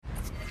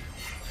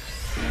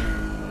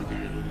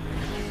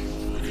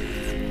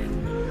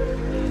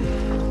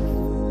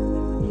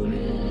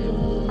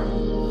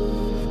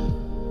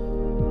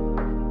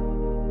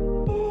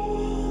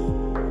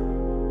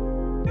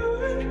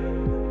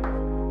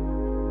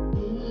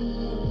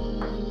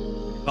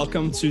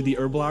Welcome to the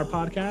Herbal Hour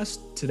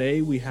podcast.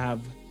 Today we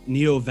have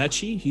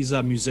Vecci. He's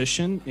a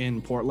musician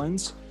in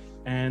Portland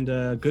and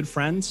a good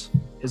friend.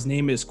 His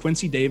name is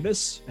Quincy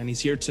Davis, and he's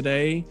here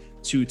today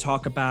to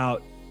talk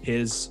about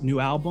his new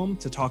album,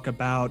 to talk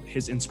about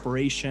his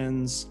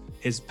inspirations,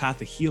 his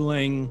path of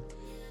healing,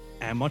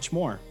 and much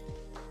more.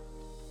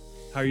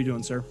 How are you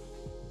doing, sir?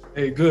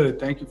 Hey, good.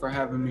 Thank you for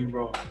having me,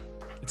 bro.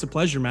 It's a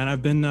pleasure, man.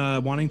 I've been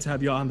wanting to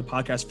have you on the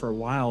podcast for a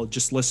while,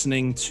 just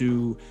listening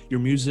to your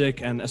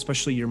music and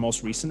especially your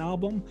most recent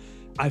album.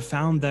 I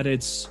found that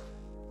it's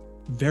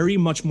very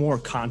much more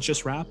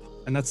conscious rap.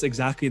 And that's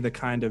exactly the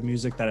kind of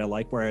music that I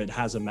like, where it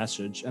has a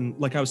message. And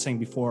like I was saying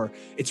before,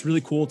 it's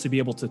really cool to be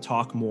able to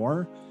talk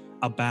more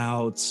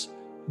about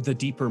the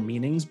deeper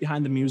meanings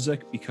behind the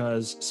music,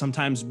 because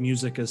sometimes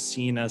music is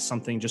seen as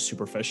something just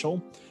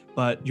superficial,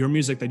 but your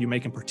music that you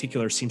make in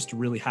particular seems to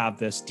really have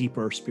this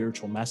deeper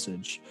spiritual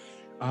message.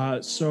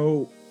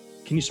 So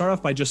can you start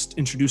off by just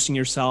introducing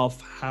yourself,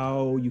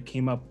 how you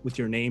came up with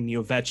your name,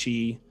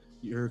 Vecci,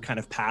 your kind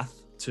of path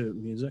to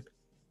music?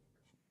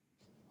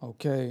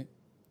 Okay.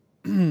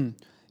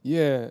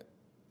 Yeah.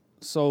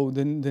 So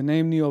the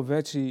name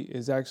Vecci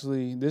is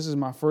actually, this is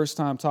my first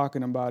time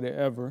talking about it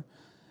ever.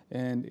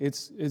 And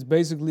it's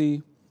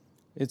basically,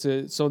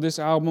 so this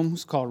album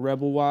is called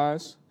Rebel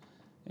Wise,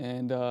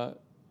 and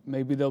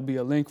maybe there'll be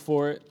a link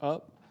for it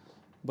up.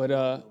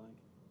 But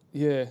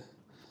yeah.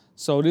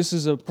 So this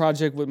is a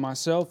project with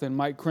myself and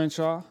Mike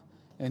Crenshaw,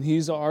 and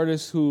he's an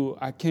artist who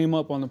I came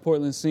up on the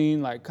Portland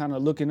scene, like kind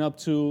of looking up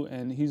to,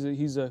 and he's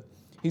an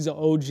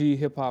OG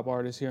hip hop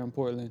artist here in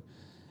Portland.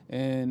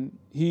 And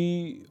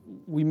we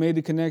made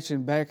the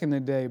connection back in the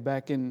day,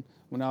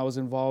 when I was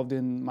involved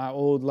in my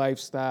old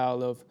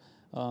lifestyle of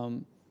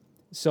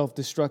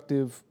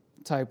self-destructive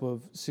type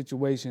of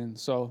situation.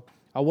 So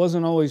I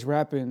wasn't always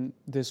rapping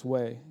this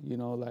way,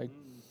 like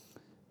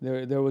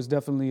there was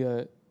definitely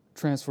a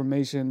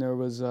transformation. There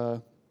was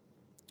a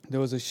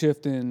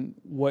shift in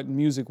what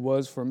music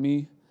was for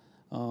me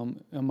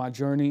in my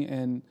journey,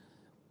 and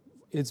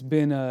it's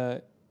been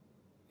a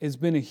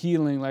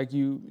healing, like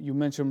you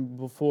mentioned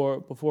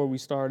before we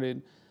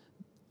started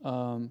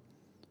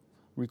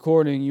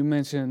recording. You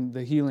mentioned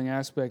the healing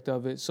aspect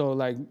of it. So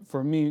like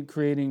for me,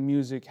 creating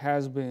music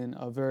has been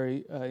a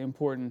very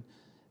important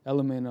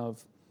element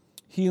of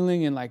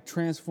healing and like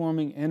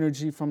transforming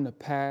energy from the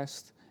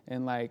past,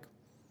 and like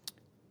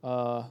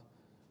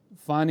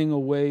finding a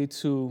way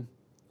to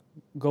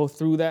go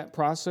through that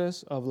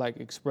process of like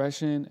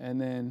expression, and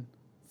then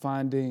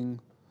finding,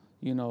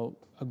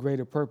 a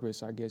greater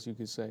purpose, I guess you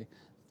could say,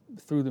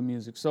 through the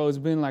music. So it's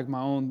been like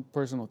my own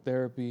personal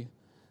therapy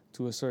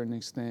to a certain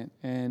extent.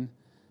 And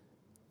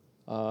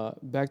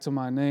back to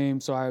my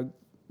name. So I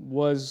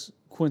was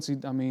Quincy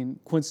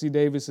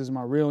Davis is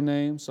my real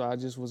name. So I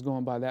just was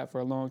going by that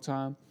for a long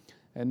time.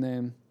 And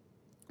then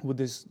with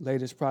this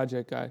latest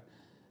project,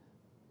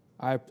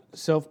 I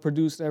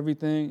self-produced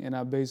everything, and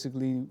I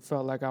basically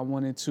felt like I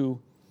wanted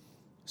to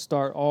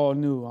start all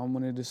new. I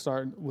wanted to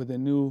start with a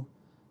new,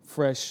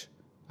 fresh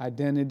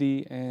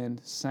identity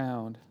and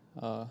sound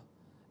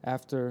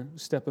after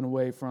stepping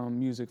away from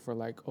music for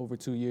like over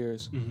 2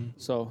 years. Mm-hmm.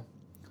 So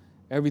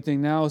everything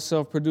now is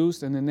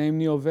self-produced, and the name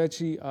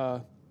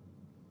Vecci,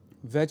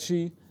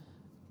 Vecci,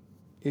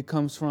 it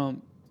comes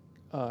from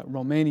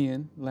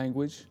Romanian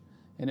language,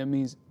 and it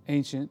means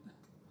ancient.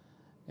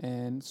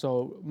 And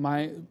so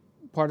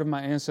part of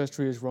my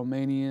ancestry is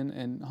Romanian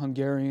and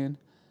Hungarian,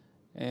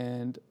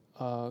 and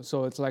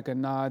so it's like a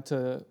nod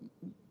to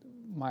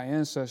my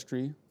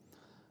ancestry.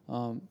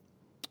 And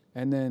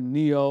then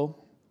Neo,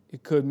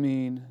 it could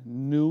mean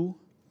new,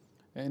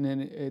 and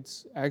then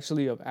it's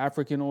actually of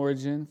African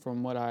origin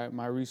from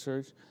my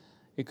research.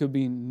 It could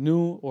be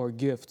new or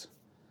gift,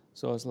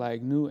 so it's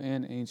like new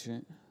and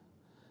ancient.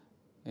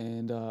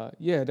 And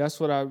that's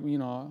what I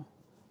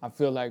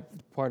feel like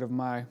part of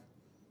my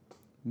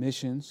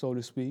mission, so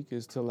to speak,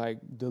 is to like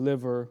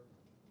deliver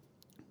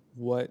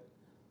what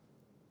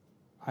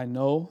I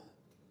know,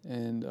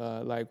 and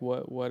like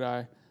what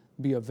I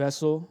be a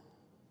vessel,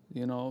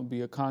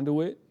 be a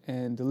conduit,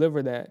 and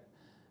deliver that,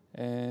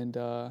 and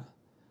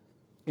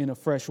in a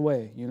fresh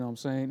way, what I'm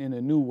saying, in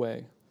a new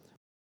way.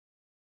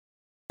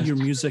 Your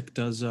music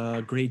does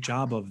a great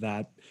job of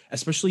that,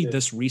 especially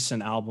this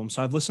recent album.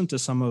 So I've listened to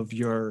some of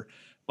your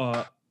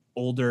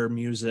older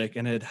music,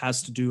 and it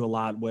has to do a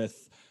lot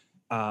with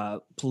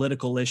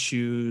political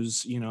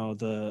issues,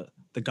 the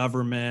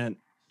government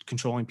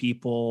controlling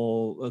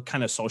people,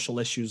 kind of social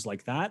issues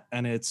like that.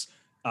 And it's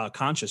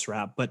conscious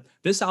rap. But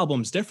this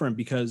album's different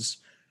because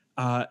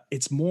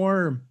it's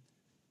more,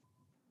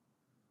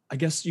 I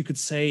guess you could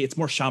say it's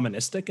more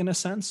shamanistic in a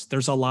sense.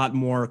 There's a lot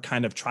more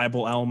kind of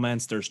tribal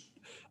elements. There's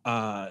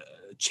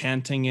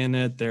chanting in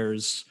it.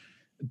 There's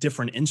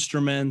different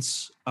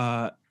instruments.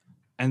 And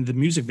the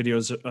music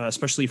videos,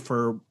 especially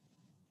for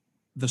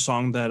the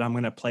song that I'm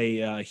going to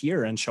play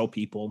here and show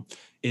people,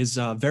 is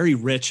very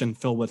rich and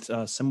filled with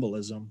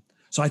symbolism.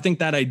 So I think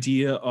that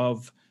idea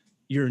of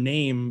your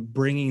name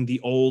bringing the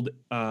old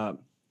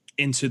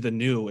into the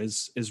new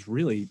is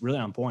really, really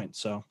on point.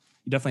 So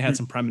you definitely had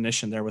some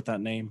premonition there with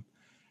that name.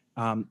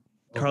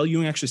 Carl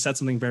Jung actually said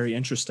something very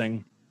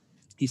interesting.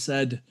 He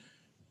said,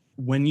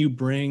 when you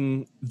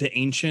bring the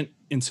ancient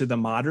into the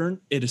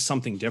modern, it is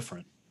something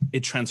different.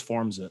 It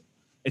transforms it.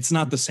 It's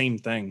not the same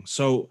thing.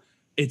 So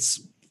it's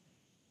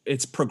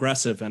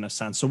progressive in a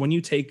sense. So when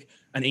you take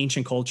an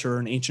ancient culture,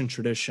 an ancient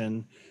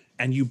tradition,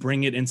 and you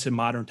bring it into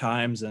modern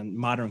times and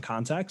modern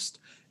context,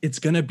 it's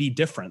going to be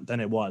different than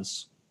it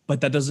was.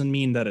 But that doesn't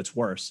mean that it's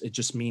worse. It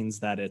just means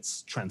that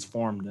it's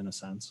transformed in a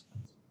sense.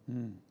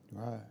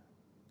 Right.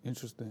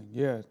 Interesting.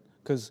 Yeah.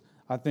 Because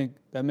I think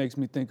that makes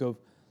me think of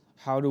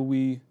how do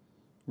we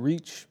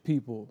reach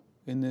people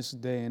in this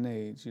day and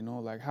age? You know,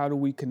 like how do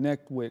we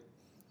connect with,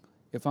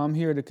 if I'm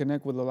here to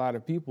connect with a lot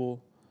of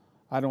people,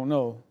 I don't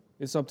know.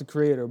 It's up to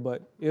creator.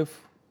 But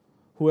if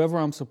whoever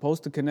I'm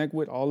supposed to connect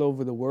with all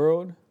over the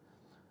world,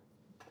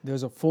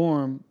 there's a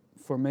form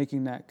for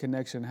making that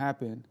connection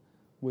happen,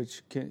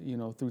 which can, you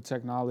know, through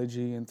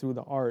technology and through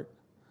the art,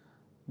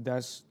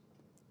 that's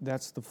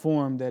the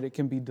form that it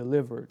can be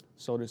delivered,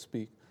 so to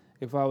speak.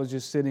 If I was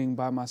just sitting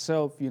by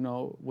myself, you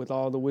know, with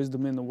all the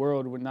wisdom in the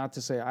world, not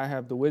to say I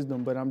have the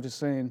wisdom, but I'm just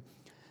saying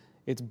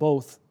it's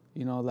both,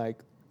 you know, like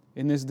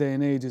in this day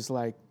and age, it's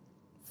like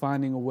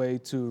finding a way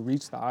to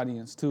reach the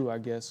audience too, I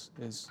guess,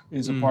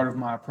 is a part of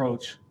my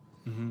approach.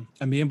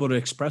 And be able to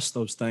express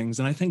those things.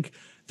 And I think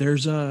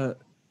there's a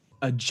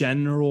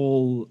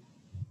general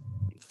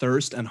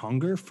thirst and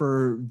hunger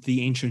for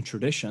the ancient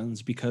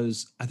traditions,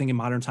 because I think in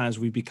modern times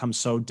we've become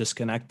so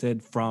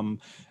disconnected from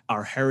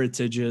our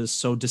heritages,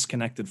 so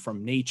disconnected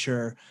from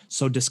nature,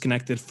 so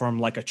disconnected from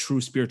like a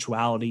true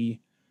spirituality,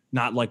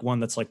 not like one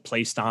that's like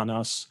placed on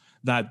us,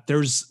 that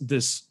there's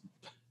this,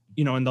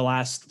 you know, in the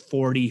last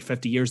 40,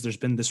 50 years, there's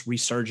been this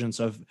resurgence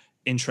of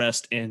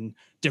interest in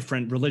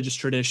different religious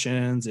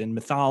traditions and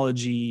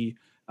mythology,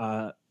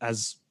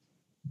 as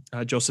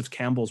Joseph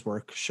Campbell's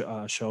work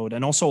showed,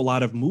 and also a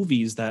lot of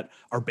movies that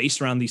are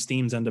based around these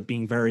themes end up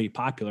being very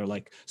popular,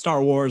 like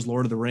Star Wars,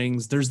 Lord of the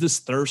Rings. There's this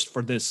thirst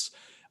for this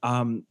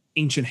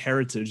ancient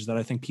heritage that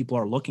I think people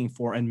are looking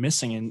for and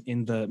missing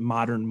in the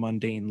modern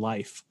mundane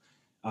life.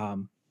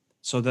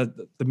 So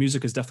that the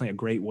music is definitely a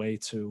great way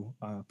to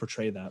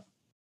portray that.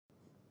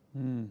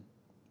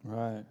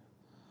 Right.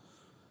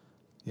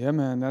 Yeah,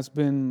 man, that's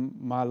been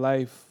my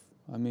life.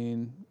 I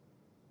mean,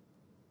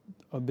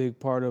 a big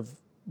part of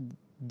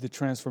the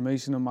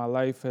transformation of my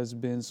life has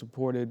been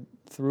supported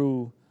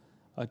through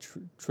a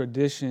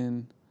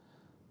tradition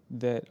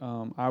that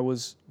I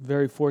was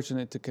very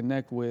fortunate to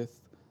connect with,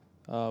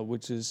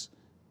 which is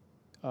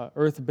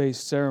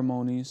earth-based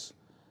ceremonies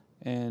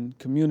and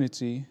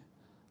community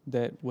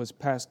that was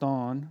passed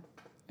on,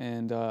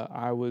 and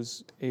I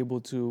was able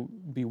to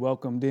be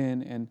welcomed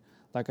in. And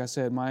like I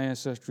said, my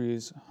ancestry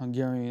is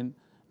Hungarian,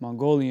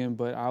 Mongolian,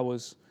 but I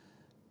was,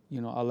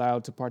 you know,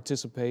 allowed to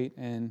participate.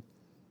 And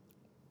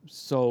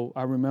so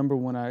I remember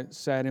when I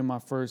sat in my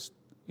first,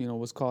 you know,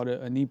 what's called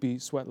a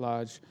Nipi sweat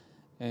lodge,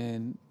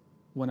 and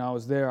when I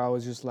was there, I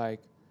was just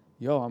like,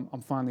 yo,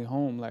 I'm finally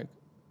home. Like,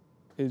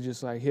 it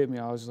just like hit me.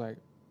 I was like,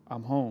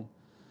 I'm home,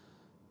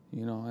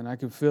 you know, and I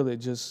can feel it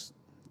just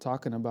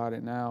talking about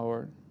it now,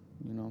 or,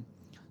 you know.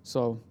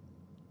 So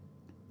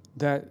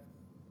that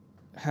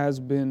has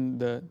been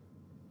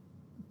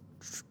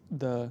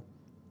the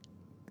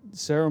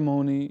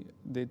ceremony,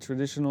 the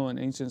traditional and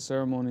ancient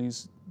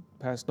ceremonies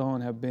passed on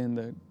have been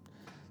the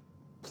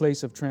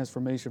place of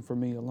transformation for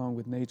me, along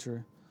with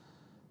nature.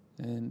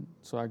 And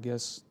so I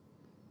guess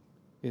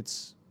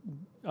it's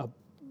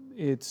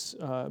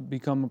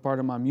become a part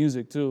of my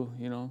music too,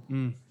 you know.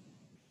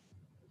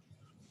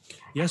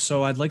 Yeah,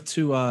 so I'd like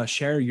to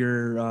share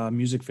your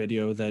music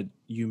video that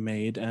you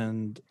made,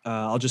 and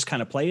I'll just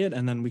kind of play it,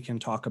 and then we can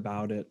talk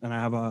about it. And I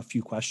have a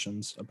few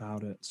questions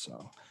about it,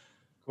 so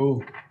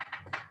Cool.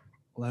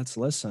 let's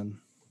listen.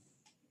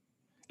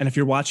 And if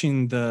you're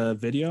watching the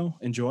video,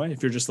 enjoy.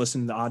 If you're just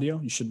listening to the audio,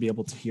 you should be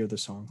able to hear the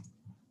song.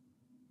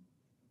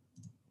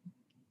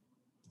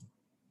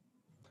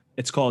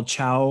 It's called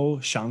Chao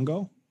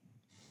Shango.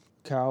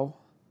 Cow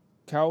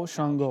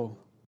Shango.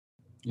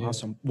 Yeah.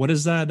 Awesome. What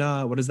does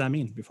that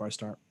mean before I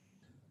start?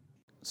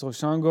 So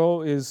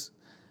Shango is,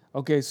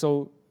 okay,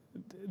 so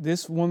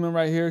this woman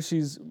right here,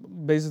 she's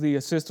basically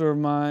a sister of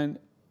mine.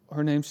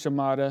 Her name's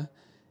Shamada,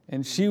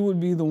 and she would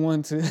be the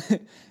one to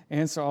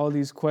answer all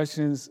these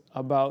questions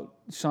about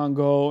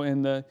Shango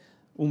and the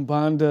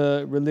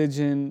Umbanda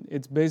religion.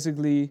 It's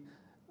basically,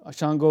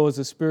 Shango is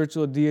a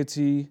spiritual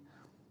deity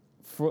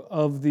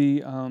of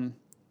the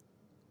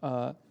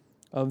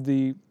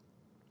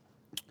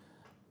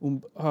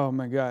oh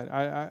my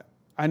God,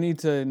 I need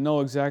to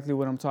know exactly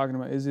what I'm talking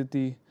about. Is it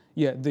the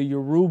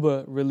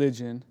Yoruba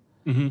religion,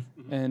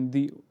 and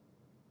the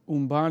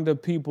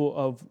Umbanda people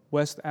of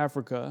West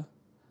Africa?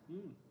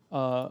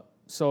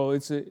 So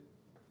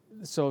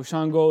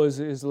Shango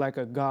is like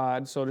a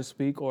god, so to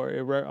speak,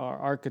 or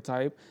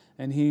archetype,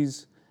 and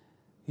he's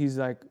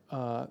like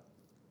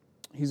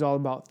he's all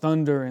about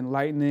thunder and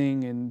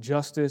lightning and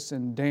justice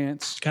and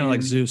dance. Kind of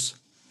like Zeus.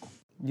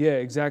 Yeah,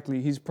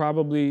 exactly. He's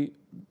probably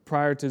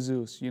prior to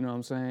Zeus. You know what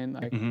I'm saying?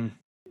 Like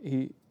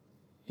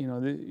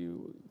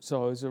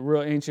So it's a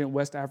real ancient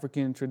West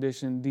African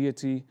tradition,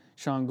 deity,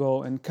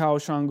 Shango. And Cow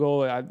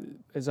Shango,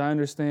 as I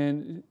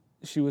understand,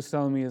 she was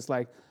telling me, it's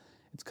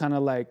kind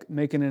of like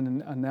making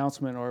an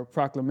announcement or a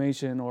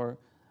proclamation, or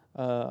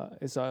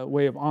it's a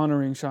way of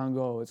honoring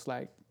Shango. It's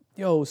like,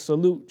 yo,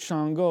 salute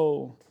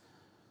Shango,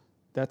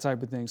 that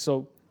type of thing.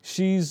 So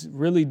she's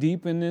really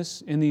deep in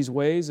these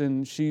ways,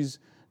 and she's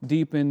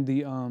deep in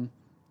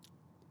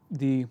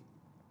the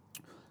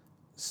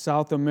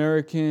South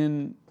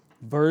American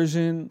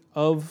version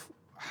of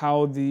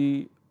how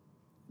the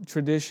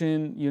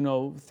tradition,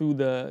 through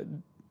the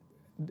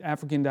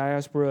African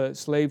diaspora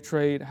slave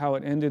trade, how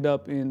it ended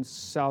up in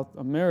South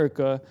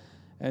America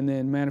and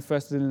then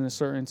manifested in a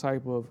certain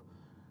type of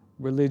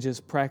religious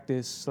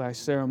practice /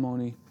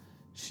 ceremony.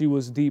 She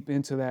was deep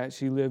into that.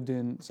 She lived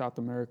in South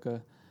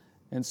America.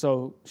 And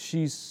so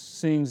she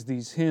sings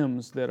these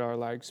hymns that are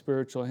like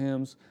spiritual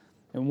hymns.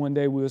 And one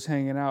day we was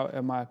hanging out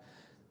at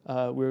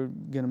we were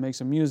gonna make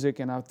some music,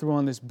 and I threw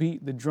on this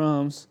beat, the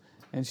drums,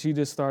 and she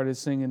just started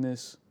singing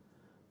this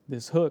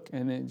hook,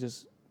 and it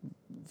just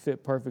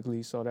fit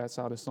perfectly. So that's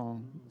how the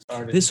song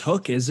started. This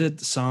hook, is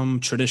it some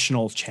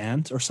traditional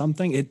chant or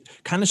something? It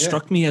kind of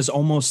struck me as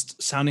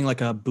almost sounding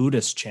like a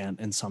Buddhist chant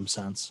in some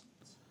sense.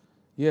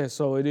 Yeah,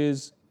 so it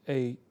is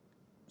a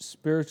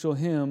spiritual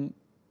hymn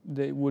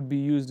that would be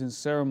used in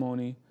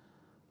ceremony,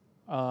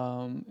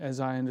 as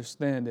I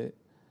understand it.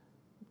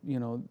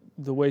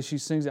 The way she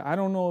sings it, I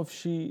don't know if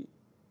she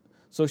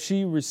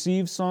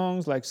receives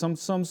songs, like some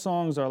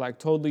songs are like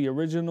totally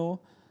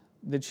original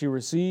that she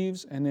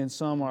receives, and then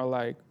some are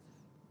like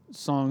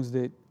songs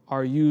that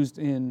are used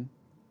in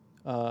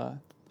a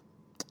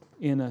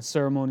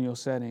ceremonial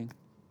setting.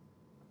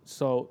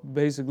 So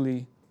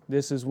basically,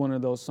 this is one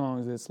of those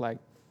songs that's like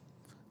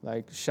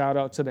shout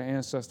out to the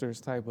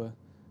ancestors type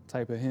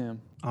of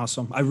hymn.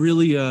 Awesome. I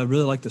really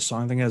like the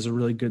song. I think it has a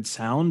really good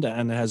sound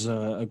and it has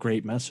a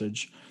great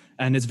message.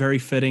 And it's very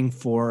fitting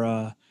for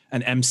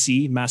an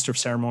MC, master of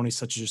ceremonies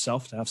such as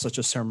yourself, to have such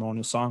a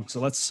ceremonial song.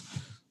 So let's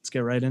get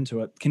right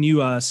into it. Can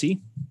you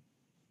see?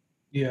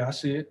 Yeah, I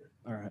see it.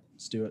 All right,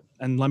 let's do it.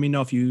 And let me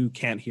know if you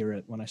can't hear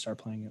it when I start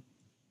playing it.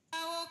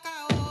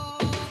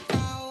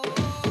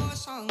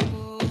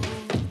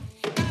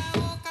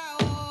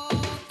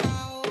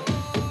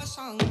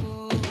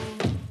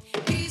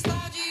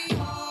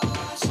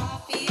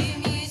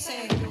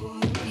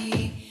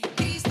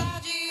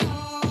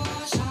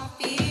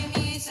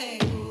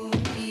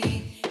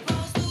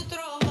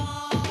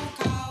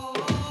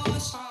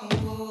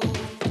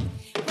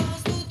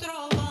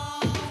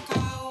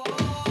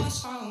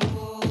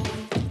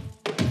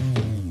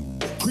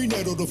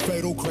 The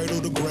fatal cradle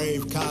the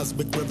grave,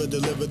 cosmic river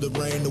deliver the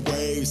rain, the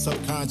waves,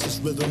 subconscious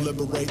rhythm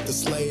liberate the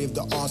slave,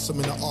 the awesome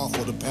and the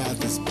awful, the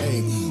path is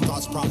paved.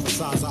 Thoughts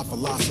prophesize, I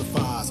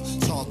philosophize,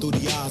 saw through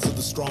the eyes of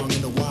the strong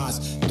and the wise,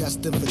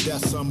 destined for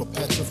death, some are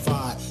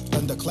petrified,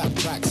 thunderclap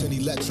cracks and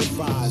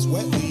electrifies,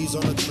 wet leaves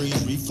on the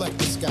trees reflect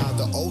the sky,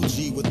 the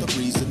OG with the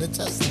reason to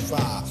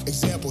testify.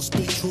 Example,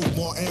 speak truth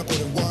more ample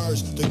than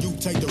words, the you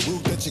take the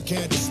route that you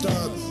can't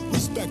disturb,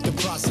 respect the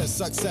process,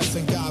 success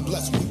and God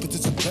bless, we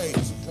participate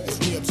as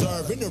we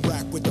observe,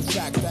 interact with the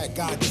fact that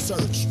God to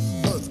search.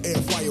 Earth, air,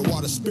 fire,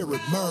 water,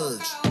 spirit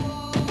merge.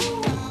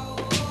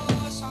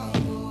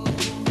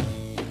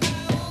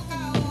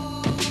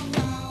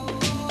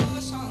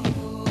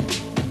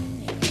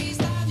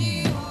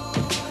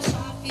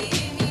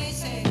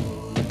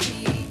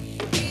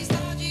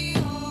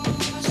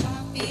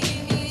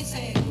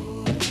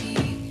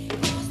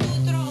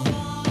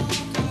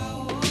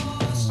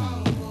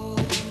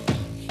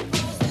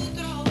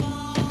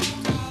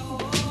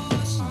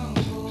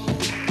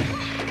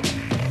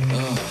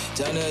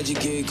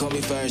 Educate, call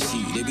me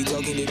Pharisee. They be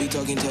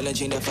talking, tell and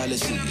change that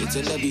fallacy. It's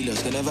a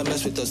nebulous, can never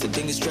mess with us. The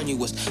thing is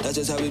strenuous. That's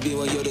just how it be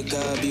when you're the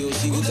guy.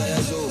 BOC with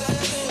ISO.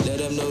 Let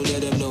them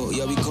know.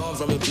 Yeah, we come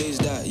from a place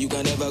that you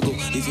can never go.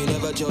 If you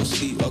never just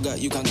sleep, or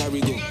you can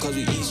carry go. Cause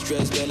we eat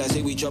stress, bell, I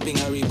say we chopping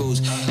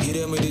Haribos. Hit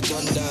them with the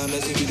thunder,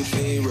 messing with the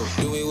pharaoh.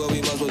 Doing what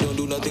we must, but don't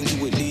do nothing to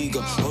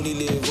illegal. Only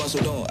live once, so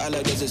don't act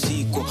like there's a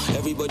sequel.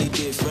 Everybody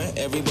different,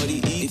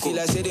 everybody equal. If you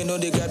like say they know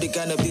they grab the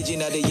kind of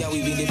pigeon at the young,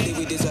 we been they play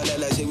with this, I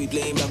like say we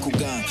playing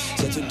Bakugan.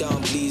 Settle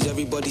down, please,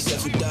 everybody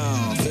settle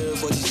down. Pharaoh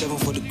 47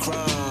 for the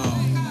crown.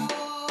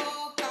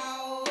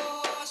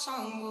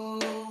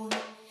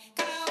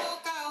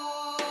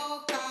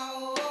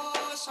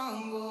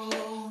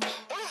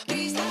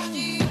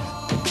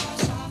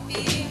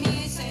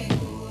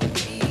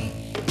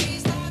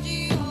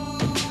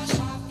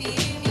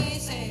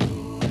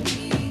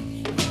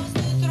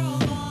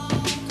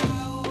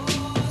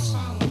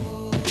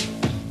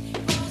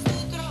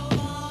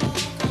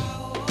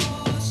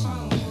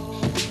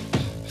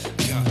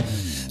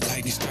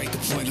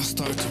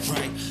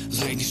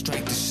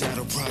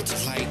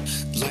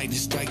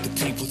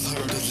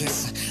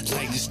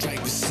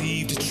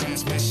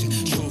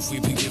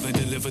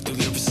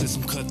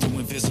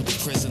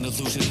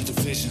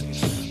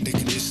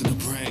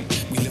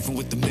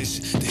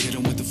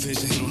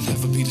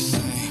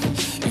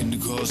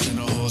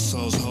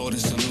 Souls holding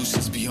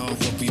solutions beyond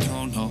what we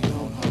don't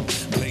know.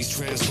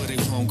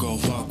 don't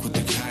go walk with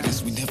the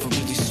guidance, we never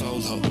really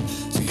solo.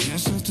 So you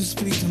yourself to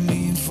speak to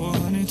me in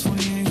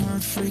 428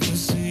 hertz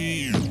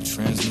frequency.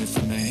 Transmit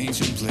from the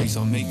ancient place,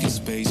 I'll make a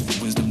space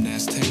for wisdom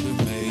that's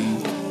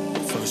tailor-made.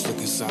 First look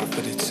inside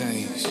for the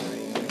change,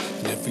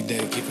 and every day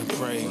giving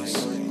praise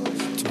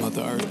to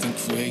Mother Earth and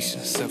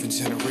creation, 7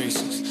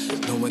 generations,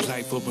 knowing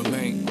life will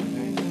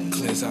remain.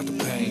 Cleanse out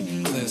the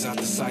pain, cleanse out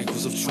the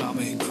cycles of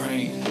trauma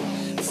ingrained.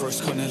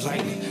 First come the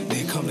lightning,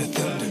 then come the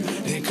thunder,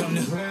 then come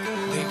the rain.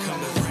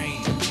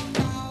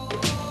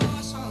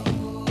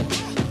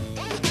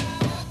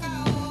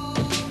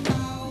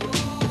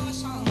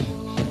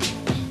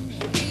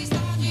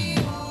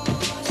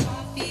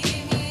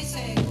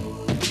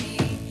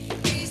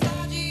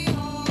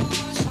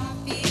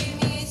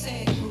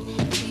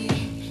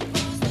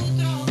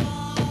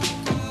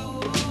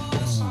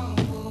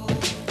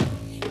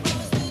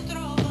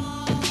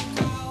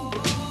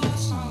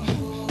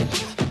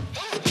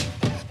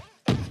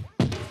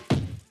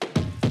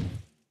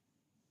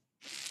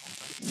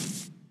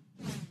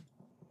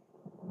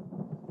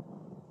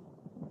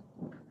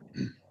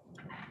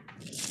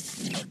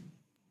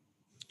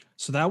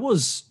 So that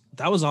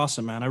was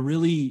awesome, man. I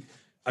really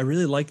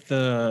like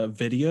the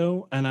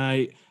video, and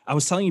I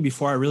was telling you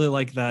before, I really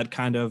like that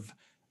kind of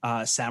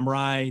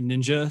samurai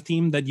ninja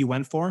theme that you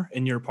went for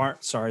in your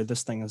part. Sorry,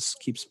 this thing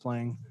keeps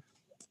playing.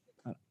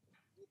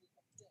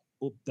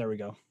 Oh, there we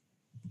go.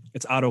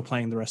 It's auto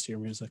playing the rest of your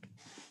music.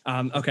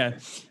 Okay,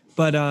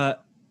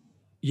 but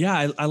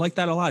yeah, I like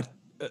that a lot.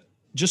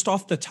 Just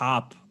off the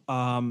top,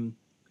 can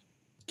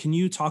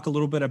you talk a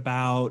little bit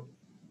about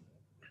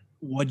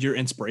what your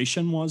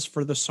inspiration was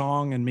for the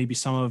song and maybe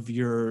some of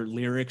your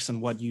lyrics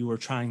and what you were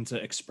trying to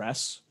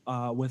express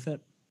with it?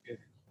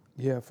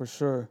 Yeah, for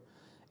sure.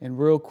 And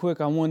real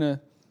quick, I want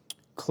to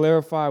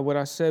clarify what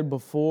I said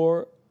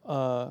before.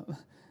 Let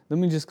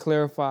me just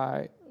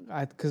clarify,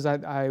 because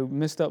I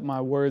messed up my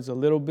words a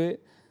little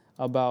bit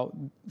about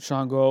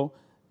Shango,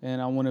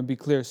 and I want to be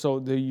clear. So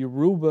the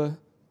Yoruba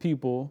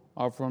people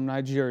are from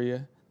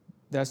Nigeria.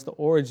 That's the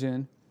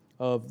origin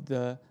of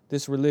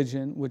this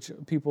religion, which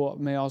people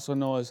may also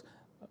know as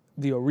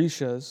the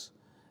Orishas.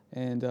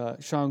 And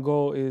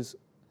Shango is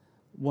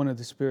one of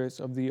the spirits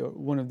of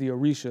one of the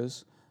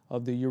Orishas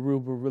of the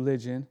Yoruba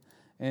religion.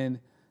 And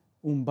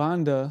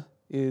Umbanda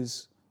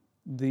is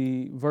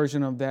the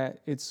version of that.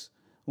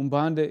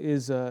 Umbanda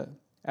is a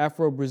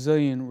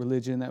Afro-Brazilian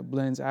religion that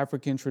blends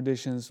African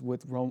traditions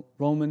with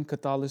Roman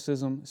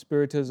Catholicism,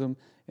 Spiritism,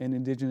 and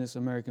indigenous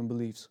American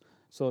beliefs.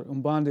 So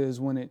Umbanda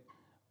is when it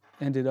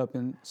ended up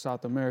in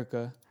South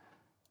America.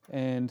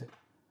 And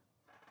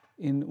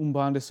in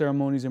Umbanda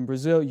ceremonies in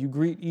Brazil, you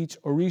greet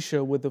each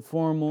Orisha with a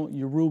formal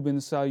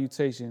Yoruban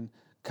salutation.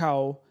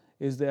 Kao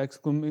is the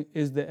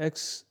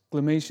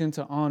exclamation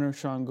to honor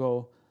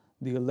Shango,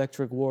 the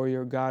electric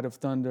warrior, god of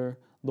thunder,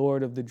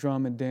 lord of the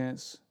drum and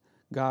dance,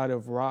 god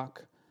of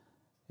rock.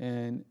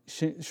 And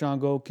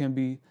Shango can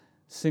be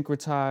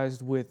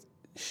syncretized with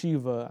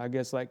Shiva, I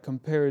guess, like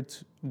compared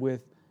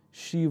with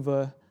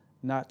Shiva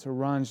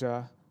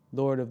Nataranja,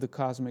 lord of the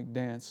cosmic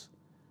dance.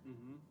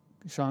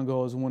 Mm-hmm.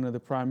 Shango is one of the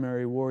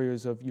primary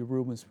warriors of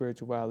Yoruban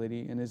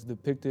spirituality and is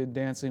depicted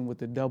dancing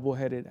with a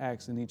double-headed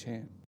axe in each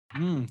hand.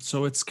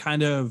 So it's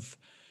kind of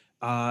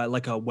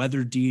like a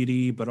weather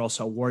deity, but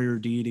also a warrior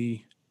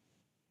deity,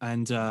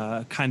 and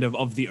kind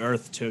of the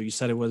earth too. You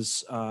said it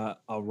was a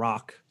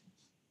rock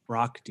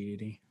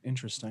deity.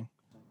 Interesting.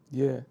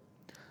 Yeah.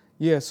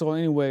 So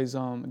anyways,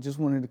 just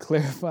wanted to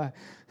clarify.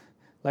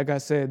 Like I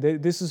said,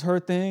 this is her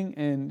thing,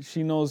 and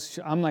she knows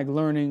I'm like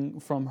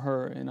learning from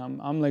her, and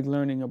I'm like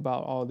learning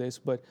about all this.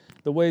 But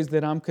the ways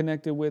that I'm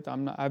connected with,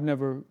 I've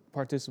never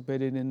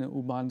participated in the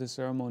Umbanda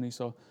ceremony,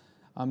 so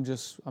I'm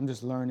just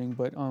learning.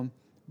 But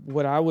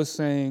what I was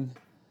saying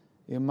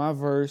in my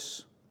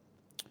verse,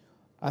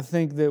 I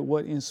think that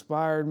what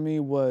inspired me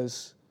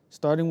was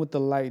starting with the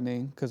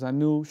lightning, because I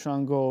knew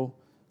Shango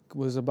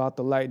was about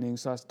the lightning.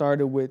 So I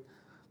started with,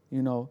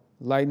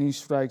 lightning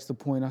strikes the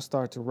point I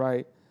start to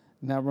write.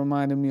 And that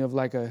reminded me of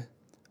like a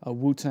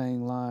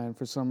Wu-Tang line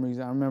for some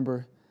reason. I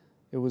remember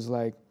it was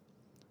like,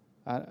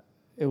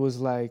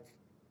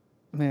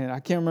 man, I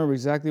can't remember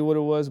exactly what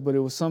it was, but it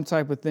was some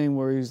type of thing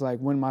where he's like,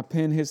 when my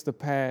pen hits the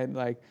pad,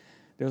 like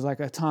there's like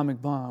an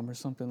atomic bomb or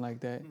something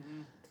like that.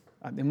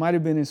 Mm-hmm. It might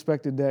have been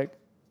Inspector Deck.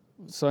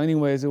 So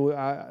anyways,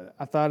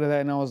 I thought of that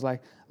and I was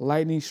like,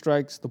 lightning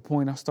strikes the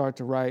point I start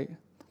to write.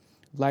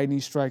 Lightning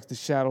strikes the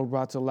shadow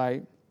brought to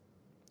light.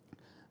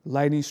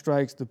 Lightning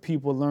strikes the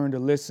people learn to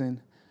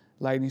listen.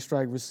 Lightning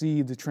strike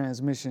receive the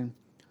transmission.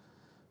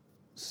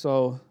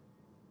 So,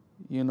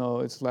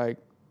 it's like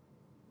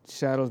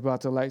shadows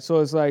brought to light.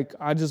 So it's like,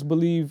 I just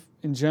believe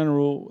in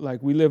general,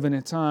 like we live in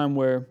a time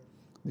where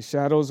the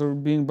shadows are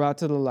being brought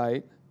to the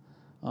light.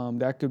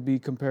 That could be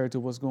compared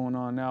to what's going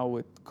on now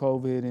with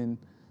COVID and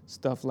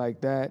stuff like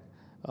that.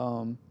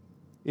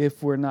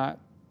 If we're not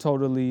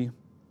totally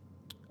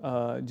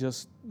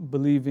just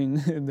believing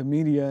the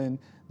media and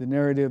the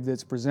narrative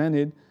that's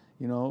presented,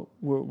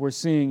 we're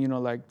seeing,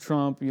 like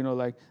Trump,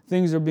 like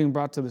things are being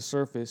brought to the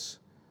surface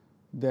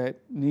that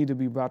need to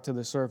be brought to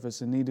the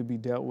surface and need to be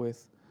dealt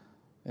with.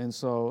 And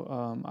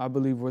so I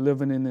believe we're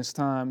living in this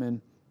time,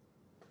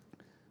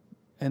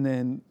 and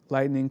then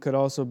lightning could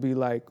also be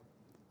like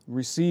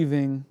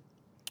receiving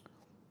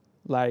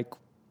like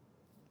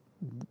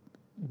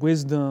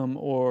wisdom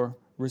or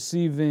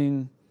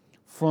receiving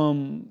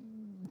from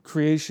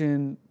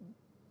creation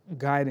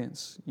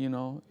guidance.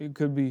 It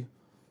could be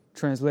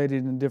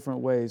translated in different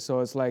ways. So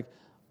it's like,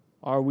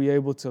 are we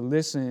able to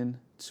listen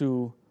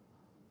to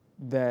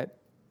that,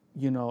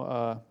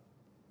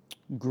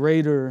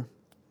 greater,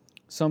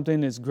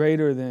 something that's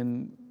greater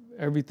than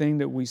everything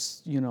that we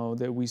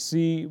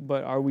see,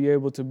 but are we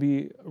able to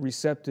be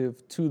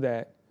receptive to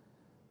that?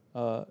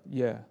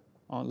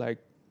 Like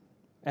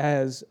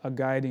as a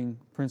guiding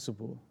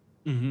principle.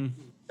 Mm-hmm.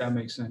 That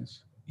makes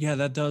sense. Yeah,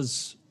 that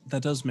does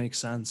make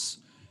sense.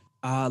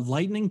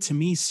 Lightning to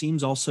me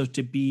seems also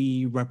to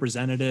be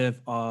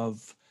representative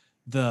of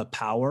the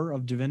power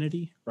of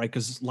divinity, right?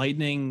 Because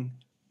lightning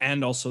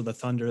and also the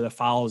thunder that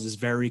follows is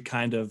very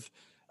kind of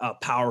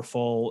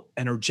powerful,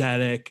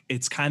 energetic.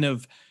 It's kind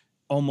of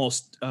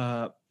almost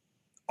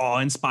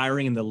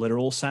awe-inspiring in the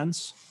literal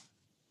sense.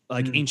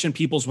 Like ancient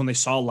peoples, when they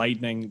saw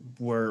lightning,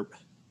 were,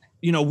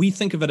 we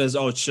think of it as,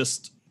 oh, it's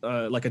just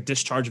like a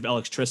discharge of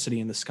electricity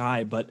in the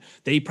sky, but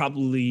they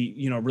probably,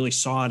 really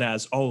saw it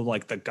as, oh,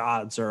 like the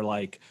gods are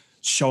like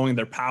showing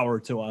their power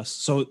to us.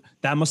 So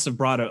that must have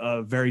brought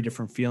a very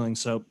different feeling.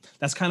 So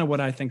that's kind of what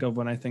I think of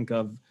when I think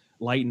of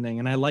lightning.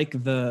 And I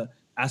like the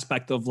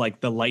aspect of like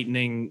the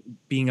lightning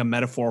being a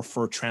metaphor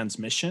for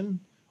transmission,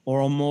 or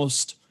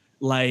almost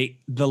like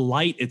the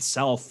light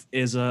itself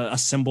is a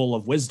symbol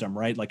of wisdom,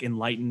 right? Like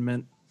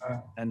enlightenment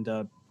and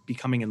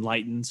becoming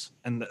enlightened.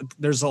 And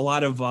there's a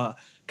lot of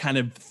kind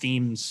of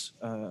themes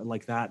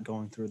like that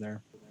going through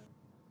there.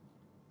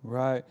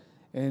 Right.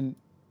 And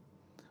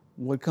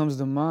what comes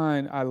to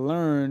mind, I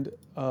learned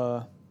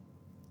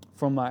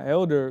from my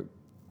elder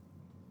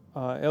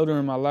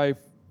in my life,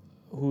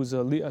 who's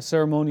a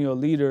ceremonial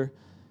leader.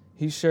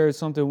 He shared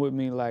something with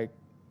me like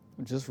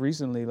just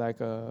recently, like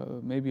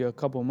maybe a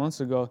couple months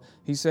ago.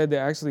 He said that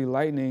actually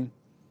lightning,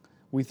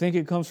 we think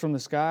it comes from the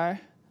sky,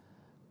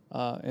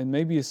 and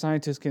maybe a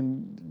scientist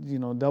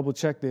can, double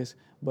check this,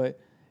 but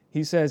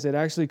he says it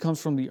actually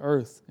comes from the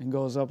earth and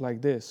goes up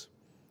like this.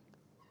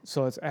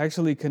 So it's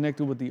actually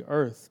connected with the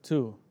earth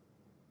too,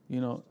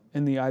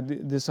 and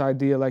this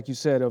idea, like you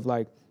said, of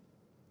like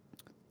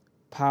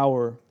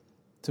power.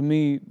 To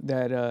me,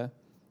 that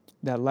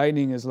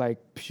lightning is like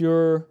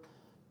pure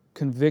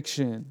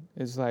conviction.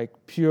 It's like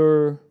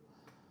pure,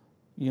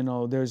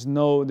 there's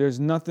no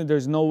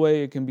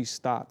way it can be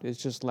stopped.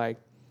 It's just like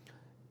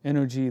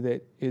energy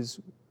that is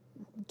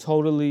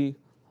totally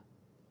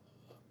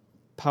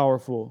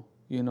powerful,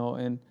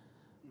 and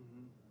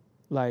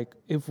like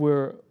if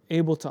we're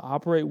able to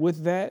operate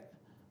with that,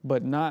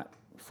 but not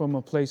from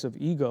a place of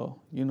ego,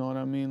 you know what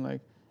I mean?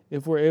 Like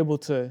if we're able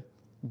to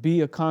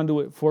be a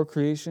conduit for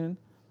creation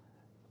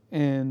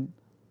and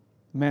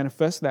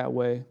manifest that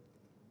way,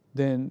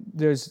 then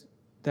that's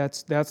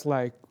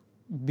like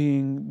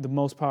being the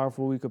most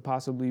powerful we could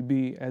possibly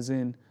be, as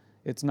in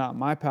it's not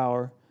my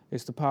power,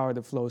 it's the power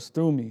that flows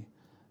through me.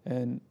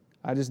 And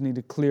I just need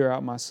to clear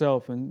out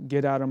myself and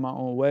get out of my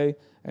own way,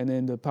 and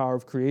then the power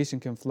of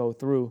creation can flow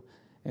through.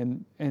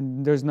 And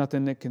there's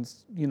nothing that can,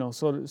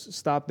 sort of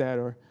stop that,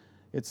 or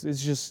it's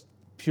just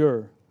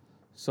pure.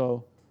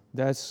 So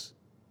that's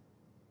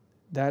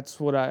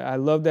what I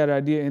love, that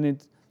idea. And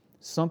it's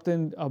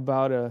something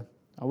about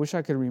I wish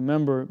I could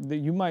remember, that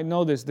you might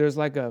know this, there's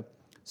like a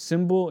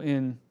symbol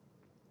in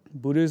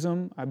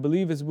Buddhism, I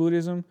believe it's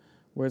Buddhism,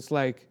 where it's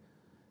like,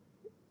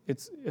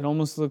 it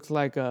almost looks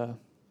like a...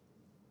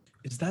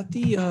 Is that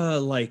the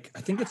like,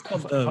 I think it's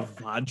called the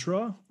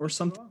Vajra or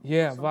something?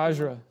 Yeah,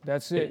 Vajra,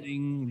 that's it.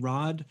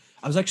 Rod.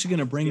 I was actually going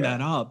to bring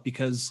that up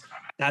because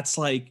that's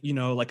like,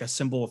 like a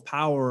symbol of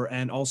power.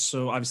 And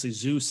also obviously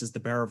Zeus is the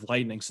bearer of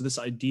lightning. So this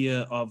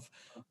idea of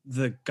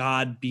the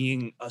god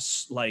being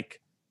like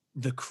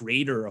the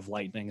creator of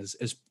lightning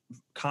is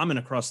common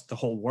across the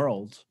whole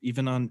world,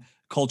 even on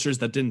cultures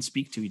that didn't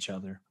speak to each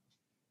other.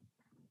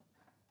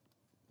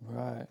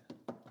 Right.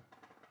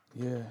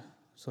 Yeah.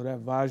 So that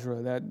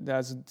Vajra,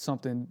 that's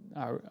something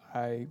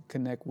I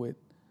connect with,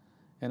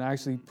 and I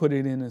actually put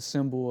it in a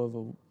symbol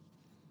of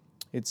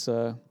it's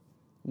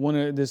one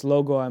of this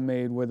logo I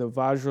made where the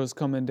Vajra is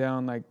coming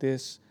down like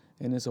this,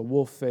 and it's a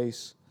wolf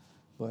face.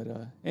 But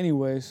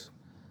anyways,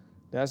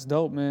 that's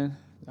dope, man.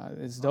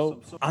 It's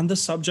dope. On the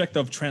subject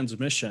of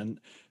transmission,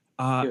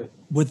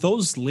 with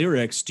those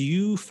lyrics, do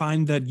you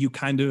find that you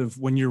kind of,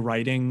 when you're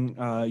writing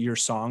your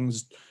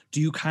songs,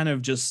 do you kind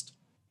of just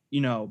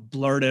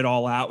blurt it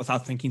all out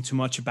without thinking too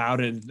much about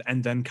it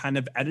and then kind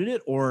of edit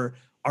it? Or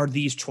are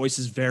these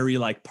choices very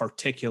like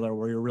particular,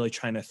 where you're really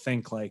trying to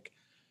think like,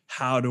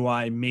 how do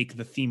I make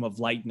the theme of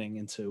lightning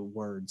into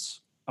words?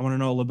 I want to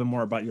know a little bit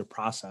more about your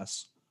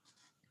process.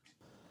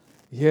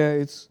 Yeah,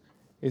 it's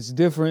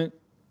different.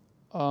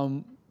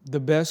 The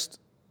best,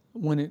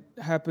 when it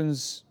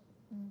happens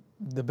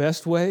the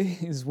best way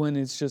is when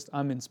it's just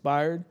I'm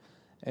inspired,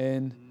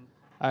 and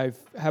I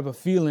have a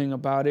feeling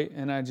about it,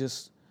 and I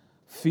just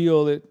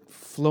feel it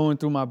flowing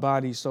through my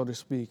body, so to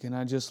speak, and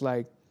I just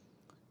like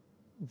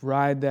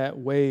ride that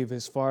wave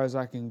as far as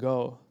I can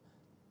go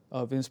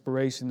of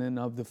inspiration and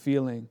of the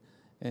feeling.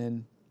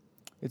 And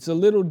it's a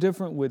little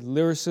different with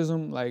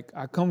lyricism. Like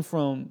I come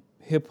from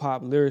hip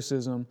hop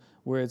lyricism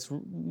where it's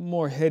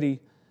more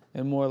heady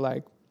and more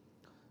like,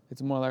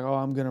 it's more like, oh,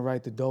 I'm gonna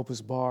write the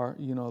dopest bar,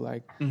 you know,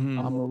 like I'm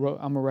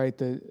gonna write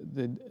the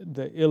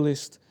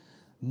illest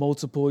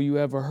multiple you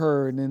ever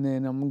heard, and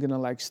then I'm gonna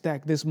like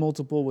stack this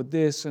multiple with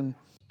this, and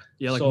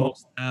Yeah, like so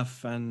Mos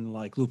Def and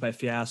like Lupe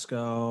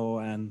Fiasco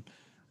and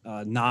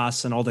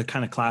Nas and all the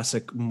kind of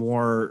classic,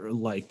 more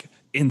like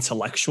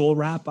intellectual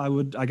rap.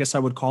 I guess I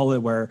would call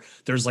it, where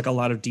there's like a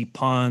lot of deep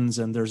puns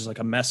and there's like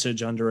a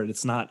message under it.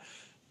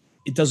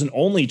 It doesn't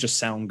only just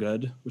sound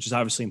good, which is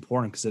obviously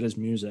important because it is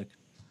music,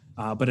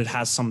 but it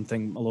has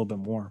something a little bit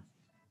more.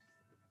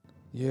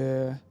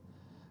 yeah.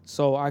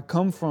 So I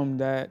come from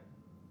that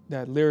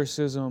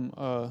lyricism,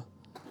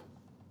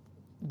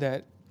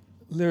 that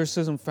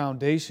lyricism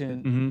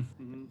foundation,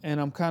 and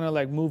I'm kind of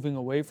like moving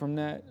away from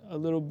that a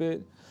little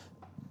bit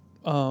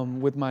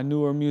with my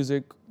newer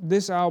music.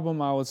 This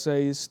album, I would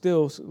say, is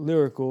still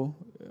lyrical,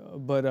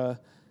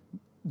 but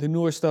the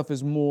newer stuff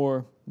is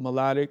more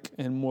melodic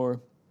and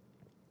more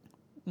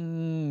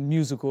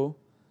musical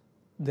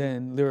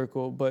than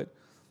lyrical. But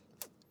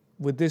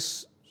with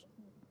this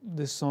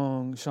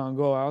song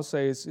Shango, I'll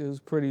say it was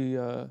pretty.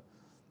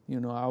 You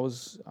know, I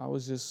was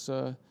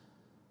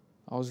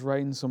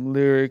writing some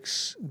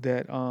lyrics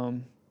that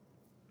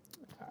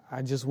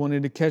I just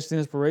wanted to catch the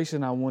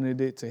inspiration. I wanted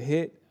it to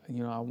hit.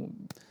 You know,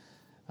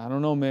 I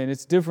don't know, man.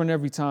 It's different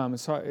every time.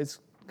 It's hard. It's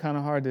kind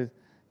of hard to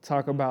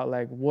talk about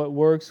like what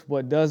works,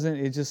 what doesn't.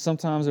 It just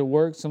sometimes it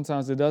works,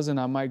 sometimes it doesn't.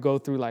 I might go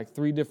through like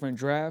 3 different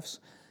drafts,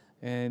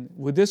 and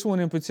with this one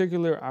in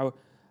particular,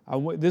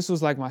 this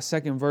was like my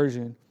second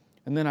version,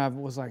 and then I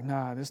was like,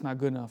 nah, that's not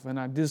good enough, and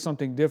I did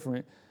something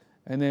different,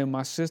 and then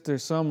my sister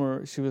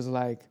Summer, she was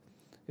like,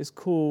 it's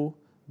cool,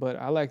 but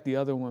I like the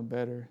other one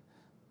better,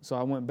 so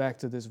I went back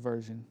to this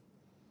version.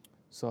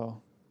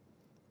 So,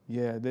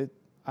 yeah,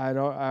 I'd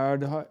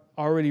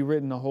already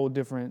written a whole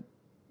different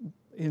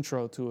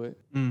intro to it.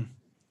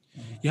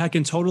 Yeah, I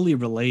can totally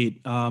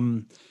relate.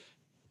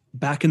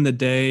 Back in the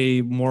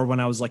day, more when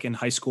I was like in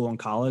high school and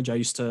college, I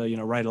used to,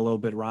 write a little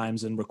bit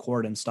rhymes and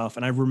record and stuff.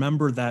 And I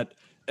remember that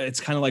it's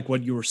kind of like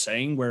what you were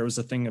saying, where it was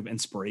a thing of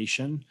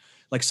inspiration.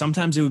 Like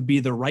sometimes it would be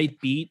the right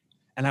beat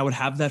and I would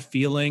have that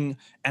feeling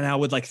and I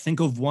would like think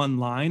of one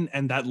line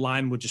and that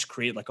line would just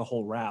create like a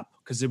whole rap,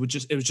 because it was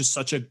just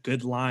such a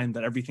good line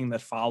that everything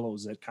that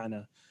follows it kind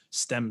of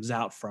stems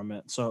out from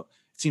it. So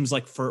it seems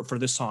like for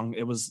this song,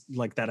 it was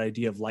like that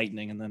idea of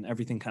lightning, and then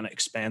everything kind of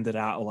expanded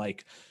out,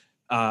 like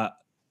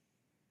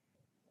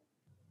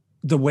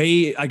the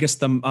way I guess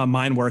the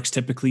mind works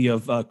typically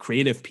of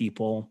creative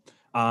people.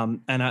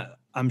 And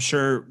I'm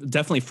sure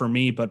definitely for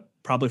me, but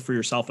probably for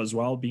yourself as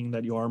well, being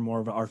that you are more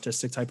of an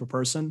artistic type of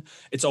person,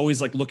 it's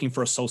always like looking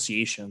for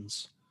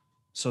associations.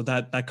 So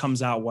that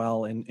comes out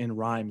well in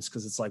rhymes,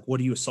 because it's like, what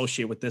do you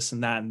associate with this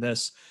and that and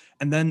this?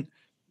 And then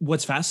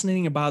what's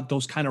fascinating about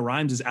those kind of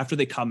rhymes is after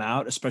they come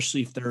out,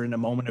 especially if they're in a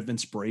moment of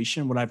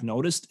inspiration, what I've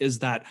noticed is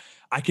that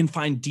I can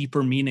find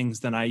deeper meanings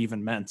than I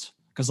even meant.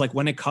 Because like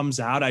when it comes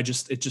out,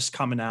 it's just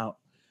coming out.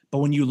 But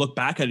when you look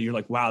back at it, you're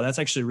like, wow, that's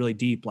actually really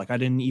deep. Like I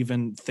didn't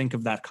even think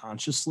of that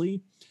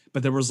consciously,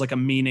 but there was like a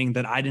meaning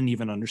that I didn't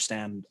even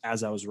understand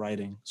as I was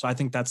writing. So I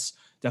think that's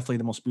definitely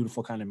the most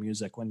beautiful kind of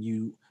music, when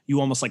you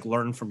almost like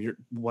learn from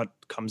what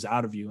comes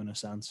out of you in a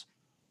sense.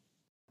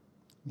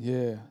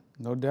 Yeah,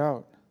 no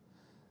doubt.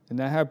 And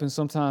that happens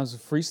sometimes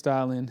with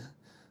freestyling.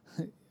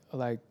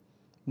 Like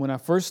when I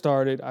first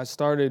started, I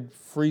started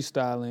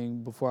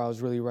freestyling before I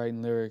was really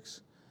writing lyrics.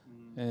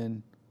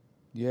 And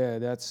yeah,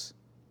 that's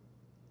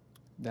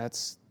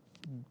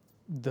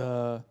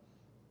the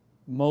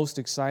most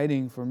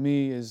exciting for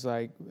me, is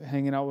like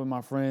hanging out with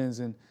my friends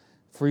and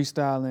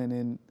freestyling,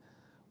 and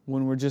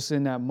when we're just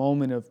in that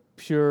moment of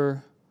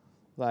pure,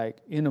 like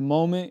in a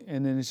moment,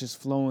 and then it's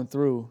just flowing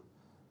through,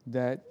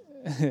 that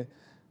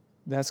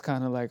that's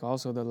kind of like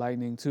also the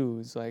lightning too.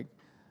 It's like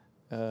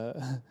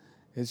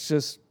it's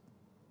just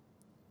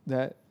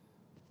that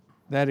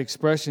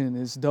expression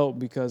is dope,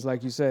 because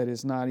like you said,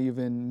 it's not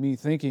even me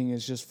thinking,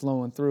 it's just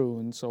flowing through.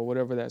 And so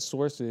whatever that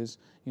source is,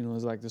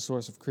 is like the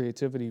source of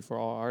creativity for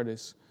all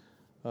artists.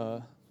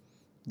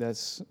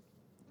 That's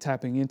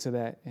tapping into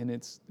that, and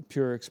it's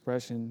pure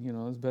expression,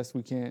 as best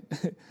we can.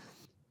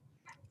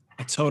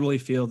 I totally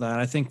feel that.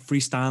 I think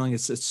freestyling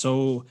it's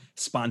so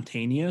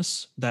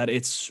spontaneous that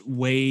it's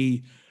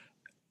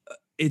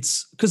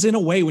because in a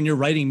way when you're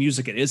writing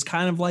music, it is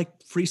kind of like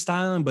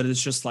freestyling, but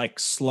it's just like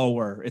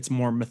slower. It's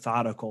more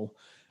methodical.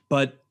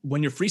 But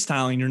when you're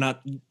freestyling, you're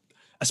not,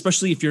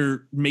 especially if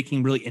you're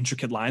making really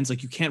intricate lines,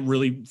 like you can't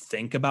really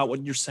think about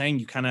what you're saying.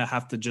 You kind of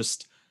have to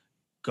just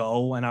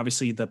go. And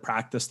obviously the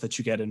practice that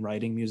you get in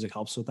writing music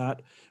helps with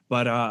that.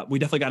 But we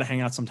definitely got to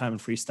hang out sometime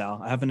and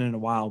freestyle. I haven't in a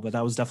while, but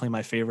that was definitely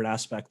my favorite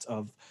aspect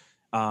of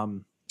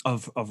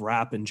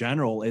rap in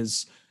general,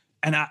 is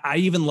And I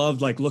even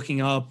loved like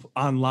looking up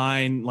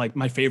online, like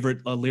my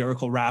favorite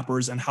lyrical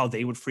rappers and how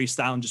they would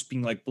freestyle and just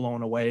being like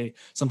blown away.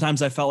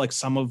 Sometimes I felt like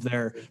some of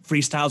their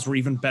freestyles were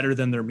even better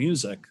than their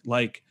music,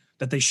 like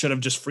that they should have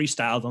just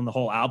freestyled on the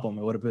whole album.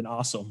 It would have been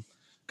awesome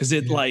because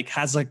it like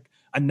has like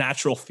a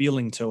natural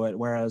feeling to it.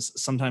 Whereas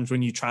sometimes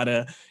when you try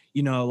to,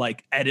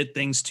 like edit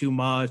things too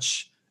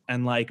much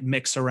and like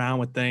mix around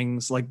with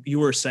things, like you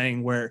were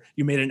saying, where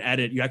you made an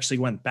edit, you actually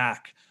went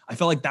back. I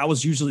felt like that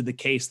was usually the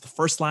case. The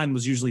first line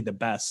was usually the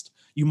best.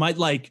 You might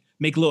like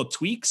make little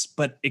tweaks,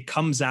 but it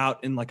comes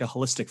out in like a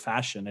holistic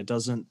fashion. It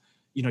doesn't,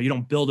 you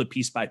don't build it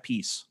piece by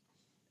piece.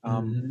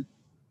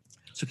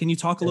 So can you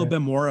talk a little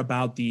bit more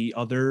about the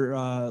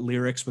other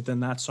lyrics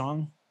within that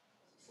song?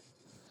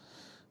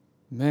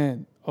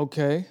 Man,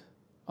 okay.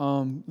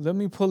 Let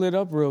me pull it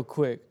up real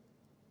quick.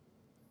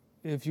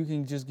 If you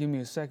can just give me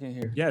a second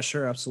here. Yeah,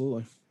 sure.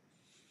 Absolutely.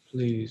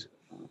 Please.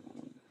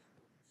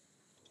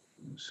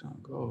 Where's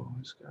it go?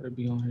 It's got to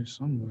be on here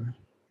somewhere.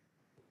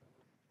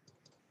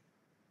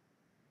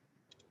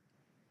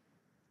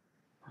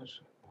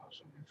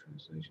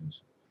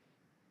 Translations.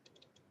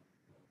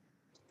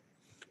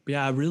 But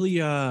yeah, I really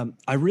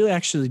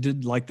actually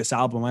did like this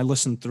album. I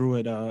listened through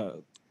it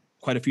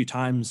quite a few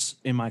times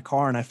in my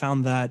car, and I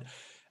found that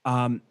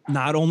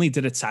not only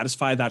did it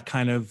satisfy that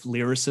kind of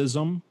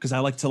lyricism, because I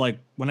like to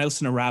when I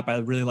listen to rap, I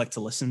really like to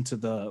listen to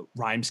the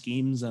rhyme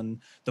schemes and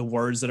the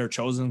words that are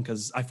chosen,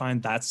 because I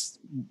find that's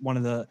one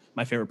of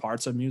my favorite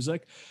parts of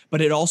music.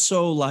 But it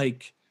also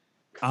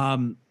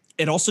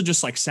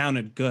just like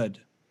sounded good.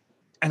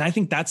 And I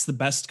think that's the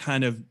best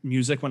kind of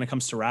music when it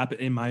comes to rap,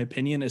 in my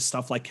opinion, is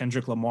stuff like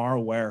Kendrick Lamar,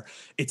 where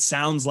it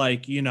sounds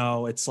like,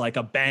 it's like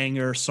a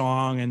banger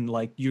song and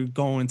like you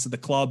go into the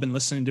club and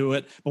listening to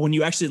it. But when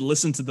you actually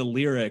listen to the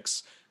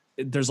lyrics,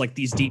 there's like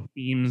these deep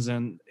themes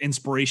and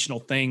inspirational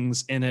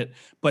things in it.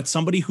 But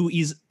somebody who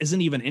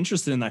isn't even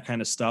interested in that kind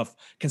of stuff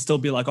can still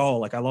be like, oh,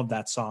 like I love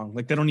that song.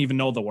 Like they don't even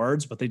know the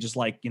words, but they just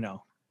like,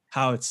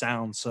 how it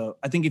sounds. So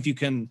I think if you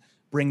can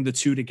bring the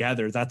two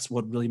together, that's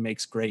what really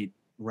makes great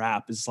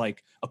rap, is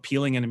like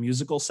appealing in a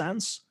musical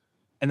sense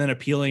and then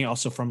appealing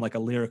also from like a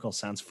lyrical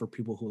sense for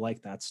people who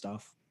like that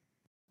stuff.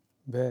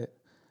 Bet.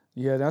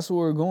 Yeah, that's what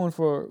we're going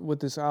for with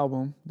this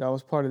album. That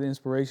was part of the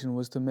inspiration,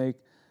 was to make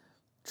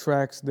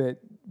tracks that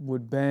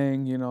would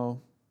bang,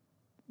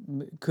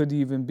 could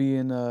even be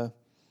in a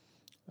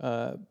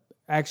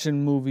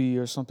action movie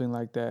or something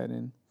like that.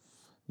 And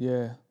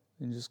yeah,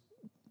 and just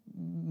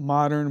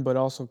modern, but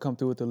also come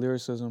through with the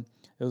lyricism.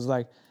 It was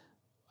like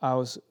I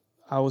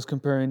was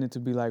comparing it to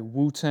be like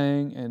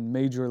Wu-Tang and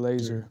Major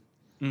Lazer.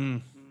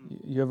 You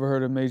ever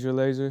heard of Major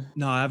Lazer?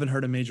 No, I haven't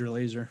heard of Major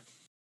Lazer.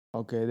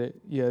 Okay,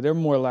 they're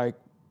more like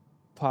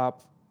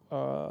pop,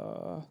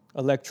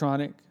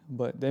 electronic,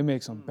 but they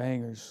make some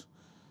bangers.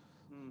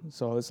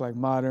 So it's like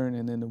modern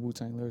and then the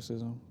Wu-Tang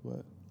lyricism.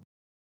 But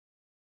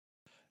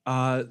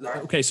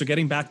okay, so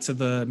getting back to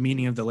the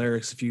meaning of the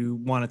lyrics, if you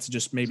wanted to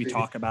just maybe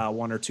talk about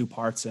one or two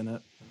parts in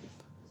it.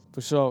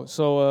 For sure.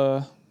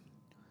 So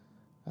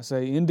I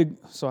say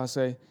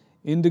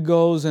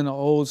indigos and the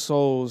old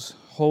souls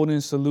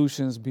holding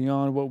solutions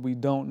beyond what we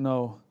don't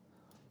know.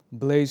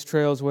 Blaze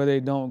trails where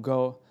they don't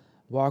go.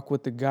 Walk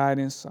with the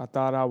guidance. I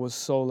thought I was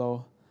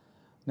solo.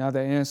 Now the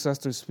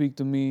ancestors speak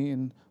to me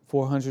in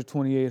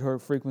 428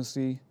 hertz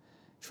frequency.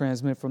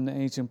 Transmit from the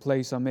ancient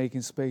place. I'm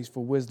making space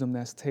for wisdom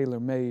that's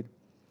tailor-made.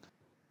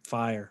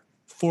 Fire.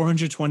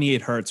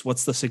 428 hertz.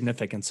 What's the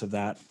significance of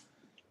that?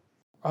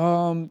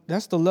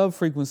 That's the love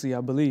frequency,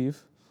 I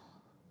believe.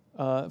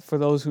 For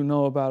those who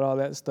know about all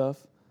that stuff.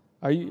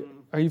 Are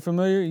you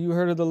familiar? You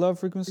heard of the love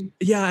frequency?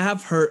 Yeah, I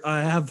have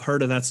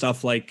heard of that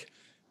stuff. Like,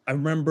 I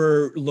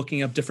remember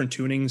looking up different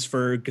tunings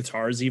for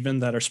guitars even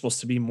that are supposed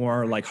to be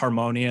more like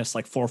harmonious,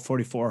 like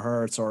 444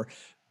 hertz, or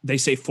they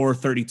say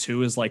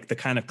 432 is like the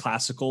kind of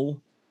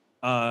classical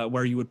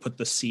where you would put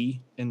the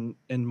C in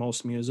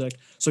most music.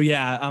 So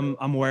yeah, I'm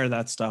aware of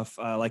that stuff.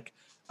 Like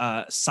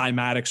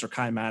cymatics or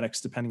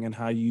kymatics, depending on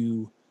how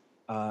you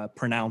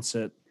pronounce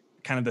it.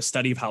 Kind of the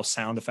study of how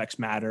sound affects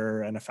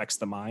matter and affects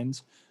the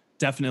mind.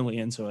 Definitely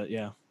into it,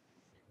 yeah.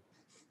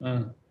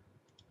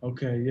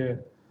 Okay, yeah.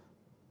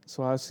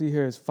 So I see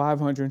here it's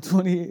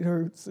 528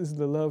 hertz is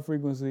the love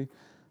frequency.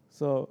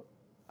 So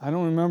I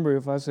don't remember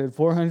if I said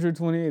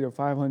 428 or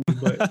 500,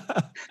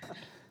 but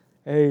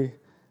hey,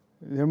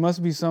 there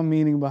must be some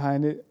meaning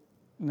behind it.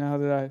 Now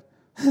that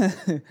I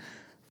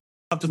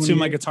have to tune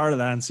my guitar to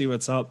that and see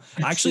what's up.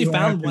 I actually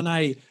found when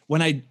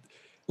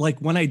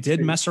I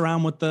did mess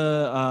around with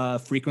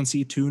the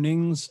frequency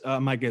tunings,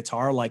 my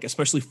guitar, like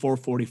especially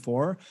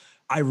 444,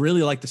 I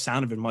really like the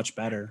sound of it much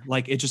better.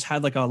 Like it just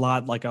had like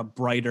a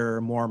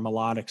brighter, more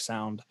melodic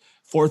sound.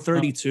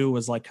 432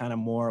 was like kind of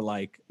more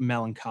like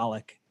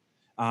melancholic.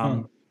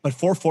 But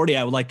 440,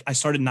 I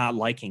started not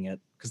liking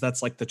it because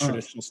that's like the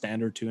traditional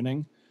standard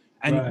tuning.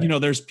 And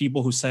there's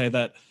people who say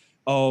that,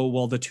 oh,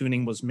 well, the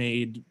tuning was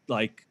made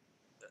like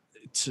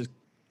to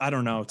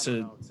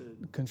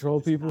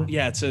control people.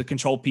 Yeah, to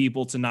control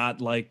people, to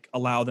not like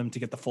allow them to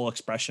get the full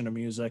expression of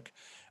music.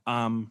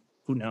 Who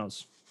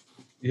knows?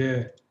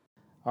 Yeah.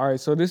 All right,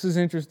 so this is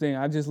interesting.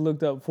 I just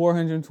looked up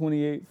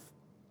 428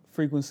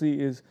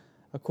 frequency is,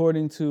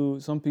 according to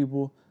some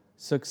people,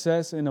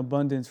 success and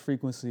abundance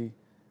frequency.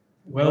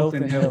 Wealth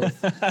and health.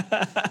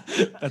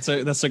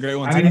 That's a great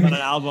one. I Talk didn't- about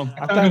an album.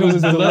 I thought it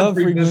was the love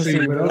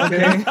frequency, but but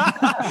okay.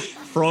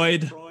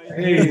 Freud.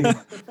 Hey,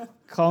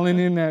 calling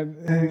in that,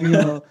 you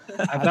know,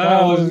 I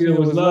thought it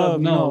was love.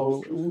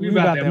 No, we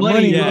about that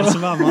money. Yeah, bro. it's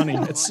about money.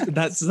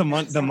 That's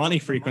the money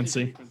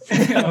frequency.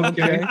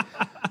 Okay.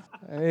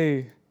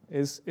 Hey,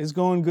 it's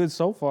going good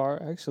so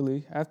far.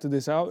 Actually, after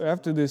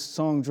this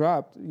song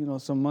dropped, you know,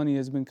 some money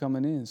has been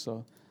coming in,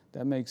 so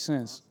that makes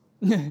sense.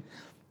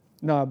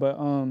 No, but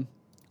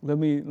let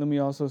me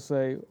also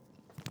say,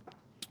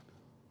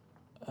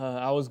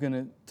 I was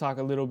gonna talk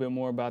a little bit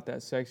more about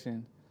that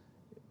section,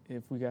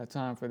 if we got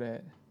time for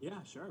that.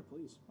 Yeah, sure,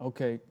 please.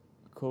 Okay,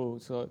 cool.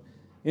 So,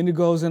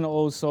 indigos and the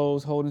old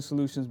souls, holding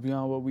solutions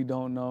beyond what we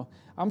don't know.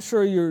 I'm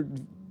sure your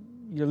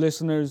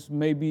listeners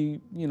may be,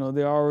 you know,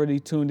 they're already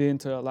tuned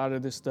into a lot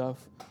of this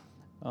stuff,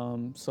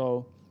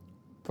 so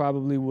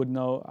probably would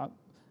know.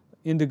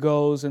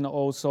 Indigos and the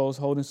old souls,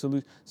 holding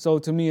solutions. So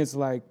to me, it's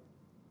like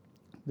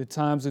the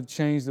times have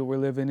changed that we're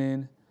living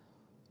in.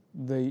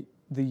 The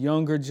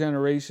younger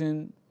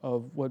generation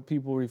of what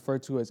people refer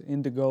to as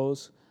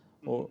indigos,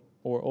 or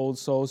old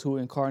souls who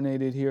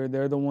incarnated here,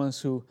 they're the ones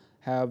who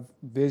have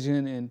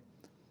vision and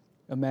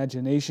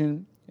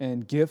imagination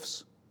and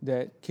gifts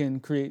that can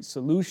create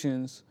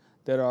solutions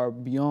that are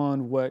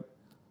beyond what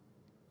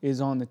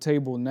is on the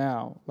table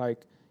now.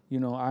 Like, you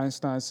know,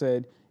 Einstein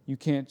said, you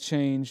can't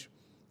change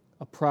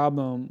a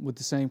problem with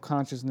the same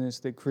consciousness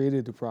that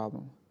created the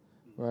problem,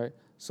 right?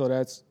 So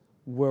that's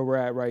where we're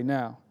at right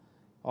now.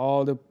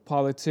 All the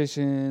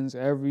politicians,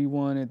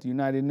 everyone at the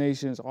United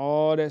Nations,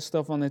 all that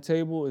stuff on the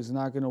table is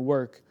not going to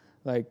work,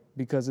 like,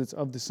 because it's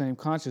of the same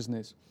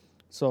consciousness.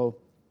 So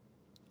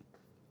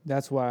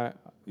that's why,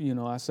 you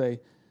know, I say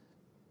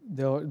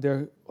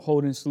they're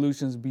holding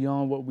solutions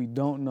beyond what we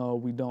don't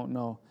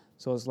know.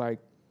 So it's like,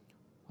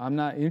 I'm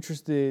less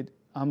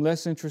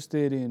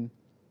interested in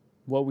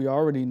what we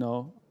already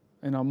know,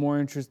 and I'm more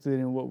interested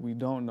in what we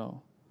don't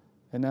know.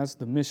 And that's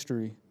the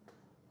mystery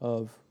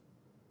of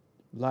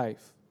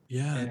life.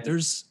 Yeah, And-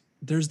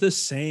 there's this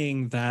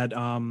saying that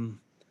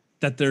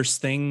that there's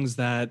things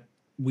that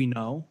we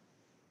know,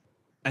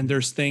 and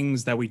there's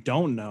things that we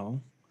don't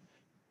know,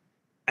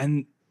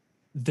 and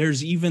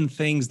there's even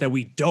things that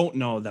we don't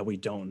know that we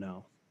don't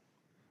know.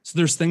 So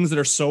there's things that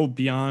are so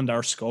beyond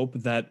our scope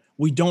that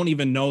we don't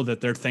even know that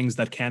they're things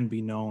that can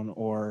be known.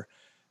 Or,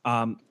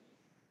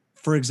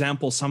 for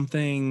example,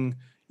 something,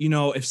 you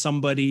know, if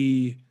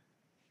somebody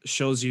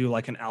shows you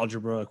like an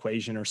algebra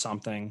equation or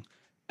something,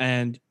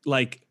 and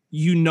like,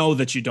 you know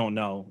that you don't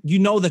know. You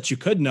know that you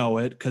could know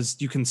it because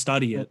you can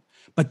study it.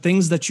 But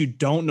things that you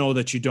don't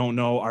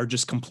know are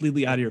just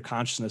completely out of your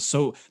consciousness.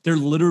 So they're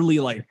literally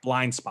like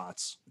blind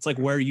spots. It's like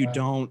where you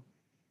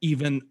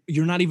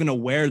you're not even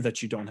aware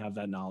that you don't have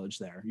that knowledge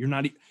there. You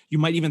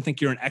might even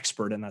think you're an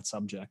expert in that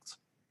subject.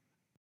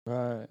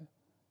 Right.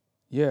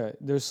 Yeah,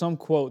 there's some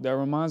quote that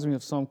reminds me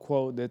of some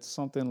quote that's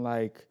something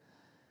like,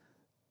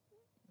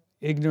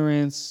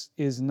 ignorance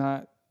is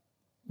not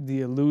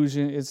the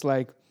illusion. It's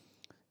like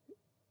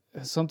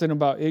something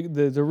about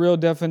the real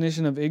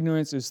definition of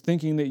ignorance is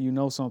thinking that you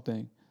know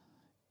something,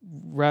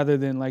 rather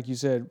than, like you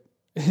said,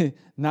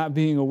 not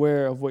being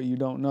aware of what you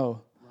don't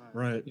know.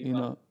 Right. You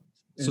know.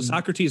 So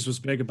Socrates was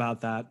big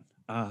about that,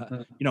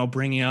 you know,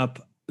 bringing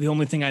up the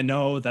only thing I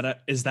know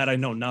is that I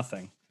know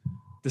nothing.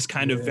 This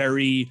kind of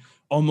very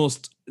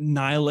almost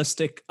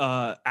nihilistic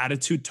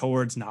attitude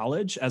towards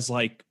knowledge as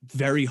like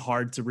very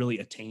hard to really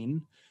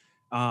attain.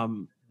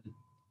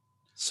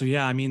 So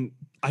yeah, I mean,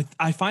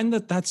 I find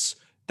that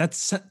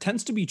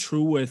tends to be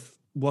true with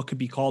what could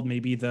be called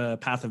maybe the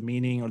path of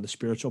meaning or the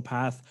spiritual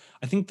path.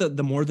 I think that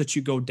the more that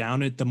you go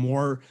down it, the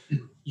more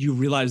you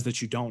realize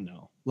that you don't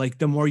know. Like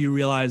the more you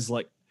realize,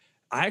 like,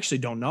 I actually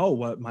don't know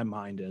what my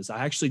mind is.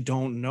 I actually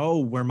don't know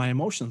where my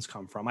emotions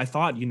come from. I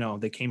thought, you know,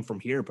 they came from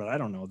here, but I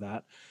don't know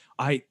that.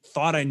 I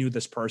thought I knew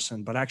this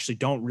person, but I actually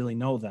don't really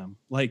know them.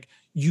 Like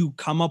you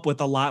come up with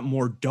a lot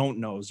more don't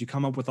knows. You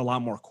come up with a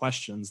lot more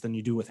questions than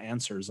you do with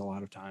answers a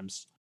lot of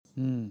times.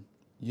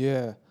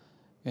 Yeah.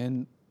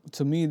 And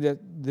to me, that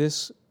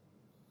this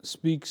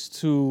speaks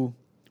to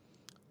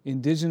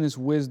indigenous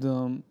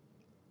wisdom.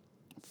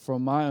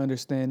 From my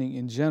understanding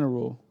in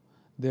general,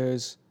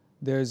 there's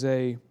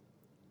a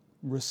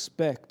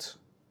respect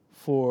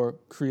for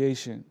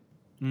creation.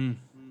 And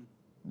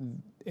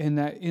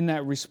in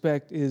that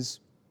respect is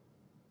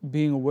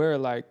being aware,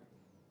 like,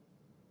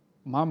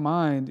 my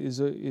mind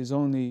is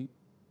only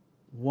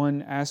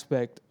one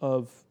aspect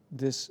of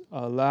this,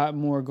 a lot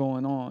more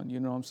going on. You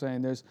know what I'm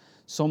saying? There's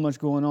so much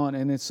going on,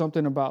 and it's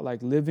something about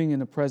like living in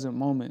the present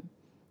moment.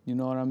 You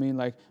know what I mean?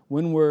 Like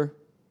when we're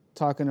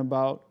talking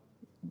about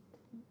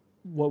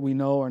what we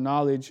know or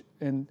knowledge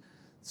and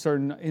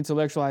certain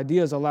intellectual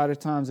ideas, a lot of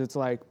times it's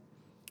like,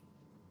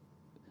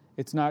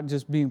 it's not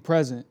just being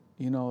present,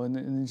 you know,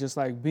 and just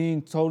like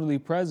being totally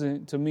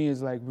present to me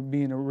is like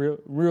being a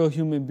real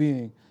human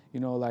being, you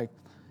know, like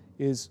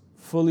is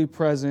fully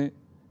present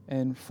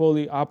and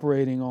fully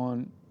operating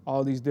on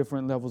all these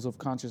different levels of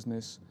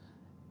consciousness,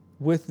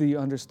 with the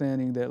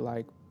understanding that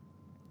like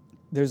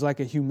there's like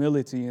a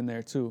humility in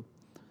there too.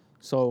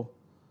 So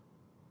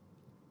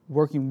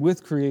working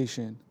with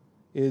creation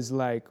is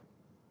like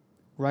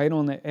right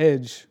on the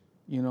edge,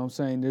 you know what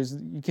I'm saying?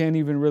 You can't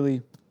even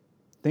really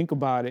think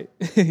about it.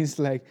 It's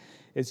like,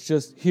 it's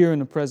just here in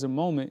the present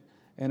moment.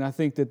 And I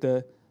think that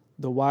the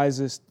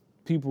wisest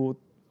people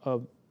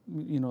of,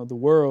 the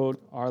world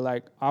are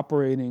like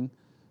operating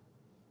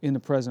in the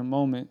present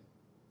moment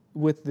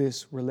with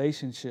this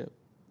relationship.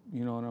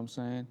 You know what I'm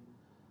saying?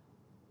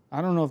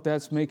 I don't know if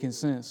that's making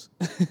sense.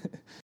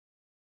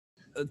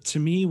 To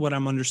me, what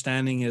I'm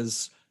understanding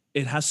is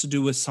it has to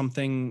do with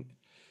something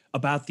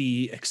about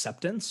the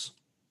acceptance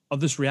of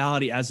this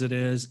reality as it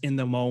is in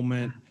the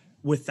moment,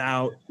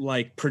 without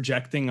like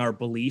projecting our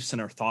beliefs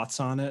and our thoughts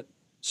on it.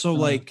 So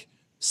like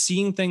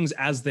seeing things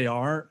as they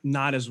are,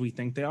 not as we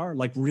think they are,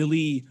 like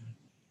really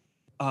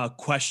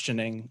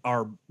questioning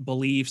our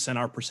beliefs and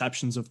our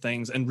perceptions of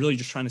things, and really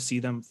just trying to see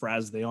them for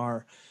as they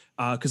are.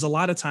 Because a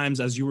lot of times,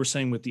 as you were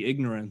saying with the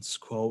ignorance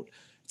quote,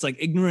 it's like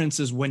ignorance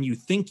is when you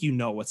think you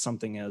know what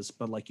something is,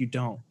 but like you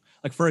don't.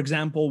 Like, for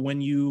example,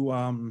 when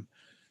you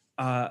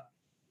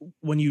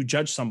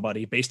judge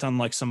somebody based on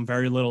like some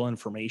very little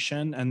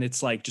information, and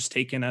it's like just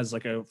taken as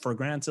like a for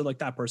granted, like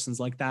that person's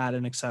like that,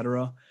 and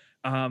etc.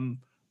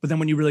 But then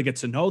when you really get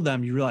to know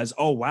them, you realize,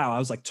 oh wow, I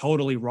was like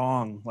totally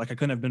wrong. Like I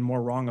couldn't have been more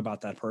wrong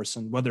about that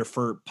person, whether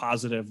for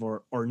positive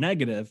or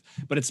negative.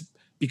 But it's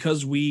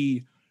because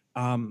we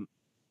aren't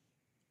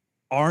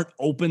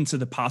open to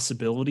the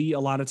possibility a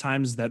lot of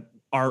times that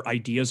our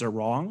ideas are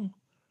wrong,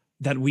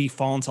 that we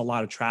fall into a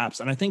lot of traps.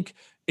 And I think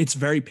it's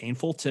very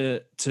painful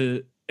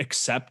to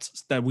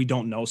accept that we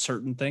don't know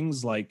certain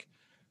things, like,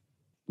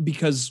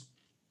 because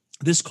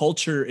this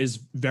culture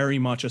is very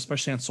much,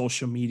 especially on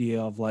social media,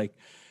 of like,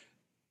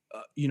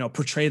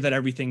 portray that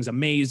everything's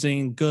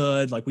amazing,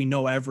 good, like we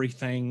know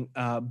everything.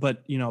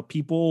 But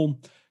people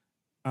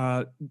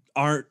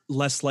aren't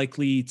less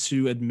likely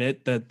to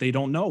admit that they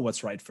don't know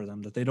what's right for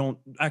them, that they don't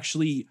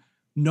actually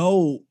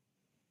know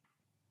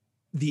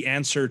the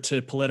answer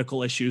to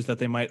political issues that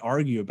they might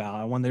argue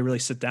about. And when they really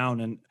sit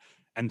down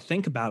and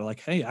think about it, like,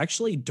 hey, I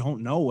actually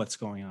don't know what's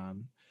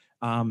going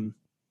on.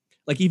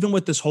 Like even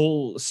with this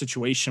whole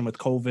situation with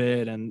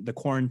COVID and the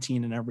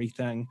quarantine and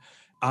everything,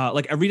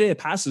 like every day it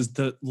passes,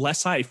 the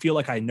less I feel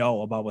like I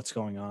know about what's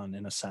going on,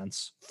 in a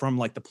sense, from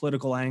like the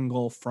political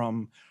angle,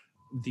 from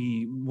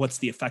what's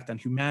the effect on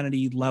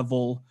humanity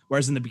level.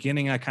 Whereas in the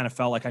beginning, I kind of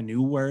felt like I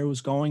knew where it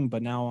was going,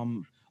 but now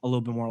I'm a little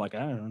bit more like,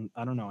 I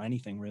don't know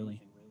anything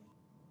really.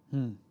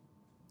 I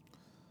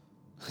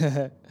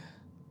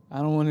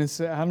don't want to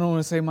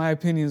say my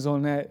opinions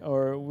on that,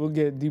 or we'll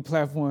get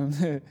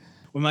deplatformed.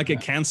 We might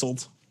get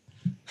canceled.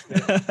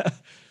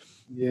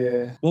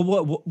 Yeah.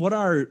 Well, what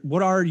are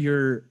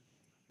your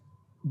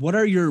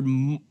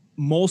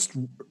most,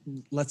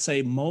 let's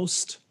say,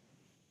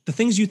 the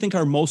things you think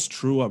are most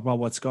true about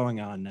what's going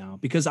on now?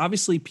 Because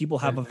obviously people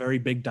have a very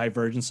big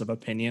divergence of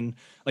opinion.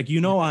 Like,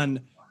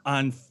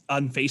 on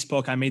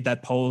Facebook, I made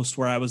that post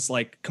where I was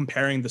like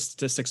comparing the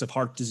statistics of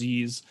heart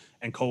disease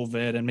and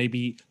COVID, and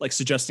maybe like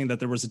suggesting that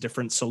there was a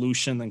different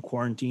solution than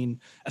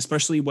quarantine,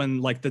 especially when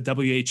like the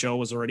WHO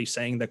was already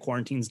saying that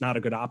quarantine's not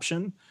a good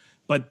option.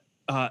 But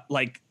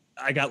like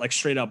I got like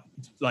straight up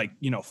like,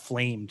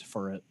 flamed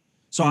for it.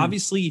 So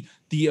obviously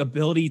the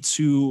ability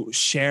to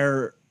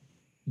share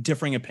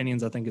differing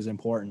opinions, I think, is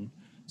important.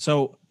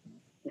 So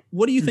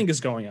what do you think is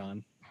going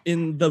on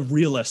in the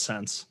realist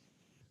sense?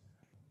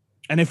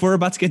 And if we're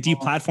about to get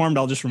deplatformed,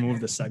 I'll just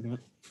remove this segment.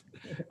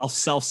 I'll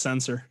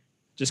self-censor.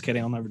 Just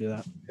kidding. I'll never do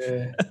that.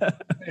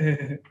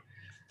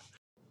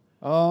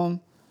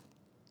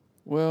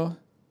 Well,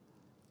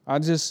 I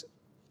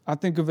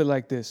think of it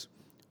like this.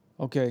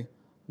 Okay,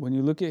 when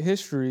you look at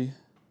history,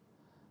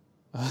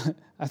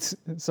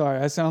 sorry,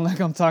 I sound like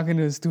I'm talking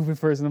to a stupid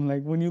person. I'm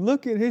like, when you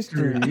look at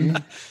history,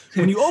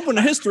 when you open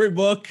a history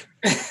book,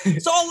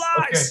 it's all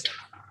lies.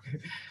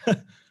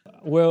 Okay.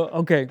 Well,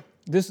 okay,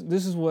 this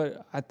is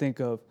what I think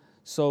of.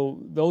 So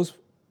those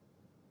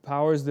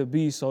powers that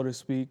be, so to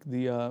speak,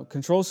 the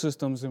control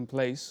systems in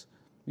place,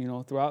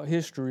 throughout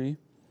history,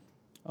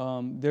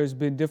 there's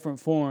been different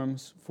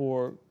forms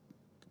for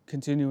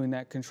continuing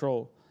that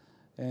control.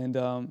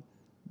 And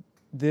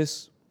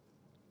this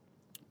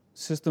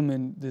system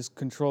and this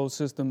control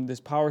system, this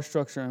power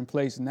structure in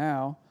place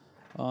now,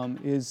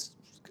 is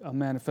a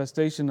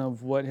manifestation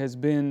of what has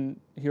been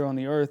here on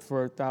the earth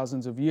for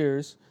thousands of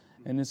years,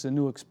 and it's a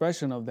new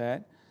expression of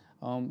that.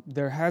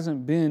 There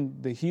hasn't been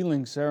the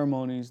healing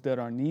ceremonies that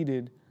are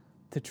needed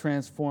to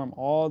transform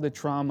all the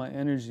trauma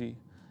energy,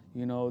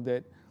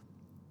 that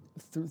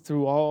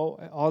through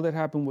all that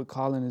happened with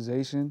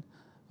colonization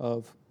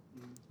of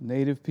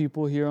native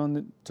people here on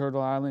the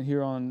Turtle Island,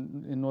 here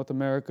in North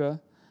America.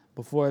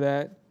 Before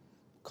that,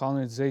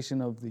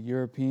 colonization of the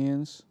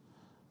Europeans.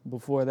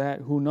 Before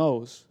that, who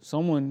knows?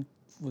 Someone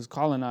was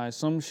colonized.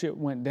 Some shit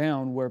went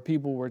down where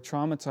people were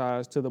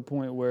traumatized to the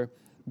point where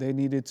they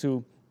needed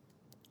to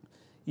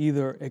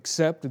either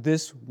accept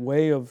this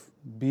way of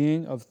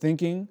being, of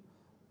thinking,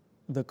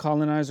 the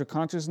colonizer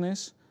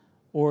consciousness,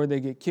 or they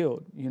get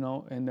killed,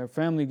 and their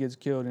family gets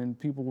killed, and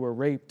people were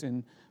raped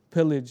and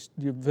pillaged,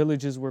 your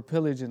villages were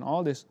pillaged, and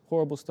all this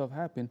horrible stuff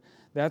happened.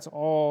 That's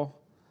all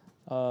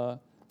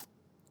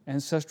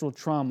ancestral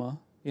trauma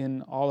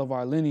in all of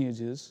our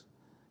lineages,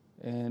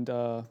 and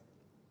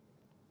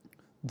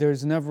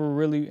there's never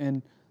really,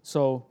 and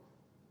so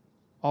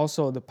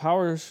also the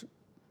power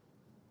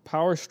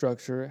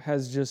structure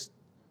has just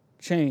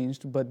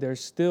changed, but there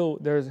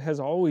has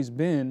always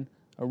been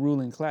a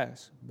ruling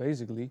class,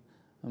 basically.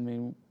 I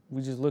mean,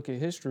 we just look at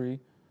history.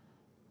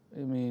 I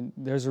mean,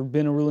 there's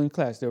been a ruling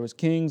class. There was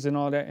kings and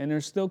all that, and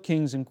there's still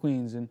kings and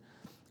queens, and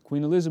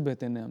Queen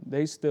Elizabeth and them.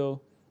 There's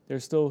still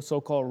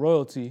so-called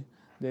royalty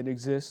that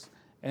exists,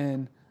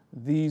 and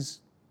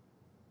this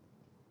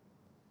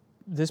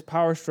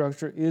power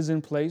structure is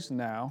in place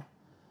now.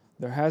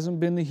 There hasn't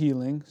been the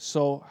healing,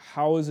 so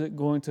how is it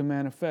going to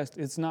manifest?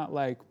 It's not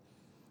like,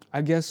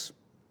 I guess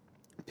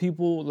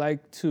people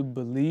like to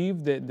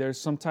believe that there's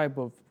some type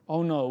of,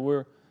 oh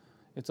no,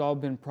 it's all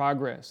been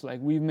progress. Like,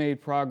 we've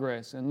made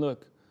progress, and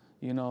look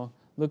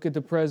at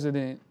the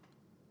president,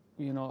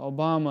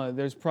 Obama,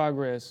 there's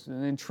progress,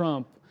 and then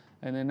Trump,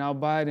 and then now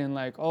Biden,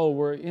 like, oh,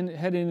 we're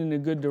heading in a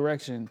good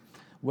direction.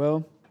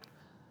 Well,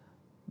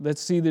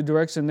 let's see the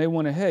direction they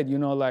want to head.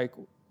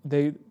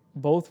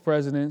 Both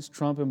presidents,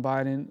 Trump and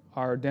Biden,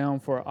 are down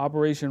for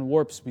Operation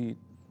Warp Speed,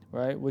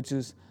 right? Which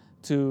is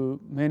to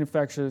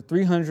manufacture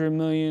 300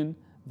 million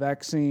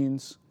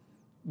vaccines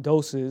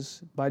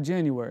doses by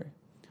January.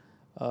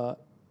 I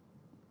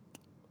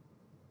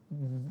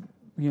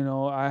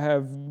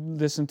have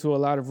listened to a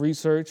lot of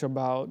research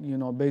about,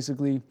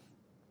 basically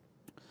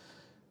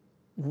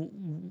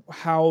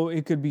how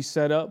it could be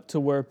set up to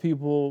where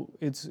people,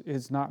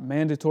 it's not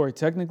mandatory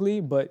technically,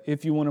 but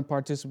if you want to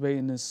participate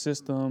in this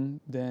system,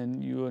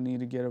 then you will need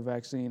to get a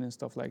vaccine and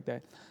stuff like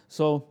that.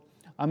 So,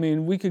 I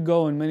mean, we could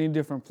go in many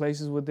different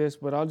places with this,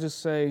 but I'll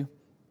just say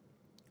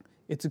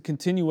it's a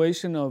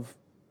continuation of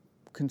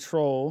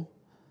control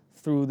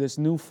through this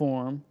new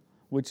form,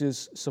 which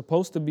is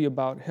supposed to be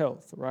about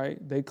health, right?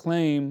 They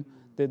claim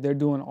that they're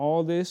doing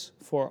all this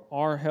for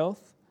our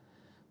health.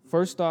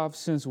 First off,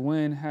 since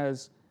when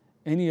has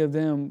any of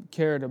them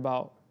cared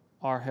about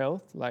our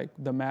health, like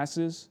the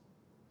masses'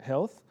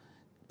 health?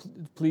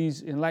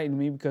 Please enlighten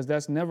me, because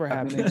that's never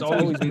happened. It's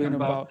always been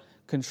about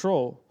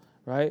control,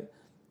 right?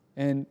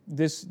 And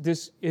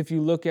this, if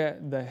you look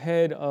at the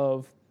head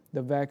of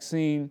the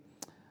vaccine,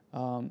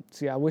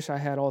 I wish I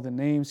had all the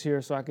names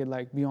here so I could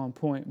be on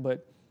point,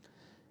 but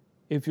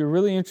if you're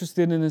really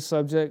interested in this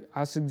subject,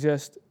 I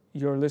suggest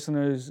your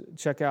listeners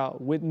check out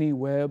Whitney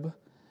Webb,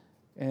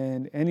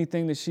 and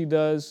anything that she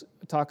does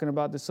talking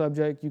about the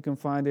subject, you can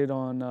find it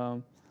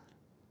on,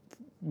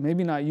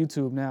 maybe not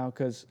YouTube now,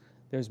 because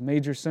there's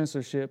major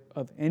censorship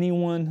of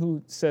anyone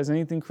who says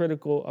anything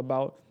critical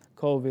about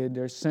COVID.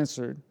 They're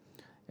censored,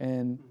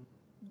 and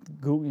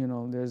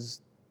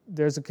there's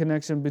a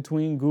connection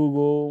between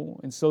Google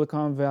and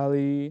Silicon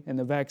Valley and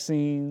the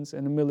vaccines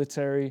and the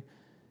military,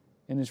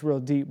 and it's real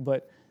deep.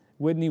 But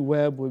Whitney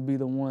Webb would be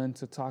the one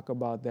to talk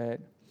about that.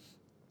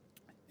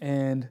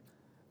 And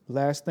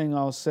last thing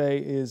I'll say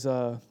is,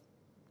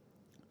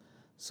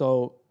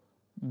 so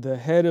the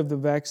head of the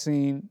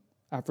vaccine,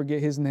 I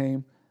forget his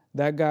name,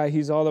 that guy,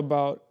 he's all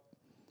about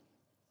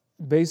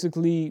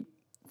basically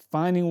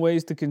finding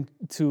ways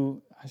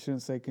to I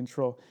shouldn't say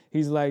control.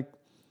 He's like,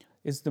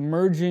 it's the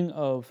merging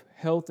of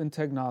health and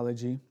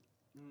technology,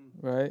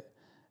 right?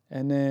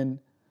 And then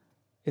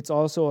it's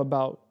also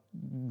about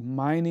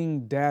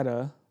mining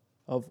data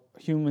of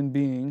human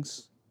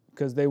beings,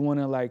 because they want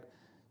to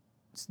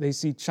they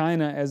see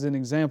China as an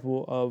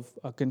example of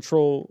a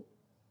controlled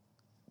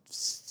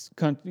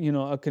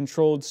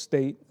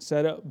state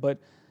setup, but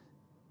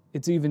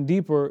it's even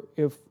deeper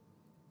if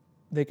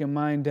they can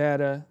mine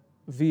data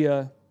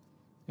via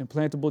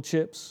implantable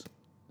chips,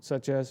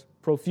 such as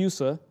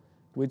Profusa,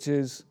 which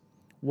is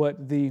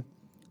what the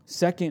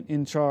second guy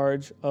in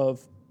charge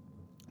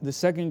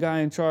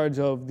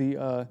of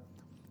the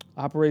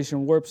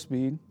Operation Warp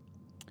Speed.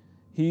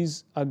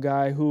 He's a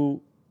guy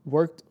who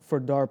worked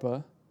for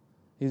DARPA.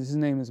 His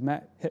name is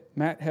Matt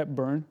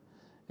Hepburn,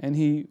 and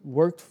he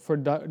worked for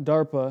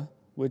DARPA,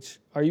 which,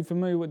 are you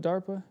familiar with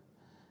DARPA?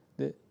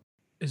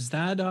 Is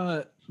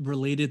that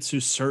related to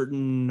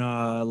certain,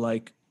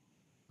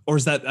 or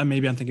is that,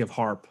 maybe I'm thinking of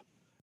HARP?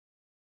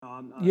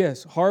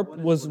 Yes, HARP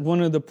was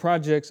one of the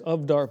projects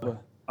of DARPA.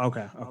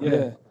 Okay.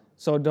 Yeah.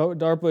 So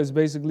DARPA is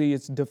basically,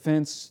 it's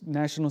defense,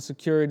 national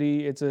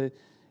security. It's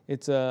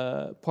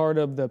a part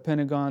of the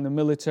Pentagon, the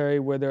military,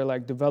 where they're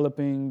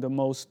developing the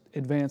most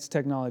advanced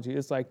technology.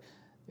 It's like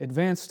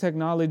advanced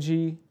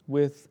technology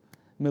with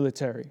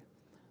military.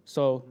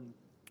 So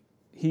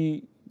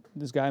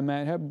this guy,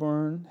 Matt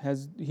Hepburn,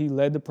 he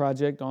led the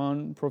project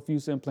on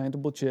Profusa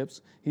implantable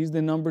chips. He's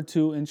the number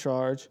 2 in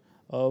charge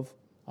of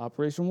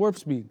Operation Warp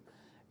Speed.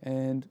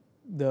 And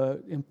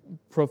the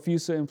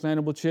Profusa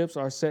implantable chips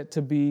are set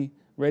to be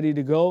ready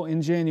to go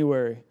in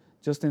January,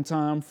 just in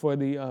time for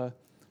the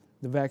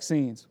the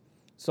vaccines.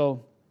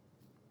 So,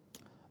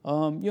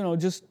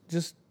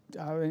 just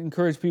I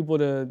encourage people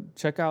to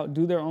check out,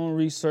 do their own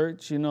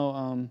research.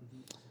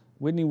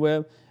 Whitney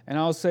Webb. And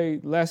I'll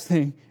say last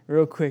thing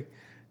real quick.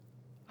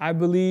 I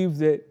believe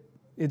that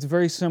it's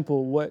very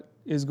simple. What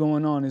is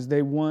going on is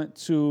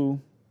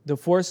the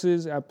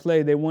forces at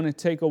play, they want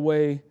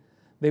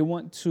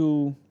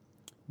to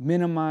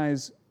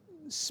minimize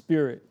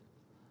spirit.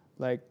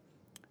 Like,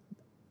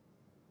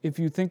 if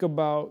you think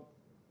about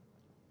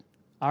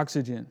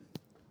oxygen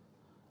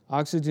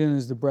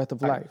is the breath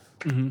of life.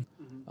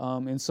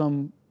 Mm-hmm. In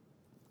some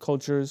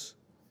cultures,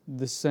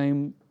 the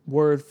same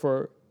word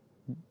for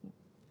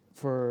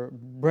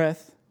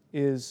breath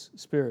is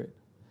spirit.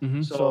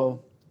 Mm-hmm.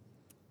 So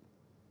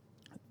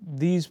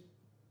the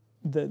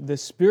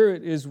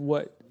spirit is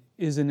what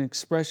is an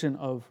expression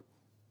of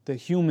the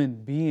human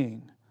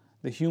being.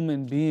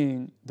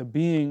 The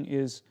being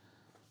is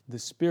the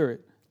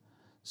spirit.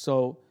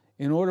 So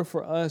in order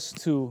for us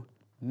to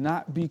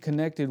not be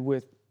connected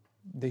with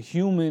the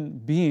human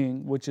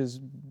being, which is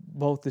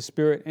both the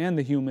spirit and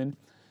the human,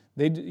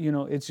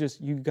 it's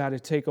just, you got to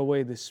take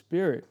away the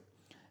spirit.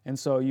 And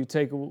so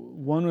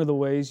one of the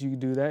ways you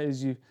do that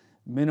is you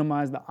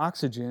minimize the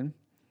oxygen,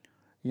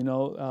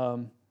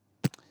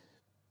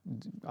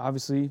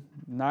 obviously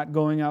not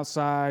going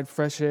outside,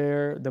 fresh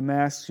air, the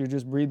masks, you're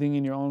just breathing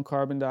in your own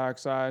carbon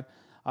dioxide,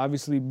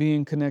 obviously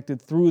being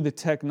connected through the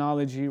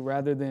technology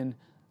rather than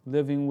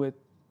living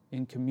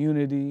in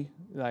community,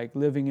 like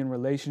living in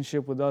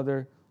relationship with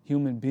other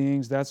human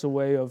beings. That's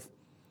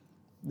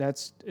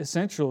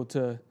essential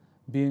to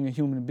being a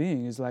human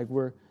being. It's like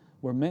we're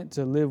meant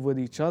to live with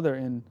each other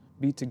and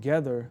be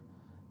together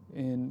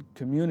in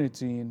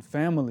community and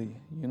family,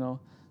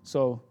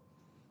 So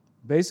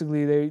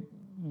basically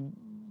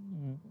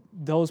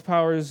those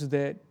powers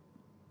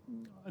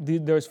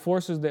there's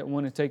forces that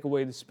want to take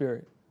away the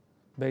spirit,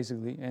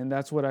 basically. And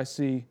that's what I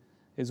see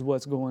is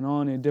what's going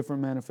on in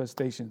different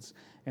manifestations.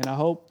 And I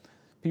hope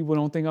people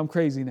don't think I'm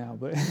crazy now,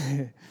 but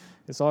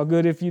it's all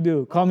good if you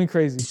do. Call me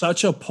crazy.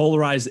 Such a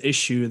polarized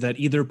issue that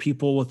either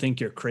people will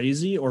think you're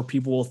crazy or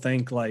people will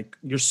think like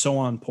you're so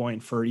on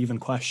point for even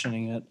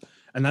questioning it.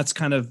 And that's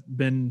kind of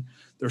been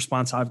the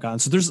response I've gotten.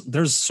 So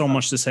there's so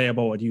much to say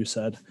about what you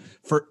said.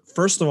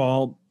 First of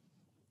all,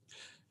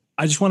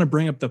 I just want to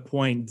bring up the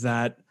point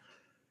that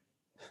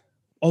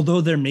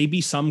although there may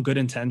be some good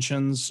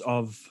intentions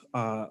of,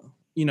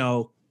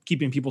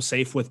 keeping people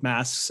safe with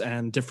masks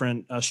and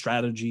different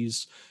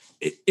strategies,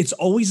 it's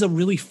always a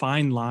really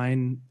fine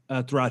line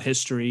throughout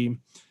history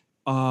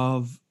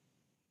of,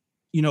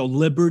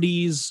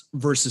 liberties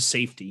versus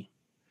safety.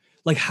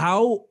 Like,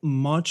 how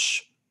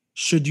much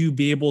should you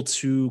be able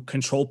to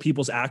control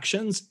people's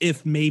actions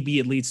if maybe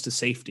it leads to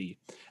safety?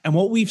 And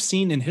what we've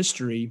seen in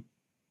history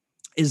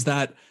is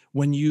that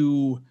when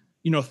you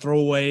throw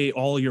away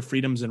all your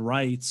freedoms and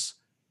rights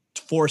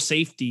for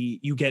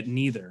safety, you get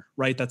neither,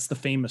 right? That's the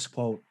famous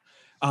quote.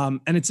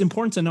 And it's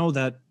important to know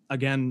that,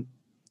 again,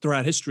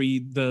 throughout history,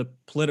 the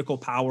political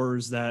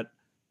powers that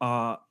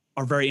are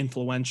very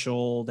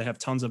influential, they have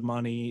tons of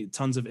money,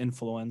 tons of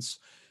influence,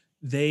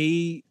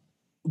 they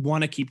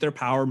want to keep their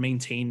power,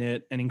 maintain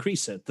it, and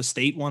increase it. The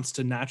state wants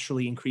to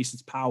naturally increase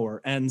its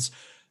power, and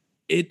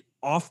it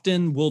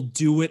often will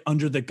do it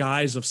under the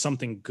guise of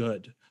something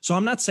good. So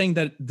I'm not saying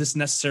that this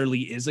necessarily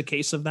is a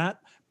case of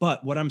that,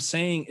 but what I'm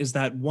saying is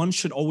that one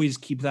should always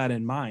keep that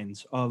in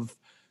mind of,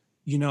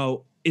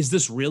 is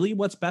this really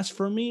what's best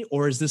for me?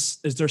 Or is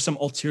there some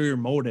ulterior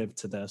motive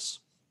to this?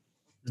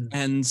 Mm-hmm.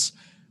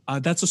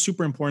 And that's a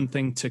super important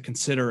thing to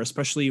consider,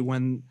 especially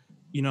when,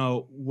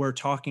 we're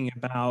talking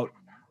about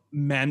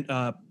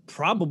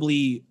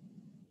probably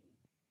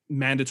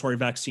mandatory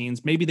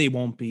vaccines. Maybe they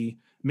won't be.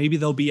 Maybe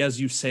they'll be, as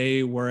you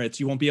say, where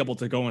you won't be able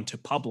to go into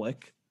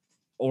public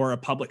or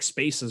public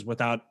spaces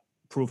without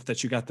proof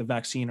that you got the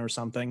vaccine or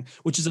something,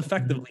 which is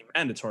effectively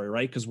mandatory,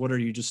 right? Because what are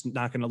you just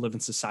not going to live in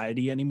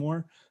society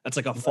anymore? That's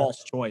like a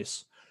false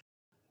choice.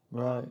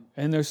 Right.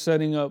 And they're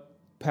setting up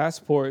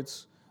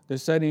passports. They're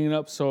setting it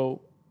up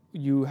so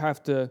you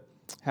have to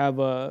have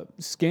a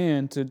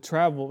scan to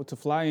travel, to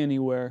fly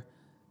anywhere,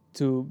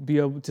 to be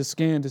able to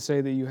scan to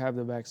say that you have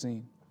the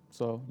vaccine.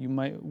 So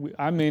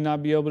I may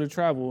not be able to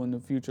travel in the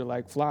future,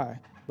 like fly,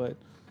 but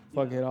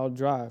fuck it, I'll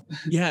drive.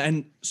 Yeah.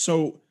 And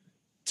so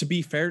to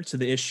be fair to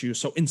the issue,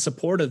 so in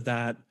support of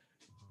that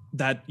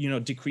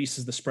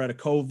decreases the spread of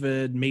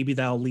COVID, maybe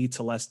that'll lead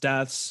to less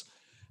deaths,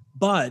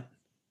 but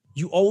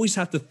you always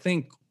have to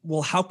think,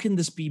 well, how can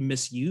this be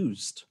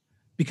misused?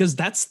 Because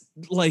that's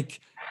like,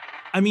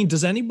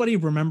 does anybody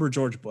remember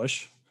George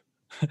Bush?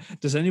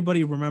 Does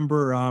anybody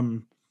remember,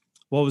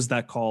 what was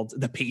that called?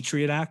 The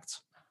Patriot Act.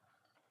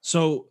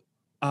 So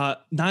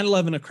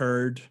 9/11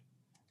 occurred.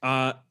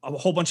 A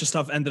whole bunch of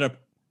stuff ended up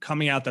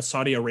coming out that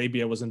Saudi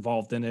Arabia was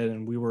involved in it,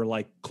 and we were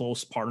like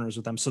close partners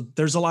with them. So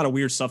there's a lot of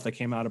weird stuff that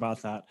came out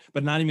about that,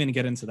 but not even going to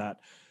get into that.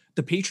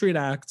 The Patriot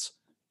Act,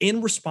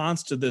 in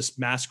response to this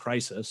mass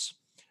crisis,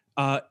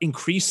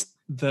 increased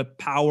the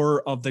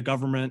power of the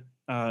government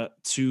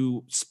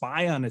to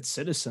spy on its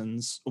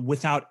citizens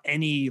without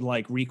any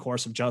like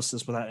recourse of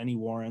justice, without any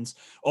warrants,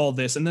 all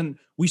this. And then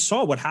we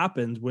saw what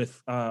happened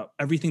with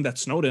everything that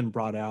Snowden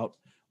brought out,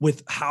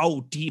 with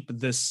how deep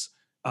this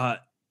uh,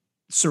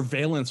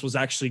 surveillance was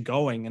actually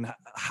going, and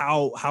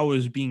how it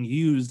was being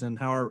used, and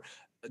how our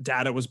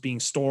data was being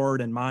stored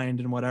and mined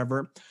and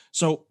whatever.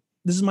 So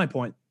this is my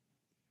point.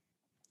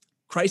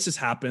 Crisis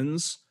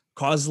happens,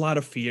 causes a lot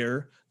of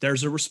fear.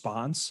 There's a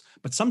response,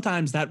 but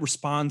sometimes that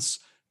response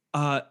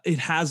it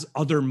has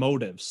other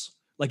motives.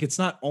 Like it's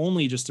not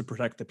only just to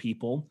protect the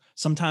people.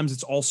 Sometimes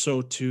it's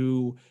also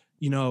to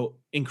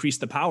increase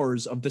the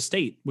powers of the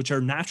state, which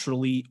are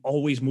naturally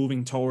always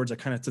moving towards a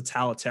kind of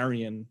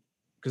totalitarian.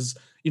 Because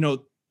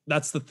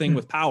that's the thing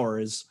with power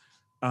is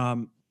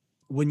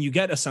when you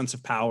get a sense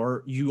of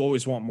power, you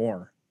always want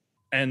more,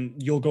 and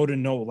you'll go to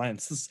no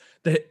lengths.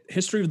 The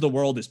history of the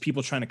world is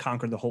people trying to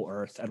conquer the whole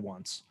earth at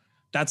once.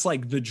 That's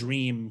like the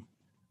dream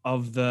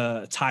of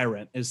the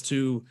tyrant, is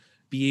to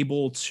be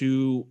able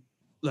to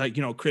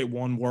create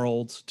one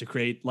world, to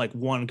create like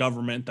one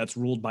government that's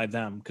ruled by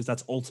them, because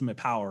that's ultimate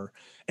power.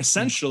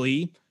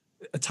 Essentially,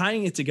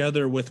 tying it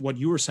together with what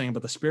you were saying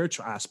about the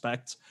spiritual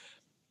aspect,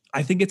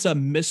 I think it's a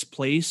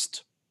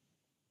misplaced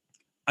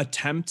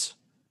attempt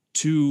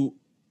to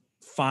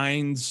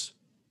find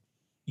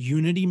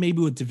unity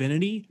maybe with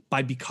divinity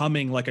by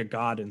becoming like a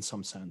god in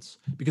some sense.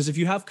 Because if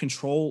you have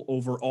control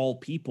over all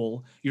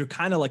people, you're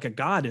kind of like a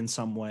god in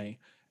some way,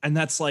 and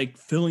that's like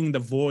filling the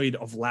void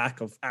of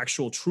lack of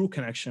actual true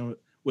connection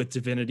with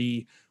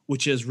divinity,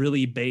 which is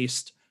really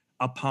based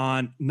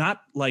upon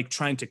not like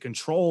trying to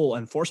control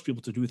and force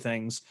people to do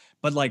things,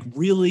 but like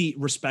really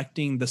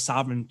respecting the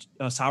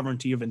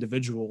sovereignty of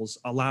individuals,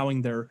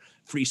 allowing their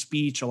free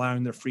speech,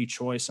 allowing their free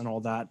choice, and all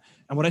that.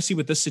 And what I see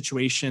with this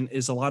situation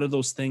is a lot of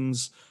those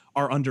things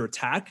are under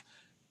attack.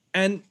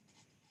 And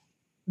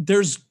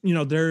there's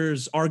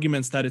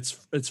arguments that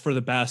it's for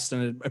the best,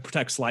 and it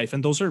protects life,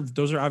 and those are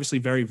obviously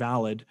very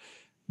valid.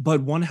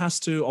 But one has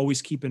to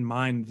always keep in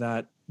mind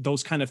that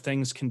those kind of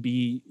things can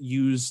be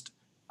used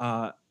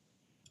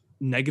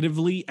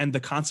negatively, and the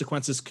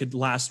consequences could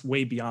last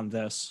way beyond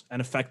this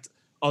and affect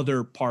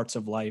other parts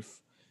of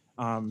life.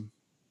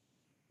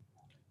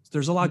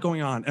 There's a lot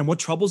going on, and what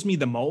troubles me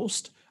the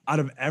most out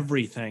of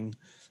everything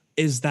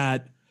is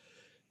that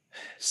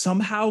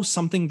somehow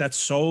something that's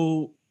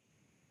so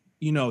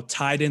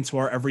tied into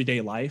our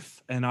everyday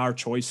life and our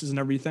choices and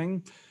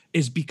everything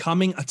is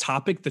becoming a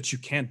topic that you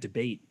can't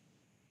debate.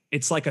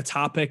 It's like a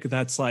topic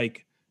that's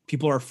like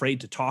people are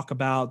afraid to talk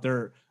about.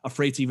 They're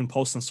afraid to even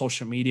post on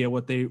social media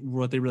what they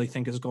really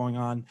think is going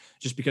on,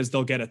 just because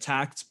they'll get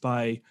attacked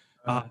by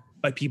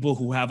people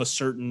who have a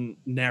certain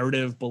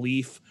narrative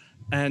belief,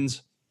 and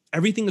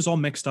everything is all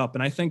mixed up.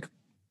 And I think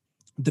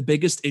the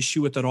biggest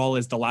issue with it all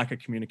is the lack of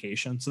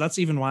communication. So that's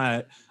even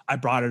why I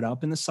brought it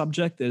up in the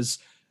subject, is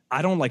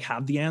I don't like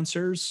have the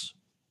answers.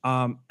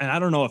 And I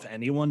don't know if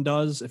anyone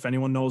does, if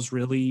anyone knows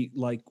really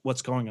like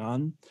what's going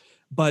on,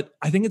 but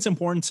I think it's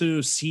important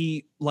to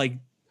see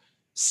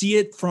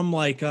it from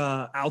like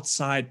a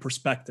outside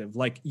perspective.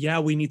 Like, yeah,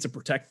 we need to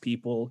protect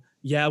people.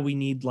 Yeah, we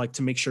need like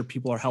to make sure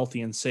people are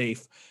healthy and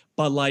safe.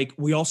 But like,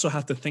 we also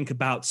have to think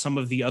about some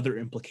of the other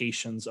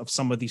implications of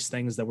some of these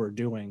things that we're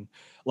doing.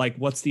 Like,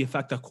 what's the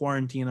effect of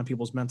quarantine on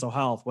people's mental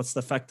health? What's the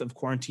effect of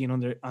quarantine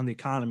on the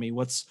economy?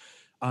 What's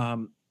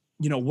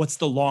what's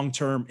the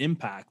long-term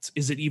impact?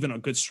 Is it even a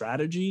good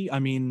strategy? I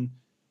mean,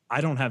 I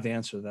don't have the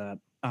answer to that.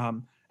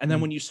 And then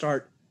when you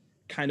start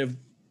kind of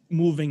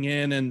moving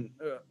in and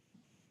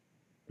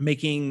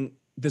making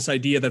this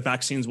idea that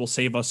vaccines will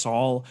save us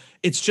all,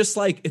 it's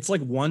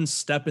like one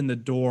step in the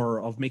door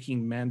of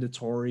making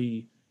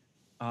mandatory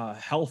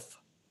health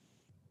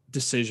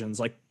decisions.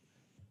 Like,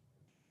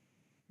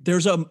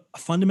 there's a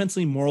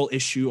fundamentally moral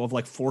issue of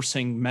like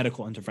forcing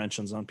medical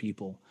interventions on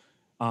people,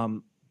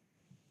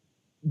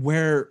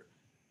 where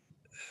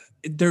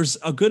there's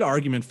a good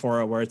argument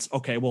for it, where it's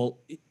okay, well,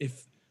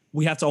 if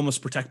we have to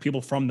almost protect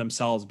people from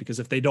themselves, because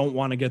if they don't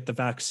want to get the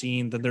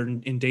vaccine, then they're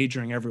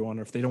endangering everyone.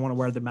 Or if they don't want to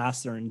wear the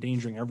mask, they're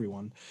endangering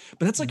everyone.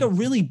 But that's like a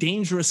really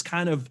dangerous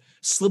kind of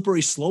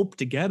slippery slope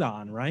to get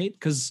on, right?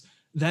 Because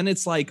then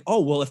it's like, oh,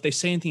 well, if they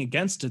say anything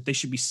against it, they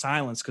should be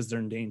silenced because they're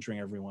endangering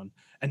everyone.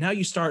 And now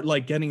you start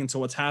like getting into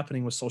what's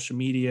happening with social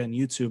media and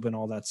YouTube and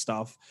all that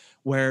stuff,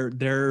 where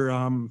they're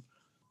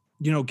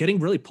getting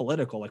really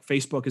political. Like,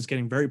 Facebook is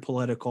getting very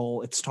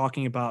political. It's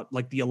talking about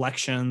like the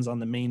elections on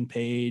the main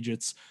page.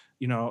 It's,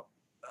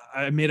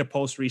 I made a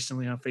post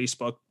recently on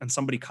Facebook, and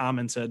somebody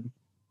commented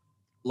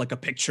like a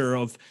picture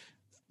of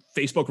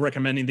Facebook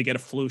recommending to get a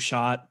flu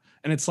shot.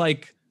 And it's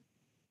like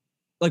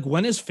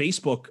when is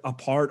Facebook a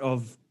part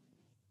of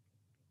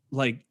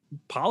like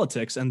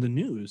politics and the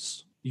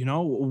news?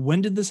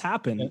 When did this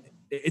happen?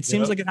 It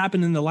seems like it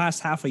happened in the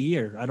last half a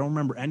year. I don't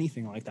remember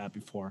anything like that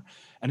before.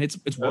 And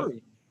it's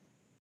worrying.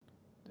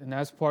 And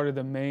that's part of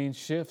the main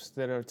shifts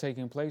that are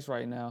taking place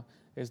right now,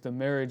 is the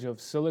marriage of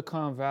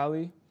Silicon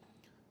Valley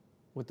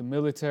with the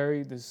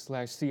military,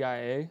 /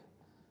 CIA,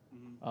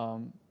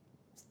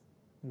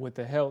 with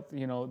the health,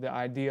 the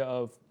idea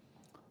of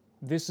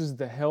this is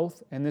the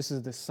health and this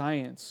is the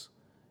science.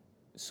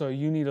 So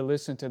you need to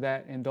listen to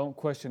that and don't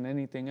question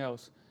anything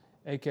else,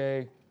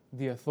 aka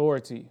the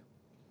authority.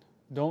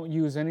 Don't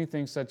use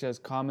anything such as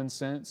common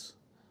sense.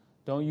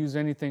 Don't use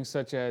anything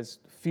such as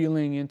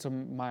feeling into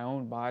my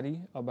own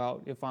body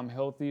about if I'm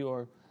healthy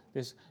or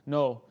this.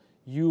 No,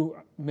 you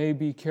may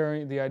be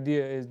carrying, the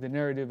idea is, the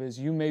narrative is,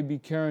 you may be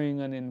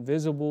carrying an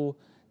invisible,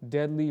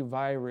 deadly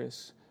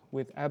virus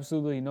with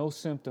absolutely no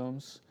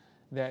symptoms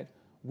that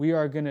we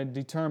are going to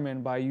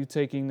determine by you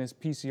taking this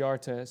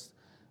PCR test.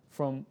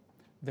 From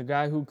the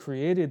guy who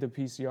created the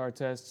PCR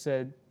test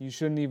said you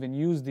shouldn't even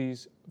use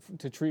these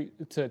to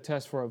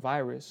test for a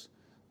virus.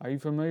 Are you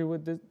familiar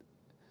with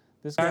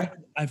this guy?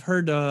 I've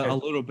heard a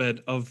little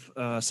bit of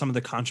some of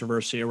the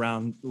controversy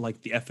around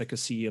like the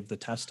efficacy of the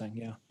testing.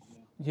 Yeah.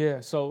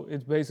 Yeah. So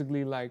it's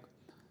basically like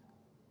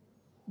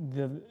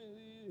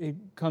it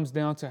comes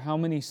down to how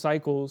many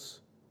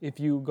cycles. If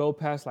you go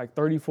past like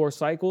 34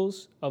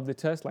 cycles of the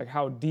test, like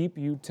how deep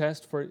you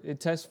test for,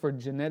 it tests for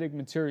genetic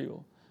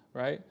material,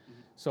 right?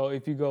 Mm-hmm. So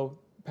if you go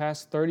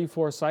past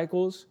 34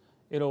 cycles,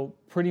 it'll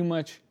pretty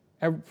much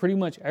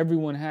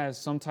everyone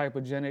has some type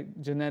of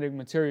genetic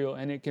material,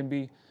 and it can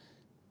be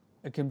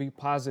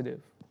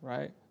positive,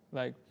 right?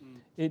 Like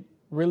it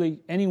really,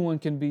 anyone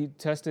can be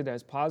tested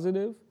as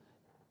positive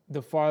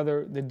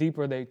the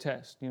deeper they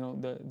test, you know,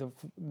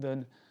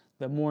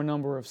 the more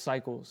number of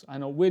cycles. I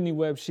know Whitney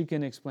Webb, she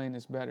can explain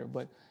this better,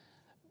 but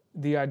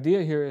the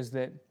idea here is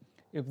that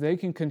if they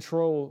can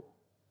control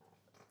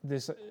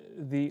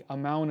the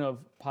amount of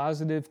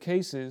positive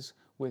cases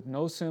with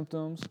no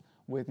symptoms,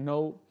 with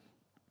no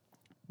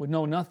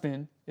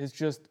nothing, it's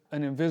just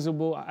an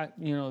invisible,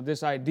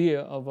 this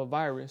idea of a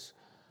virus.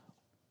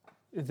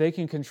 If they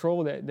can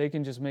control that, they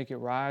can just make it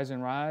rise,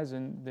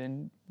 and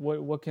then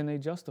what can they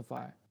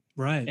justify?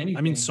 Right. Anything.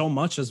 I mean, so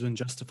much has been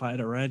justified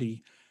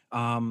already.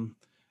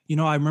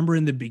 I remember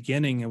in the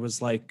beginning, it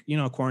was like,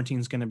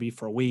 quarantine's going to be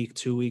for a week,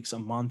 2 weeks, a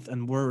month.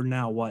 And we're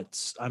now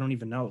I don't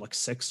even know, like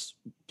 6+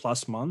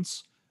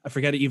 months. I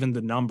forget even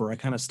the number. I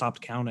kind of stopped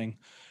counting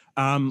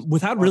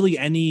without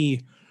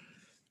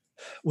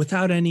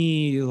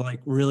any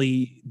like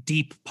really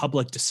deep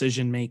public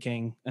decision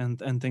making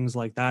and things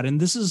like that. And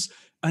this is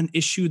an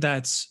issue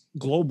that's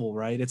global,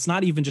 right? It's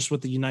not even just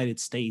with the United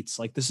States.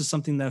 Like this is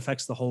something that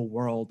affects the whole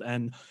world.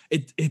 And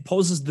it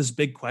poses this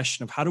big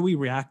question of how do we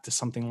react to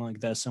something like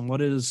this? And what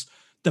is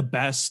the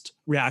best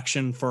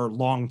reaction for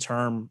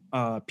long-term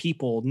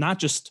people, not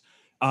just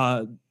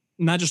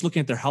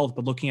looking at their health,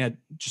 but looking at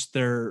just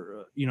their,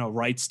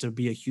 rights to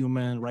be a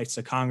human, rights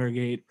to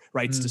congregate,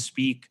 rights to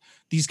speak.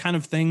 These kind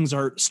of things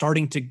are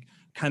starting to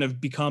kind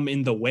of become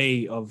in the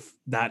way of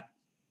that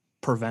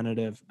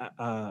preventative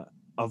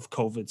of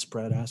COVID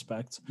spread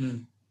aspect.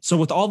 So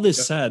with all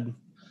this said,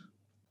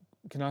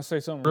 can I say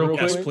something real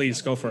quick? Yes,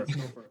 please go for it.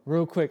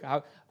 Real quick.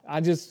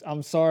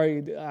 I'm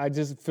sorry. I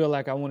just feel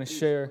like I want to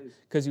share,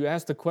 because you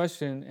asked the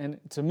question, and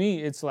to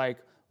me, it's like,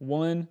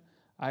 one,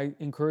 I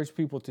encourage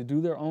people to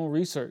do their own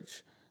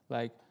research.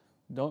 Like,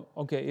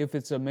 if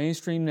it's a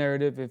mainstream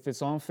narrative, if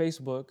it's on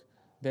Facebook,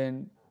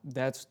 then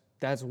that's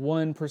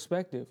one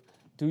perspective.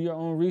 Do your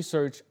own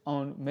research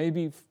on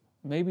maybe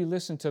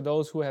listen to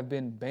those who have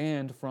been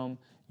banned from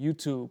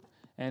YouTube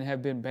and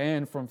have been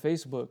banned from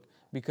Facebook,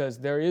 because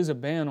there is a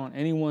ban on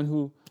anyone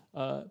who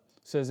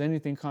says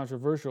anything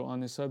controversial on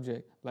this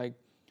subject. Like,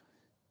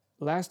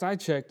 last I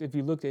checked, if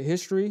you looked at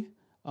history,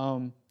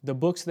 the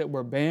books that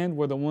were banned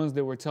were the ones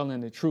that were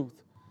telling the truth.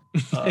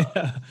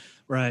 Yeah,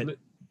 right.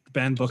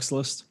 Banned books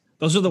list.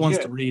 Those are the ones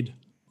to read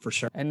for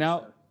sure. And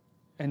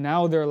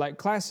now they're like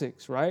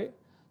classics, right?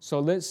 So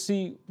let's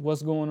see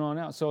what's going on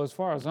now. So as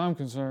far as I'm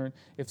concerned,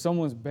 if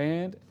someone's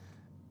banned,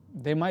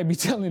 they might be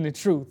telling the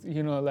truth,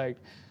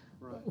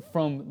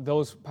 from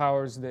those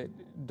powers that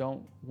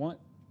don't want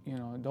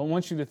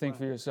you to think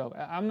for yourself.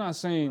 I'm not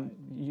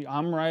saying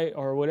I'm right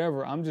or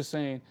whatever. I'm just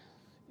saying,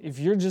 if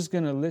you're just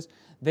going to listen,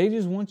 they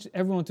just want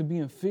everyone to be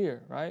in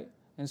fear, right?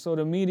 And so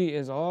the media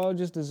is all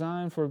just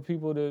designed for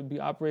people to be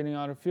operating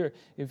out of fear.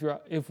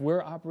 If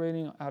we're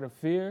operating out of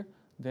fear,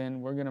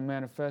 then we're going to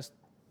manifest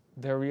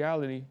their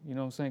reality, you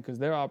know what I'm saying? Because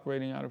they're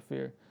operating out of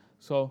fear.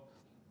 So,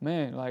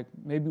 man, like,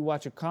 maybe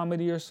watch a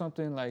comedy or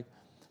something, like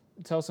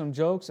tell some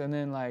jokes, and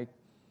then like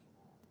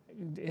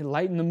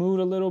lighten the mood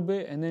a little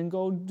bit, and then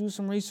go do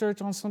some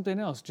research on something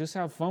else. Just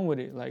have fun with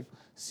it. Like,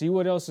 see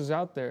what else is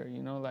out there,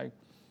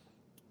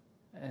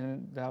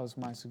 and that was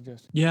my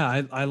suggestion.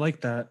 Yeah, I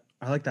like that.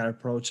 I like that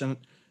approach. And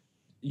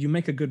you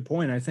make a good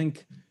point. I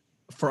think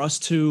for us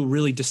to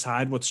really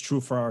decide what's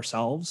true for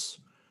ourselves,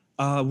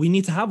 we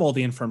need to have all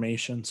the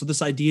information. So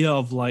this idea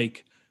of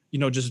like,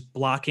 just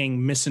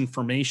blocking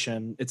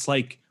misinformation, it's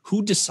like,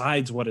 who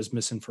decides what is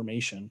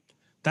misinformation?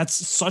 That's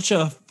such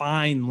a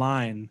fine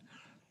line.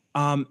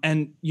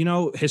 And,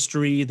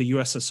 history, the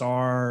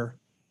USSR,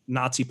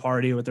 Nazi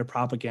Party with their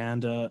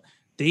propaganda,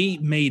 they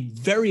made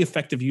very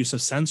effective use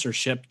of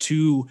censorship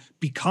to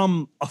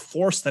become a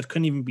force that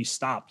couldn't even be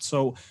stopped.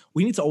 So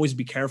we need to always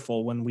be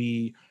careful when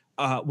we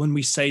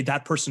say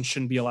that person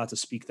shouldn't be allowed to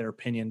speak their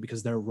opinion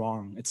because they're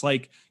wrong. It's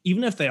like,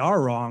 even if they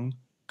are wrong,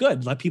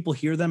 good. Let people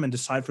hear them and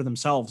decide for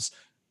themselves.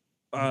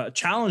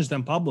 Challenge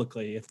them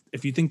publicly.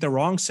 If you think they're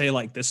wrong, say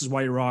like, this is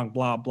why you're wrong,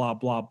 blah, blah,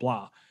 blah,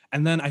 blah.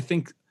 And then I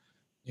think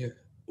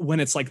when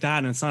it's like that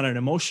and it's not an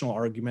emotional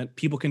argument,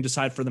 people can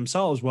decide for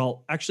themselves,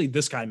 well, actually,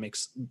 this guy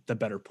makes the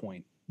better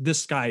point.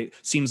 This guy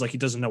seems like he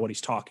doesn't know what he's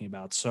talking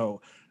about.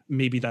 So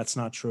maybe that's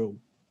not true.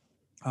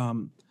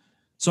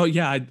 So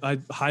yeah, I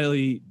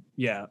highly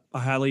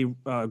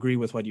agree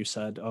with what you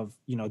said of,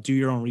 do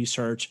your own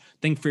research,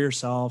 think for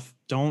yourself.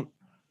 Don't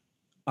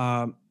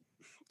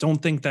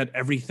think that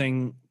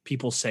everything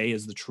people say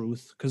is the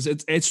truth, because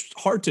it's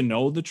hard to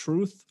know the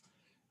truth.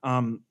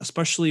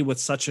 Especially with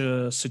such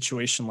a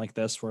situation like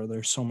this where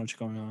there's so much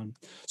going on.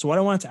 So what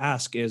I wanted to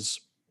ask is,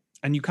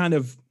 and you kind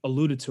of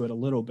alluded to it a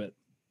little bit,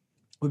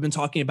 we've been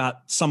talking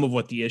about some of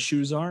what the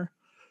issues are.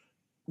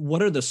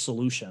 What are the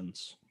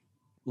solutions?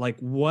 Like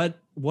what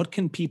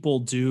can people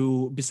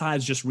do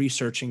besides just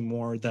researching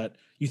more that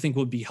you think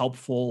would be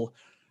helpful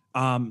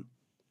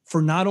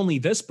for not only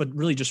this, but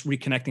really just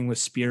reconnecting with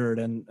spirit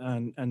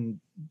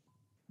and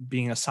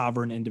being a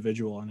sovereign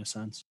individual in a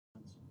sense?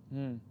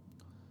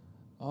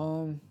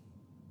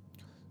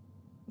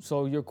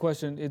 So your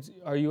question,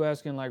 are you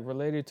asking like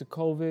related to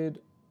COVID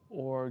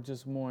or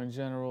just more in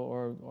general,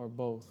 or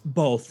both?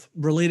 Both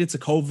related to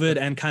COVID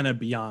and kind of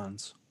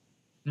beyond.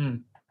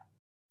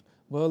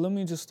 Well, let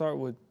me just start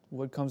with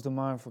what comes to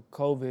mind for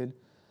COVID.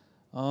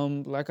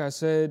 Like I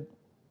said,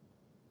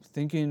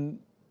 thinking,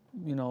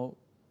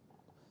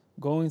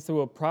 going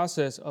through a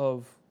process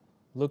of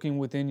looking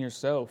within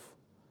yourself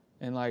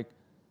and like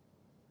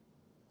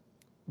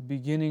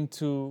beginning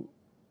to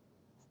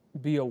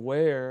be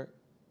aware,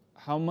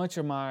 how much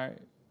am I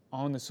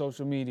on the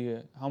social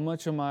media? How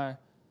much am I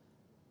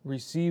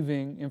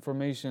receiving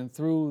information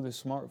through the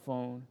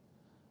smartphone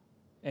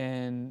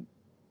and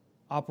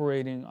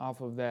operating off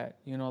of that?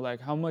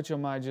 Like how much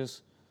am I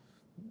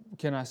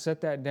can I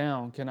set that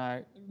down? Can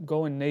I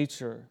go in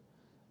nature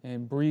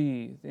and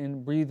breathe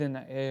in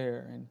the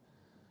air and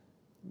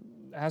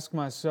ask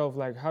myself,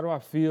 like, how do I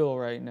feel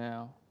right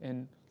now?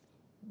 And,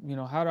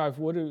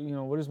 what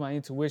does my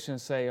intuition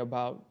say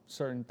about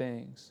certain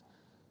things?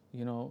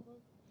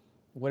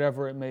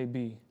 Whatever it may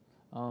be.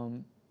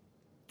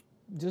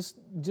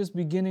 Just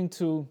beginning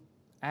to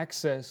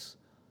access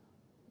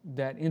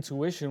that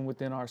intuition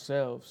within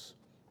ourselves.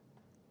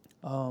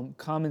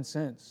 Common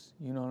sense,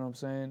 you know what I'm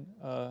saying?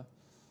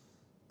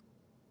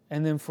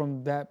 And then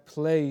from that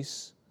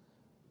place,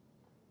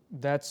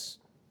 that's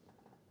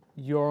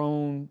your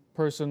own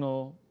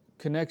personal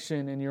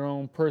connection and your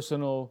own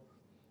personal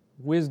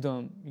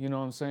wisdom, you know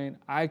what I'm saying?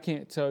 I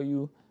can't tell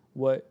you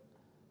what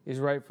is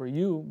right for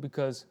you,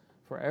 because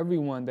for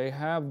everyone, they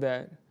have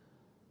that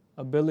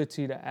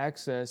ability to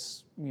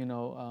access,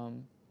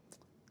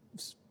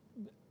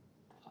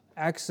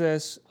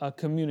 access a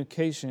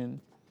communication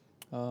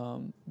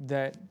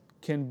that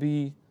can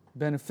be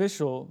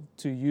beneficial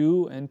to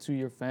you and to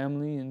your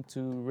family and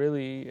to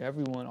really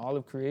everyone, all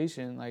of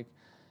creation,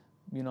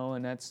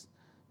 and that's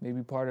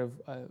maybe part of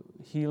a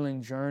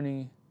healing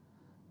journey.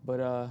 But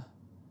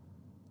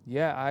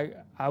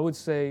I would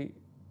say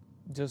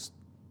just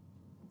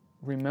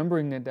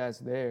remembering that that's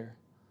there,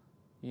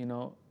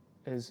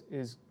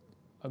 is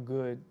a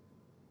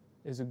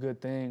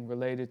good thing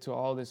related to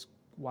all this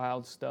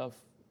wild stuff.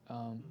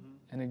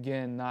 And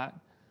again, not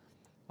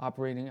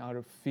operating out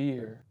of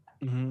fear.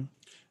 Mm-hmm.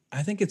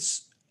 I think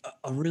it's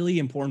a really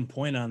important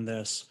point on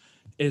this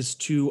is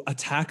to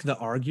attack the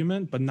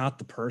argument, but not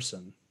the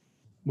person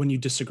when you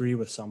disagree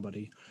with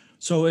somebody.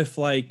 So if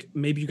like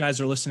maybe you guys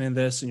are listening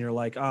to this and you're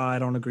like, oh, I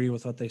don't agree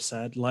with what they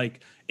said.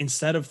 Like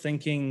instead of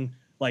thinking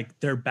like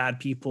they're bad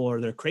people or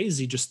they're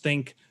crazy, just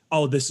think,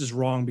 oh, this is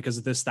wrong because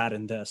of this, that,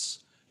 and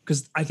this.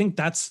 Because I think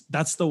that's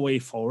the way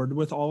forward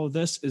with all of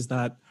this, is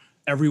that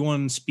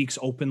everyone speaks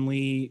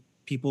openly.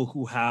 People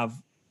who have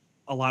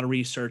a lot of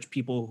research,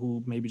 people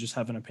who maybe just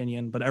have an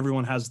opinion, but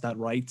everyone has that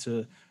right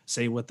to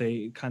say what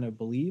they kind of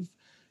believe,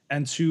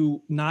 and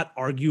to not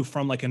argue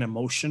from like an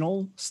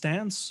emotional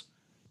stance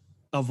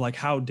of like,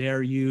 how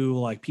dare you,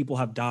 like people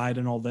have died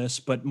and all this,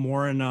 but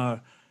more in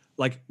a,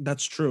 like,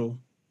 that's true,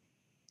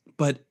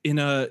 but in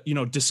a,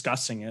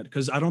 discussing it.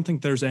 Because I don't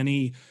think there's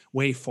any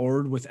way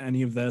forward with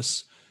any of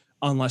this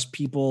unless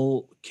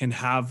people can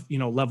have,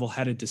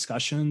 level-headed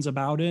discussions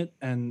about it,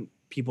 and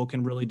people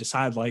can really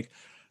decide, like,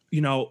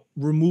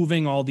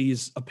 removing all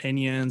these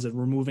opinions and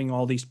removing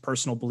all these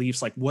personal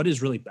beliefs, like what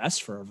is really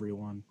best for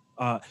everyone.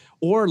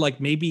 Or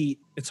like, maybe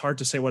it's hard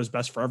to say what is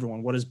best for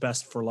everyone. What is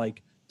best for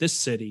like this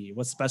city?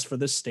 What's best for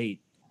this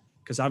state?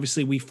 Because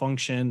obviously we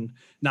function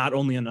not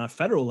only on a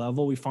federal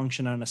level, we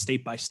function on a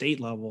state by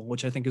state level,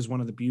 which I think is one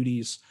of the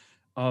beauties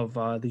of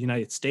the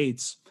United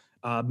States.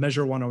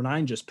 Measure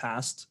 109 just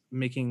passed,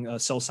 making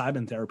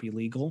psilocybin therapy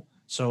legal.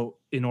 So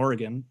in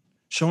Oregon,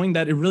 showing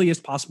that it really is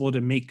possible to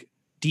make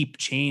deep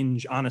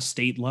change on a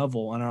state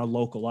level, on our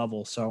local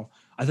level. So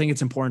I think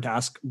it's important to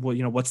ask, well,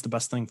 what's the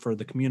best thing for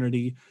the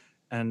community,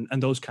 and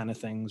those kind of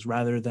things,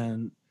 rather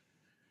than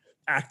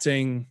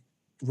acting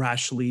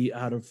rashly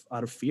out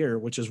of fear,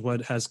 which is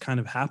what has kind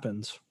of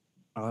happened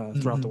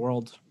throughout the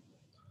world.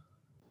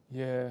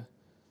 Yeah,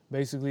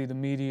 basically the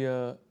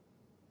media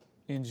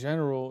in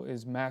general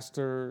is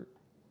they're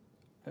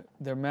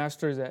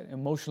masters at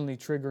emotionally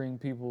triggering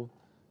people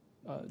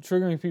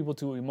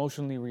to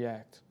emotionally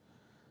react.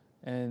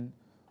 And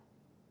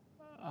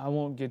I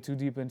won't get too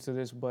deep into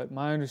this, but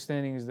my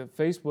understanding is that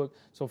Facebook.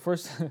 So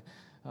first,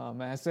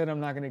 man, I said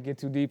I'm not going to get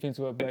too deep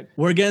into it, but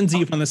We're getting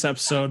deep on this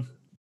episode.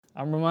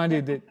 I'm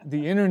reminded that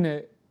the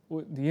internet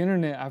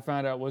I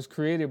found out was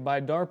created by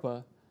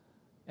DARPA,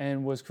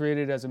 and was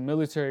created as a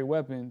military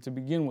weapon to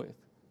begin with.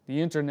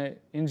 The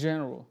internet in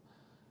general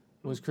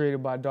was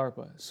created by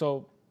DARPA.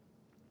 So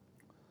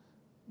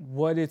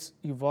what it's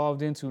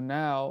evolved into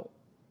now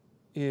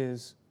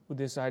is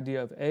this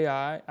idea of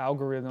AI,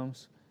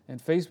 algorithms,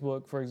 and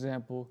Facebook, for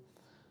example.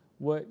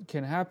 What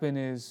can happen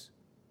is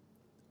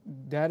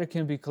data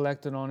can be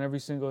collected on every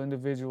single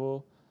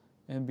individual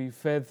and be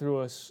fed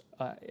through a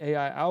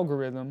AI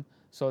algorithm,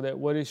 so that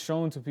what is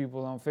shown to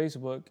people on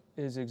Facebook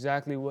is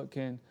exactly what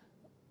can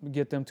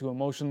get them to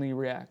emotionally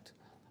react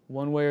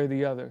one way or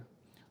the other.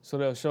 So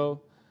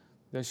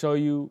they'll show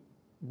you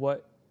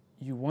what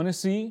you want to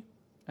see,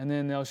 and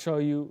then they'll show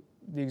you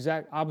the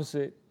exact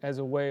opposite as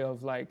a way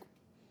of like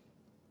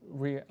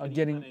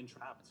getting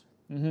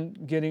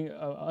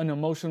an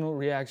emotional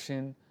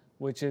reaction,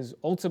 which is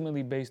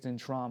ultimately based in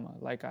trauma.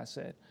 Like I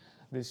said,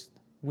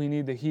 we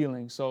need the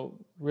healing. So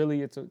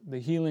really, the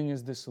healing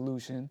is the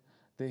solution.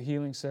 The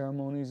healing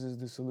ceremonies is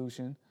the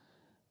solution,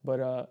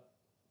 but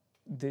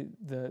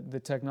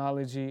the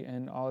technology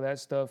and all that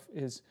stuff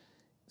is.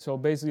 So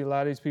basically, a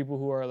lot of these people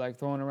who are like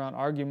throwing around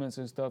arguments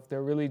and stuff,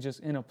 they're really just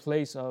in a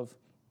place of,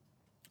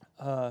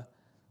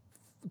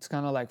 it's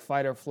kind of like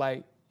fight or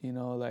flight,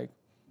 like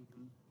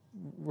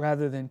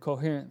rather than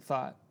coherent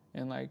thought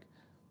and like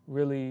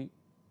really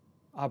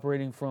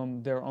operating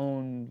from their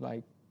own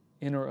like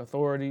inner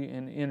authority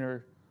and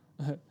inner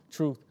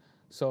truth.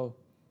 So,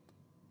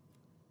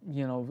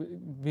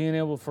 being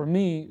able for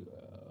me,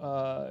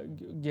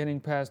 getting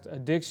past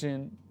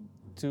addiction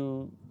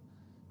to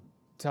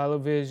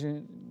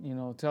television,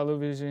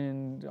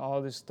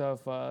 all this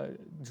stuff,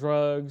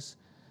 drugs,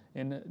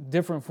 and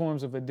different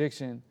forms of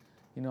addiction.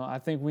 I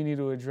think we need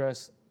to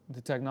address the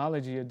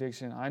technology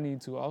addiction. I need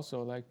to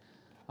also,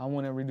 I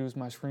want to reduce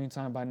my screen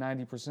time by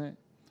 90%,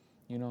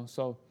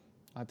 so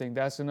I think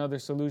that's another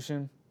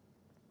solution.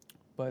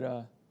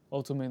 But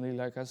ultimately,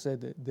 like I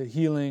said, the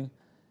healing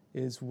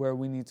is where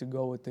we need to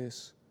go with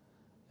this.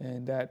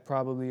 And that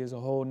probably is a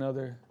whole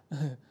nother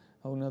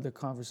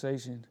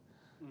conversation.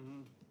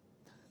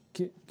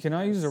 Mm-hmm. Can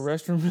I use the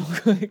restroom real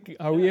quick?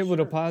 Are we able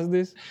to pause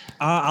this?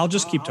 I'll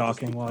just keep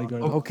talking while you go.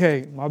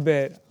 Okay, my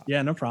bad.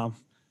 Yeah, no problem.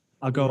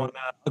 I'll go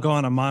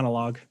on a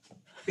monologue.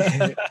 All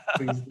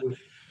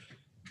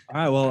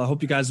right. Well, I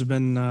hope you guys have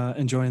been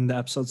enjoying the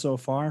episode so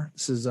far.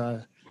 This is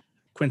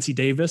Quincy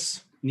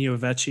Davis, Neo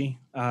Vecci.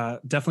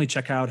 Definitely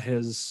check out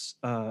his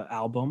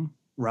album,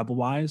 Rebel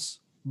Wise.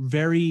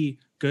 Very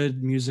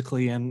good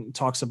musically and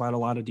talks about a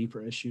lot of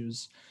deeper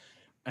issues.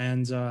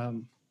 And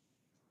so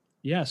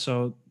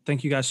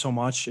thank you guys so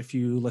much if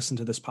you listen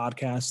to this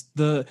podcast.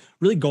 The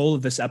really goal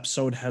of this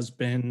episode has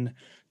been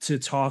to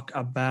talk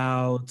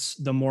about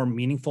the more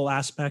meaningful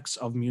aspects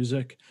of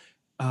music.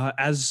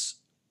 As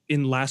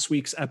in last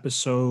week's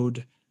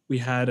episode, we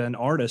had an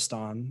artist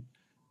on.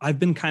 I've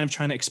been kind of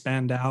trying to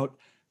expand out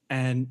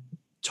and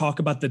talk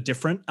about the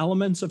different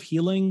elements of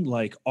healing,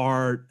 like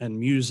art and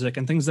music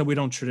and things that we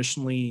don't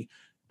traditionally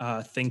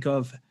think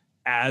of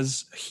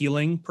as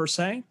healing per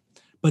se,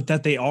 but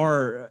that they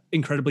are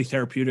incredibly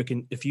therapeutic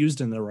and if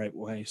used in the right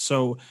way.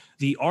 So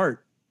the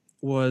art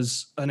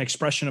was an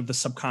expression of the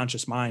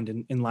subconscious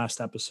mind in last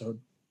episode,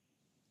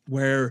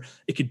 where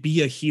it could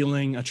be a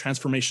healing, a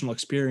transformational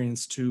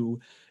experience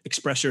to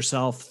express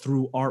yourself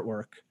through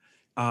artwork.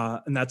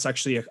 And that's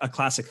actually a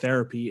classic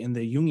therapy in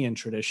the Jungian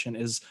tradition,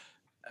 is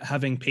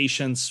having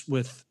patients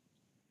with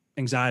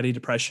anxiety,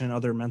 depression,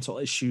 other mental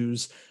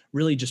issues,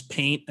 really just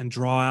paint and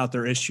draw out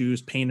their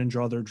issues, paint and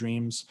draw their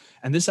dreams.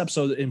 And this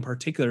episode in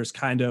particular is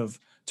kind of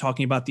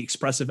talking about the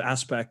expressive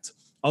aspect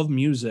of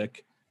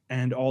music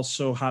and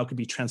also how it could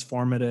be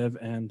transformative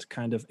and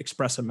kind of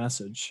express a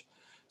message.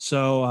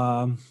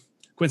 So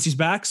Quincy's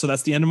back. So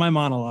that's the end of my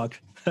monologue.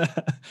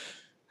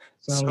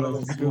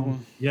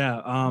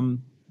 Yeah.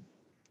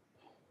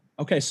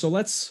 Okay. So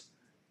let's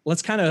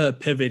kind of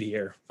pivot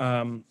here.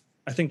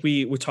 I think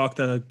we talked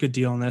a good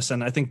deal on this,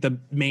 and I think the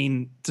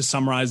main, to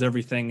summarize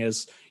everything,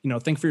 is,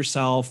 think for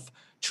yourself,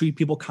 treat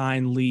people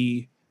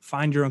kindly,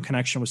 find your own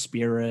connection with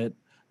spirit,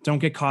 don't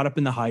get caught up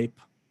in the hype,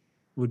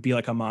 would be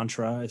like a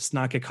mantra. It's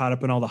not get caught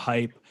up in all the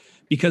hype,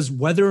 because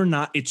whether or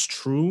not it's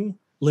true,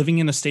 living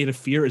in a state of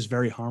fear is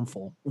very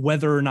harmful.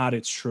 Whether or not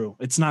it's true,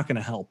 it's not going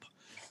to help.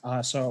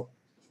 So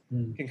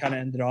we can kind of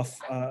end it off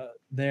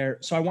there.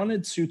 So I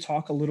wanted to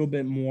talk a little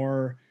bit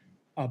more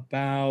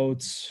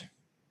about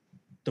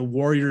the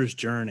warrior's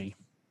journey.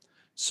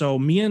 So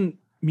me and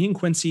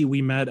Quincy,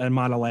 we met at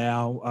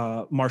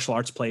Matalao martial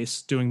arts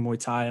place doing Muay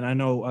Thai. And I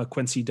know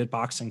Quincy did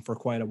boxing for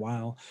quite a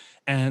while.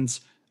 And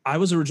I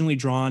was originally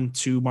drawn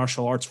to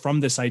martial arts from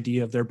this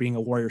idea of there being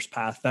a warrior's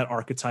path, that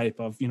archetype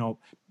of,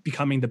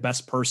 becoming the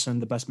best person,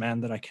 the best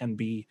man that I can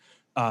be,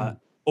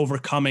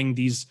 overcoming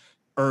these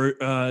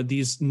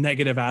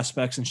negative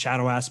aspects and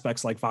shadow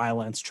aspects like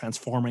violence,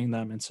 transforming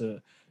them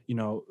into, you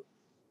know,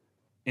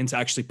 into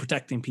actually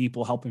protecting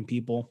people, helping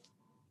people.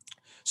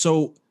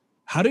 So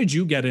how did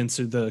you get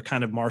into the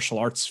kind of martial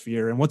arts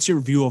sphere, and what's your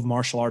view of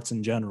martial arts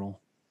in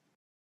general?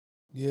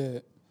 Yeah.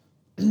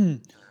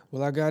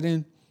 Well, I got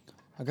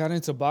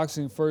into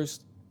boxing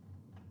first.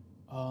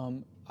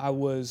 I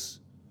was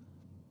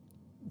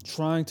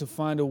trying to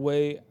find a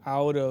way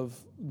out of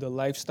the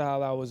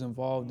lifestyle I was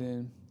involved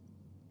in,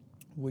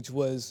 which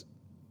was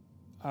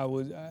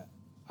I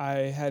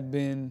had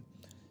been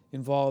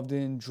involved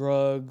in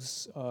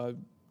drugs,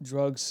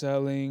 drug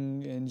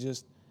selling, and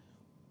just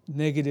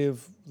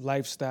negative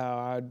lifestyle.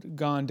 I'd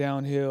gone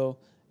downhill,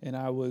 and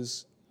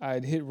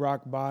I'd hit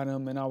rock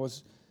bottom, and I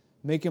was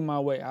making my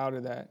way out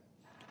of that.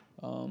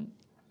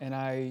 And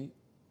I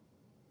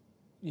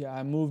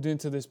moved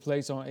into this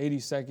place on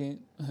 82nd.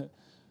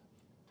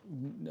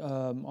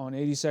 On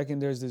 82nd,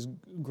 there's this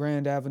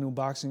Grand Avenue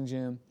boxing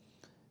gym,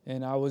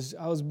 and I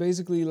was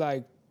basically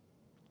like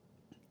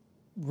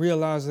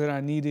realized that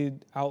I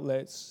needed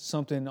outlets,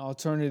 something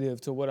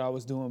alternative to what I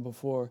was doing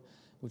before,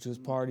 which was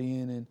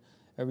partying and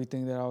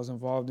everything that I was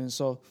involved in.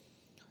 So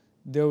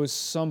there was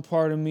some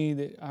part of me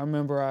that I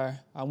remember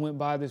I went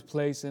by this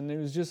place, and it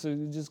was just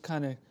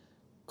kind of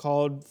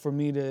called for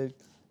me to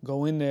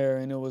go in there,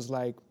 and it was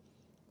like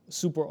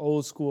super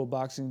old school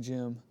boxing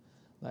gym,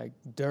 like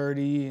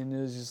dirty, and it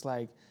was just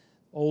like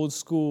old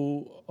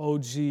school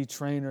OG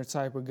trainer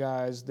type of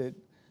guys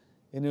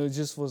and it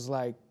just was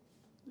like,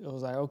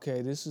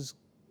 okay, this is,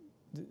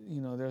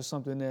 there's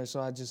something there. So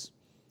I just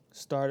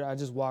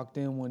walked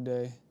in one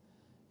day,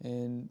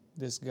 and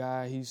this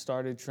guy, he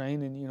started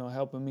training,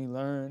 helping me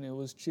learn. It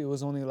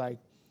was only like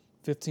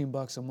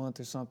 $15 a month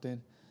or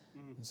something.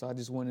 And so I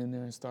just went in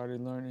there and started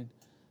learning,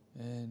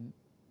 and,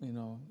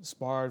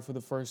 sparred for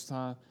the first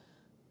time.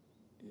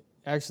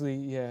 Actually,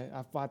 yeah,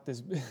 I fought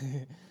this.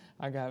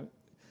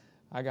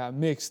 I got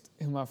mixed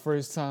in my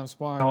first time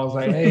sparring. I was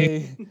like,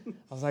 hey,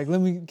 I was like,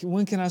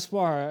 when can I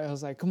spar? I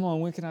was like, come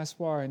on, when can I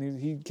spar? And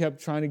he kept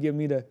trying to get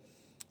me to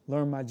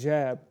learn my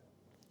jab.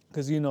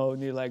 Because,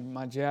 like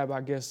my jab,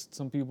 I guess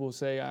some people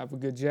say I have a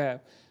good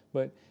jab.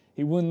 But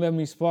he wouldn't let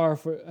me spar.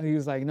 He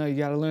was like, no, you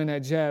got to learn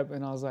that jab.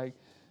 And I was like,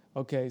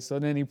 okay. So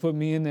then he put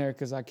me in there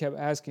because I kept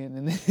asking.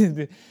 And then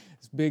this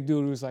big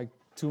dude was like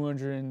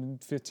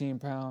 215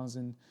 pounds.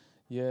 And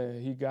yeah,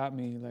 he got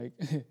me. Like,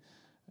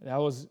 that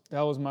was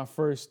my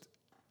first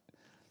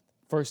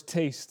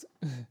taste.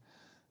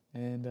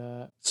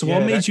 And so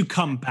what made you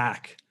come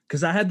back?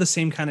 Because I had the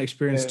same kind of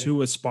experience too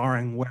with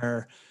sparring,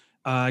 where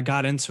I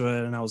got into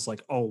it and I was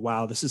like, oh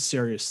wow, this is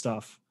serious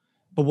stuff.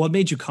 But what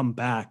made you come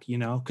back?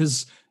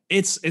 Because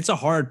it's a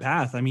hard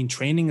path. I mean,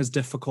 training is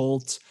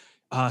difficult.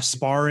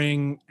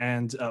 Sparring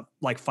and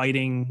like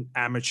fighting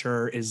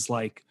amateur is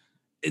like,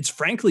 it's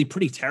frankly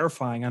pretty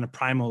terrifying on a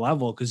primal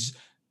level, because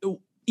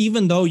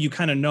even though you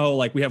kind of know,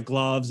 like, we have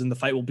gloves and the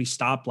fight will be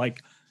stopped,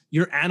 like,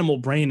 your animal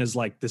brain is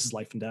like, this is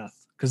life and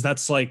death, because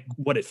that's like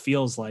what it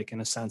feels like in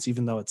a sense,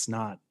 even though it's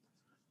not.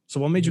 So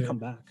what made you come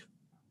back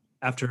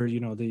after,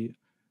 the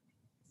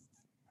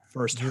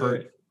first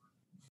hurt?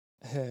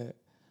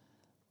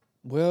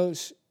 Well,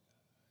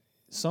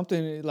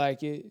 something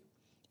like it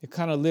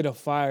kind of lit a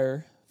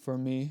fire for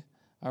me.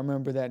 I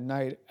remember that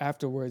night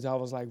afterwards, I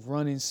was like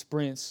running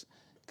sprints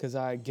because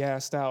I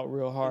gassed out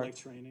real hard. Like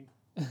training.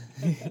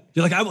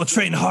 You're like, I will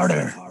train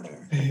harder.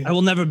 I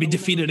will never be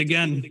defeated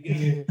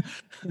again.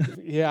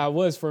 Yeah, I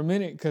was for a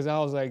minute, because I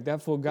was like,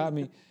 that fool got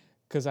me,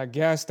 because I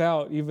gassed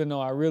out, even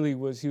though he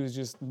was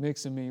just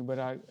mixing me.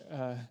 But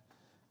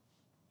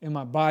in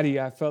my body,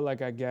 I felt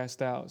like I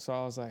gassed out. So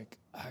I was like,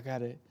 I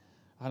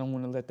don't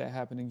want to let that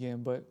happen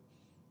again. But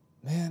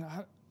man,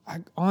 I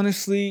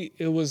honestly,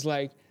 it was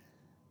like,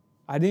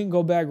 I didn't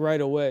go back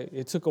right away.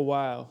 It took a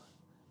while,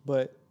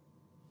 but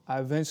I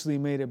eventually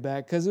made it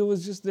back, because it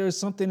was just, there's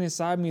something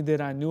inside me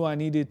that I knew I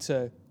needed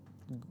to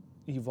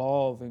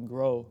evolve and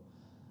grow.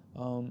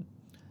 And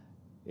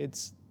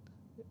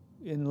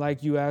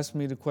like you asked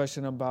me the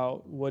question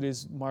about what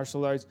is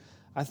martial arts,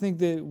 I think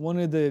that one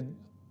of the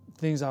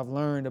things I've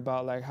learned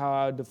about like how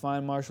I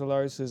define martial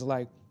arts is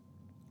like,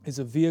 it's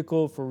a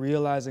vehicle for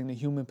realizing the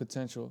human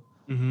potential,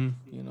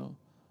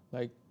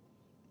 like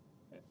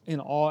in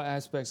all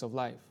aspects of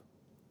life.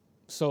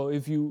 So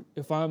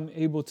if I'm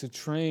able to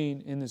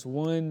train in this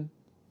one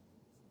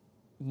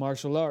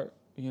martial art,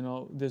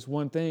 this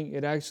one thing,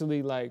 it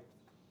actually like,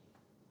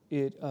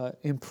 it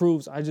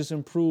improves. I just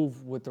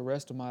improve with the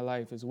rest of my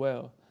life as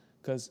well,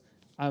 because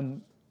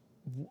I'm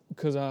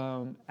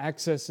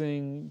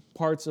accessing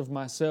parts of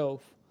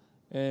myself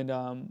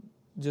and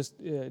just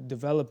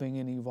developing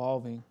and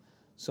evolving.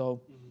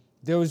 So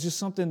there was just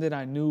something that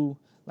I knew,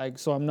 like,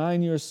 so I'm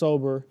 9 years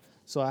sober.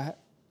 So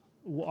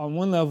on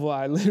one level,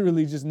 I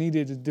literally just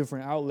needed a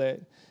different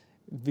outlet,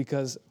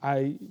 because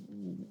I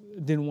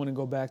didn't want to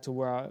go back to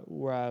where I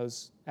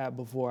was at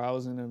before. I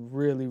was in a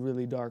really,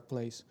 really dark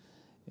place.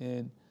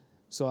 And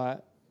so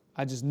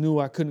I just knew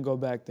I couldn't go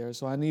back there.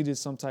 So I needed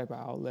some type of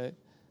outlet.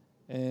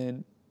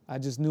 And I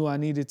just knew I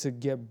needed to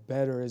get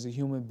better as a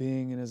human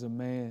being and as a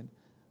man,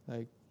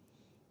 like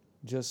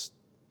just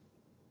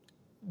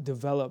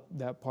develop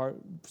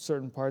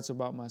certain parts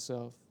about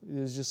myself. It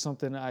was just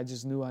something I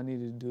just knew I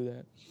needed to do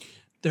that.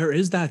 There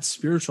is that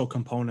spiritual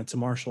component to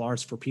martial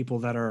arts for people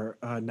that are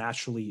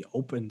naturally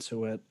open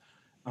to it.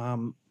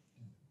 Um,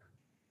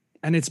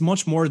 and it's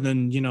much more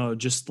than,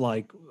 just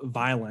like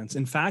violence.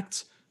 In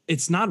fact,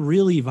 it's not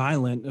really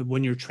violent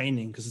when you're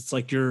training, because it's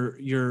like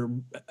you're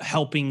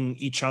helping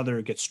each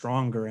other get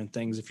stronger and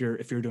things if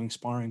you're doing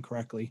sparring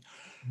correctly.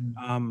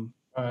 Um,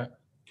 Right.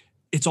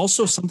 it's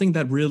also something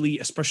that really,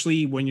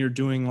 especially when you're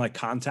doing like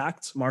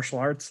contact martial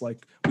arts,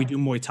 like we do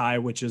Muay Thai,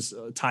 which is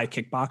Thai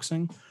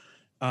kickboxing.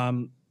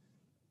 Um,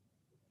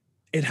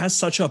 it has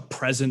such a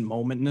present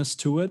momentness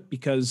to it,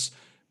 because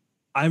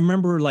I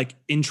remember like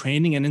in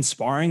training and in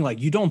sparring, like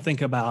you don't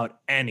think about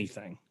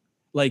anything.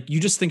 Like you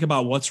just think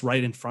about what's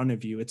right in front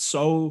of you. It's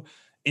so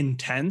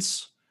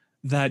intense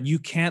that you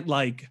can't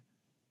like,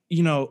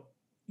 you know,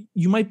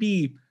 you might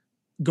be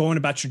going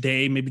about your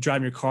day, maybe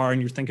driving your car,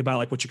 and you're thinking about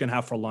like what you're going to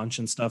have for lunch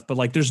and stuff. But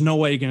like, there's no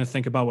way you're going to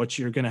think about what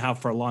you're going to have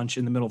for lunch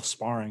in the middle of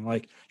sparring.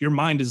 Like your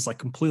mind is like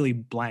completely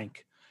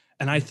blank.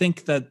 And I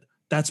think that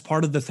that's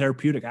part of the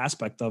therapeutic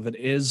aspect of it,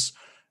 is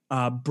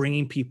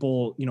bringing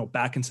people,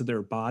 back into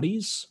their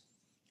bodies,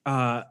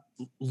 uh,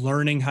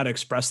 learning how to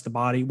express the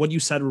body. What you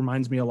said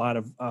reminds me a lot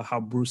of how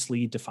Bruce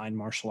Lee defined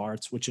martial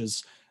arts, which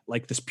is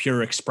like this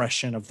pure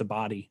expression of the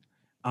body,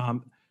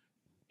 um,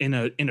 in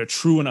a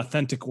true and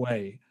authentic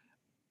way.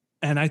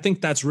 And I think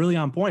that's really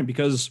on point,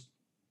 because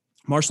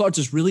martial arts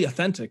is really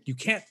authentic. You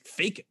can't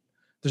fake it.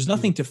 There's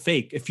nothing to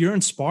fake. If you're in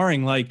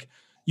sparring, like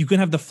you can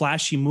have the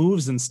flashy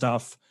moves and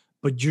stuff,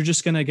 but you're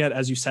just going to get,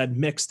 as you said,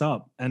 mixed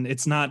up, and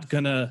it's not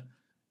going to,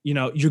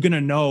 you're going to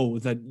know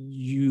that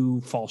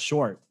you fall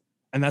short.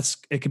 And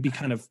it could be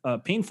kind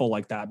of painful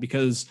like that,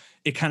 because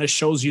it kind of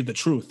shows you the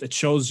truth. It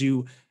shows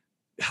you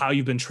how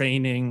you've been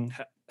training.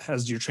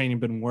 Has your training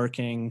been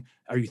working?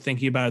 Are you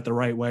thinking about it the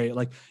right way?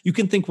 Like you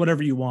can think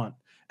whatever you want.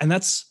 And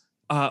that's,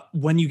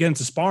 when you get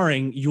into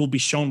sparring, you'll be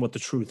shown what the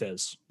truth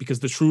is, because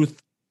the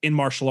truth in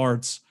martial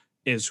arts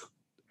is,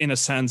 in a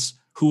sense,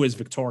 who is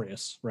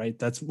victorious, right?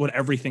 That's what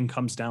everything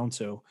comes down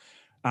to.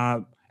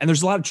 And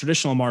there's a lot of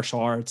traditional martial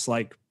arts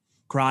like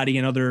karate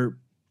and other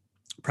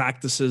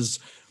practices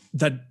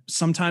that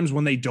sometimes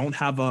when they don't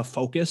have a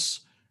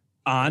focus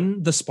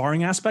on the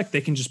sparring aspect, they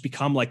can just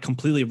become like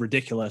completely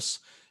ridiculous,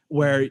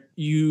 where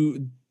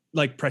you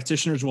like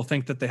practitioners will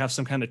think that they have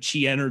some kind of chi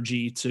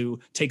energy to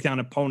take down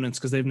opponents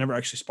because they've never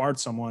actually sparred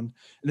someone.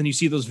 And then you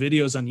see those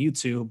videos on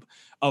YouTube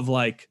of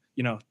like,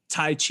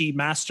 Tai Chi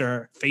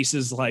master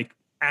faces like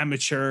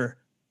amateur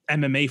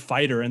MMA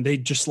fighter, and they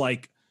just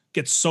like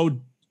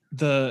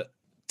the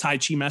Tai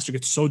Chi master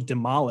gets so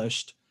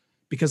demolished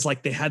because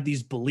like they had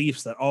these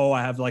beliefs that, oh,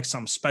 I have like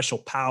some special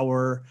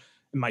power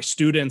and my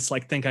students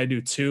like think I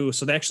do too.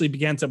 So they actually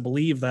began to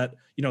believe that,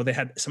 they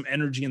had some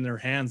energy in their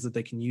hands that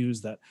they can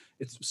use, that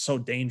it's so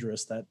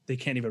dangerous that they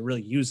can't even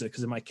really use it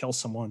because it might kill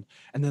someone.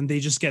 And then they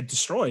just get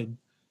destroyed.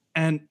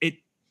 And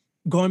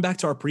going back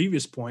to our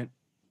previous point,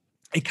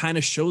 it kind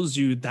of shows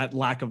you that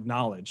lack of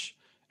knowledge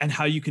and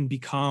how you can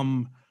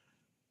become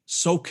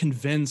so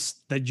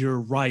convinced that you're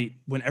right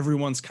when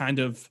everyone's kind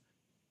of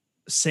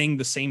saying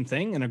the same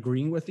thing and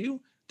agreeing with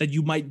you, that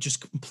you might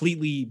just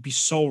completely be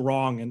so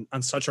wrong and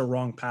on such a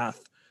wrong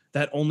path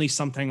that only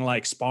something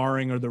like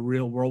sparring or the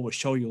real world will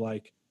show you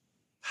like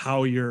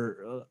how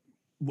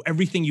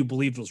everything you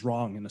believed was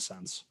wrong, in a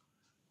sense,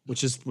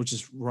 which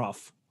is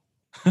rough.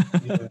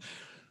 Yeah.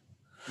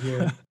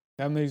 Yeah.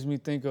 That makes me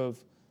think of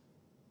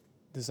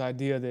this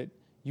idea that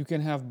you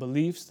can have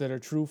beliefs that are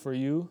true for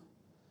you,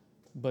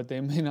 but they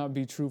may not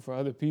be true for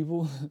other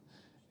people.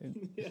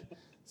 Yeah.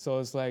 So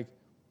it's like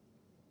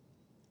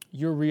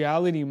your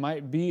reality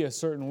might be a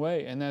certain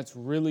way, and that's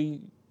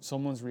really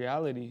someone's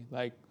reality.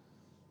 Like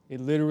it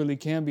literally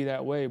can be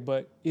that way,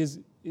 but it's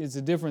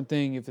a different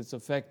thing if it's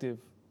effective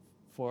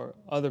for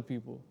other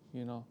people,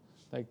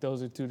 like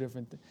those are two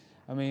different things.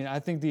 I mean, I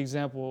think the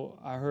example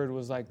I heard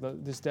was like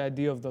the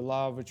idea of the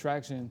law of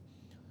attraction.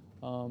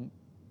 And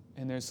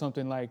there's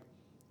something like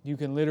you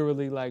can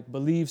literally like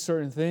believe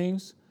certain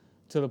things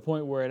to the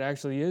point where it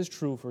actually is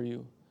true for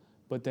you.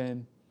 But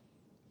then,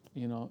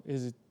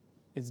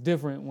 it's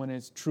different when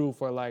it's true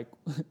for like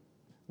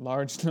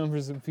large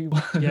numbers of people.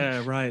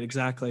 Yeah, right.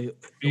 Exactly.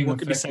 What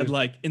could be said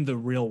like in the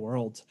real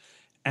world.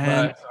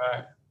 And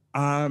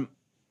right.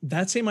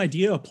 That same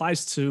idea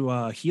applies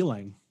to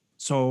healing.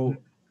 So,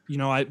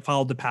 I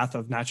followed the path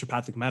of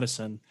naturopathic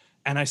medicine,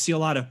 and I see a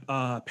lot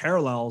of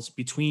parallels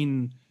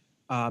between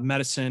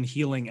medicine,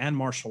 healing, and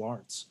martial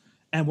arts.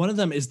 And one of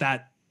them is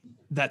that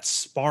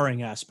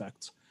sparring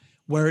aspect,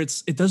 where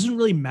it doesn't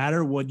really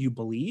matter what you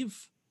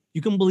believe.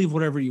 You can believe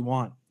whatever you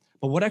want,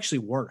 but what actually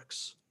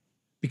works?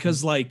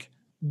 Because like,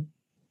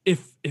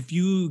 if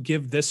you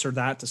give this or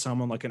that to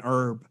someone like an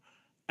herb,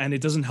 and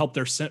it doesn't help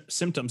their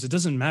symptoms, it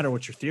doesn't matter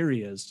what your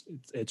theory is,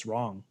 it's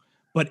wrong.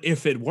 But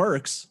if it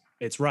works,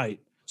 it's right.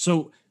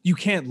 So you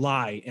can't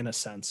lie, in a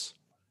sense.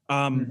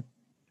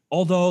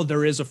 although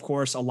there is, of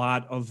course, a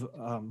lot of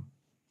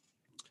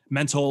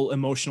mental,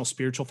 emotional,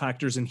 spiritual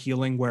factors in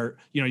healing where,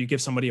 you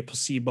give somebody a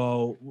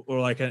placebo or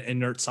like an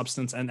inert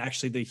substance and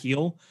actually they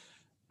heal.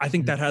 I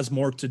think that has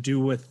more to do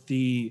with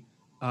the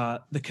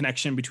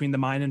connection between the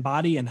mind and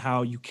body and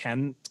how you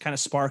can kind of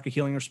spark a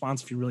healing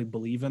response if you really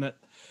believe in it.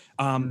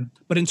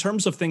 But in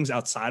terms of things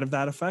outside of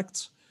that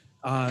effect,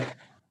 like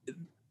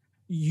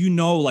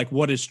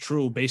what is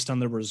true based on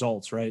the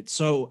results, right?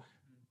 So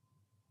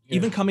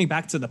even coming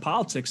back to the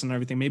politics and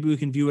everything, maybe we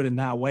can view it in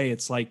that way.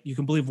 It's like you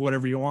can believe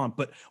whatever you want,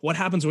 but what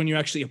happens when you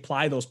actually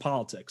apply those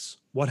politics?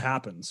 What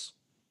happens?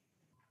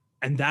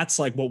 And that's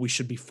like what we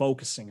should be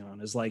focusing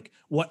on, is like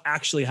what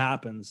actually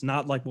happens,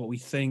 not like what we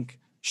think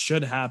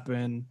should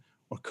happen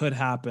or could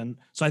happen.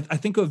 So I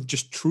think of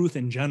just truth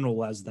in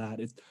general as that.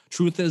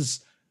 Truth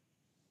is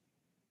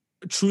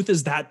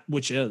that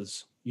which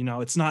is.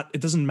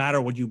 It doesn't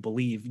matter what you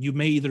believe. You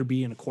may either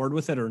be in accord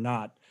with it or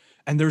not.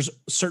 And there's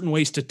certain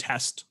ways to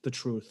test the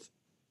truth.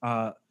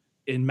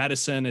 In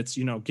medicine, it's,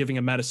 giving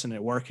a medicine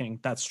and working.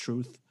 That's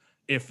truth.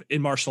 If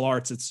in martial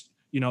arts, it's,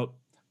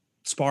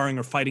 sparring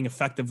or fighting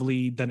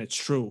effectively, then it's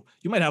true.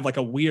 You might have like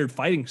a weird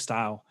fighting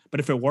style, but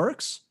if it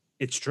works,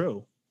 it's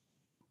true.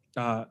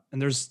 And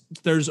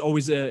there's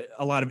always a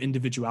lot of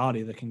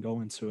individuality that can go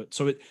into it.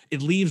 So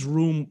it leaves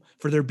room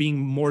for there being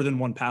more than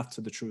one path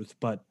to the truth,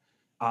 but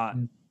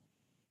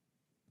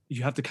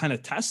you have to kind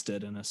of test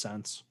it in a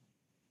sense.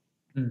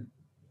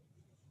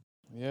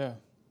 Yeah.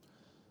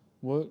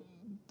 Well,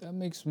 that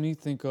makes me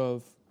think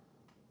of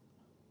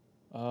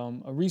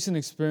a recent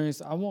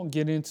experience. I won't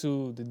get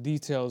into the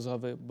details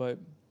of it, but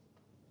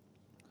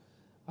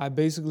I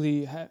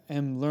basically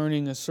am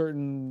learning a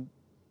certain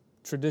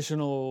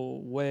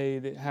traditional way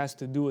that has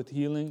to do with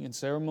healing and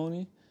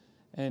ceremony.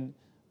 And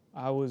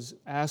I was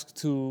asked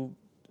to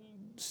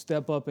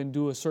step up and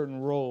do a certain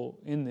role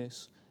in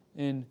this.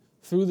 And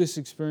through this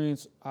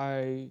experience,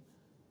 I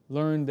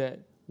learned that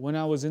when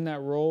I was in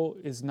that role,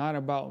 it's not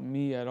about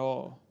me at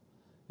all.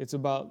 It's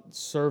about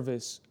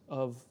service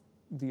of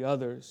the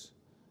others,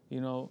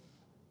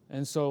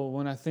 And so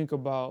when I think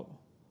about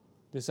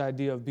this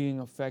idea of being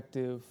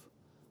effective,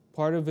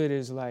 part of it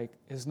is like,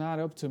 it's not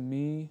up to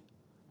me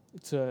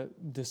to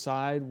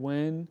decide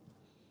when.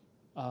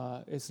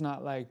 It's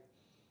not like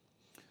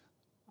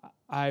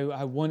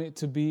I want it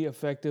to be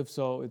effective,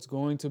 so it's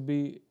going to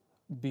be,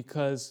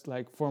 because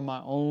like for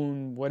my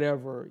own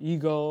whatever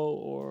ego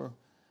or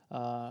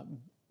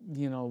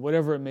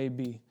whatever it may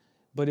be.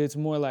 But it's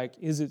more like,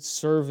 is it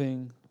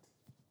serving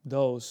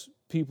those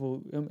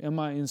people? Am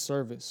I in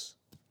service?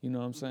 You know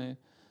what I'm saying?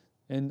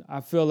 And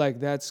I feel like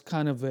that's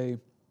kind of a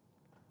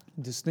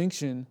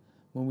distinction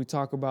when we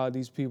talk about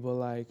these people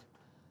like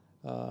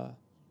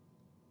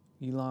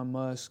Elon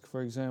Musk,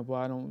 for example.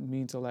 I don't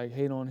mean to like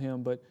hate on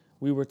him, but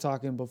we were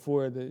talking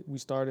before that we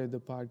started the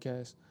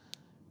podcast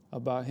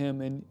about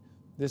him and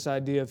this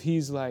idea of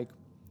he's like,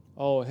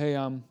 oh, hey,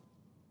 I'm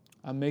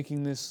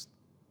making this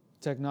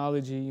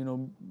technology,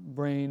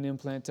 brain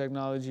implant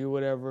technology or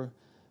whatever,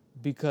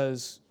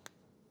 because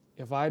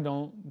if I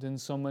don't, then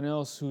someone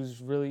else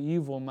who's really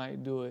evil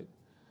might do it.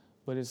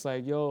 But it's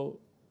like,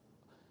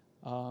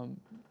 and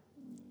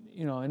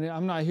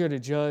I'm not here to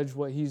judge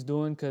what he's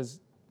doing,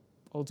 because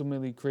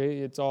ultimately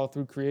it's all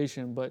through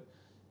creation. But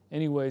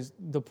anyways,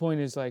 the point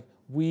is like,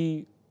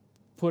 we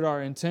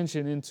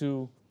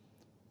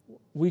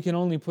can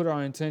only put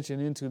our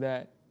intention into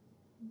that.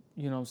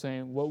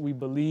 What we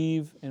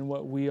believe and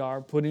what we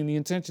are putting the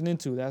intention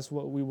into, that's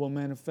what we will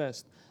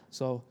manifest.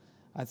 So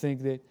I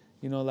think that,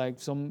 like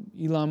some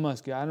Elon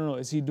Musk, I don't know,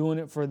 is he doing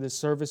it for the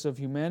service of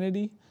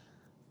humanity,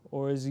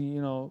 or is he,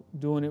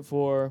 doing it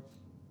for,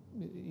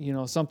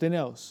 something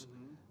else?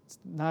 Mm-hmm. It's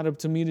not up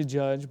to me to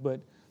judge,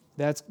 but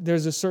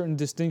there's a certain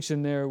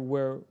distinction there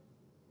where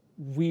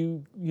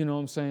we,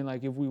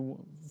 like if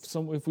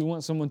we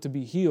want someone to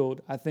be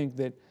healed, I think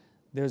that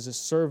there's a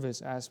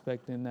service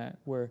aspect in that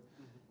where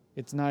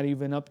it's not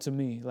even up to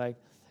me. Like,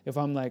 if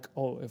I'm like,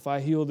 oh, if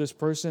I heal this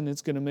person,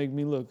 it's going to make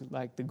me look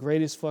like the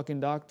greatest fucking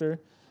doctor,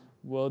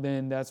 well,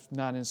 then that's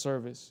not in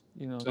service,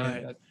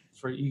 Right. That's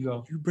for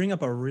ego. You bring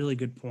up a really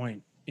good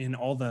point in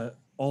all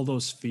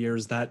those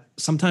fears, that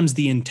sometimes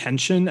the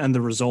intention and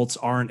the results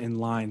aren't in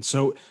line.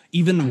 So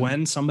even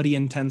when somebody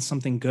intends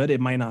something good, it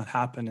might not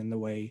happen in the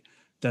way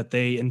that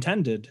they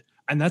intended.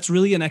 And that's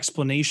really an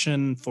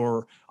explanation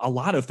for a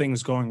lot of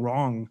things going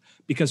wrong,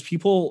 because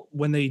people,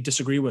 when they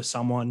disagree with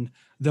someone,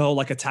 they'll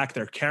like attack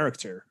their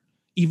character,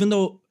 even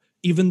though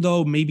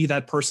maybe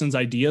that person's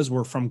ideas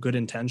were from good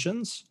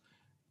intentions.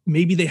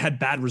 Maybe they had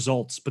bad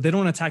results, but they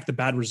don't attack the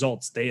bad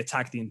results. They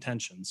attack the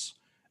intentions.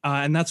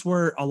 And that's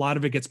where a lot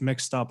of it gets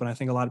mixed up. And I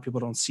think a lot of people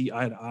don't see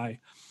eye to eye.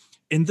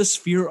 In the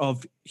sphere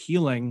of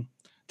healing,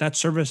 that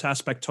service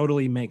aspect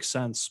totally makes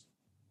sense.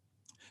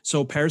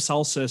 So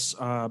Paracelsus,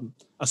 a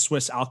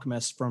Swiss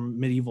alchemist from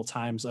medieval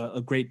times,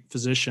 a great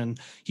physician,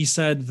 he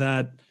said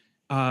that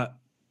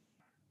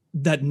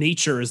that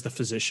nature is the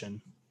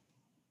physician,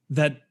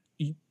 that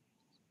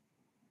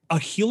a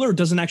healer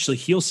doesn't actually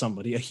heal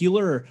somebody. A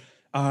healer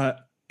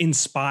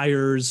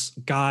inspires,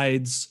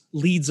 guides,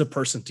 leads a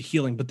person to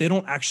healing, but they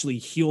don't actually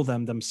heal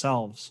them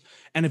themselves.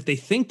 And if they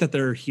think that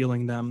they're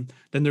healing them,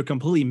 then they're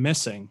completely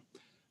missing,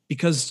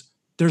 because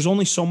there's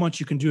only so much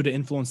you can do to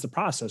influence the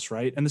process,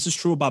 right? And this is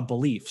true about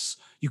beliefs.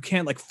 You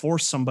can't like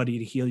force somebody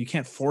to heal. You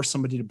can't force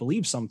somebody to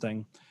believe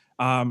something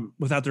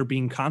without there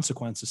being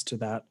consequences to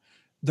that.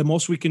 The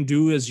most we can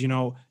do is,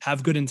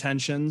 have good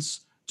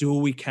intentions, do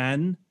what we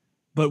can,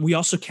 but we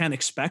also can't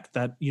expect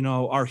that,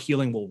 our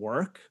healing will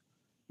work.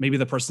 Maybe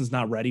the person's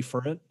not ready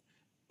for it.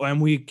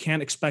 And we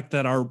can't expect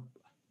that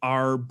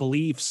our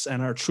beliefs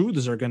and our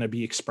truths are going to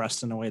be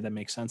expressed in a way that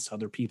makes sense to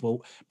other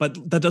people.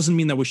 But that doesn't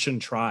mean that we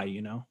shouldn't try,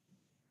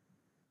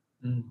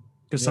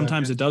 because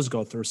sometimes it does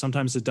go through,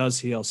 sometimes it does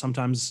heal,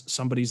 sometimes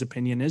somebody's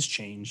opinion is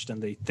changed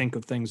and they think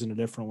of things in a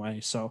different way.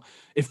 So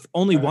if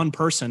only one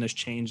person is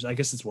changed, I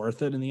guess it's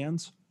worth it in the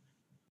end.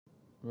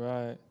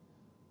 Right.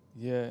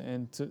 Yeah,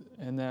 and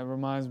that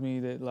reminds me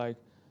that like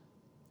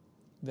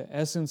the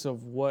essence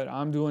of what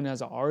I'm doing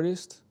as an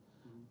artist,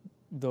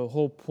 the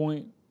whole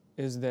point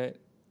is that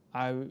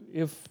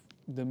if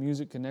the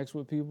music connects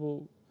with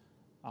people,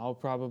 I'll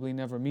probably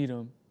never meet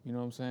them. You know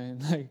what I'm saying?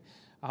 Like,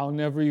 I'll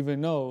never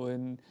even know.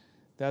 And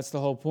that's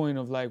the whole point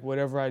of like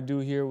whatever I do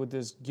here with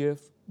this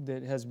gift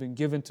that has been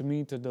given to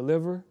me to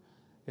deliver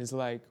is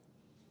like,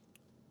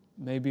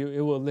 maybe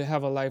it will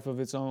have a life of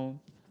its own.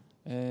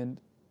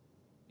 And,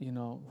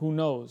 who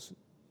knows?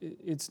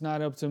 It's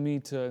not up to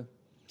me to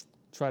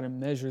try to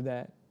measure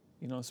that,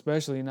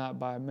 especially not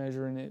by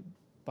measuring it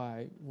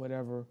by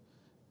whatever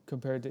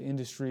compared to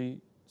industry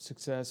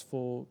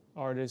successful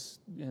artists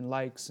and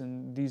likes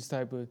and these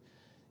type of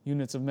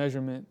units of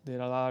measurement that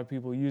a lot of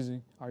people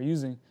are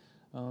using.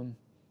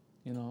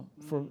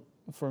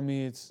 For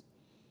me, it's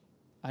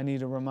I need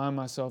to remind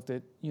myself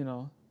that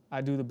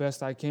I do the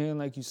best I can,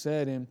 like you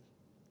said, and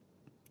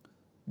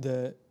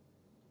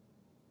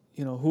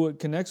who it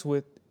connects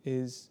with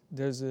is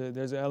there's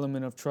an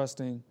element of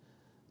trusting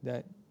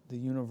that the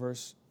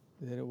universe,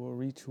 that it will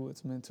reach who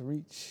it's meant to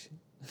reach.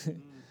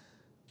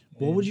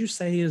 What would you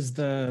say is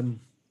the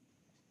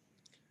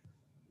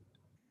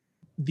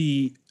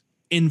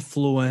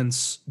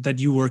influence that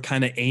you were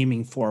kind of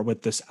aiming for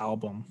with this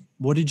album?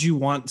 What did you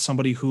want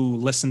somebody who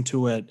listened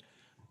to it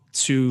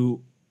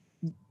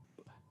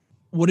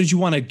what did you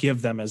want to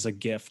give them as a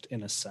gift,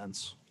 in a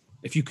sense?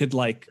 If you could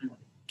like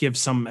give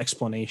some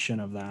explanation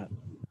of that.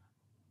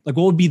 Like,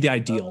 what would be the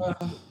ideal?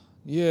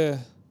 Yeah.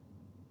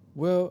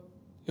 Well,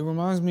 it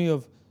reminds me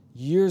of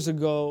years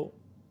ago,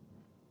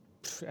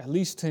 at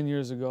least 10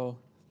 years ago,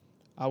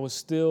 I was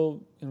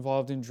still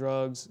involved in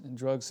drugs and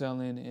drug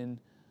selling and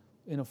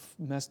in a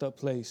messed up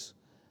place.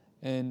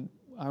 And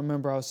I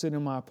remember I was sitting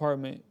in my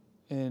apartment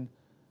and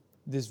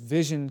this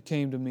vision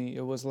came to me.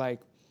 It was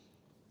like,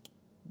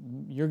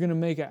 you're going to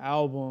make an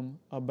album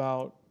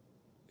about,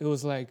 it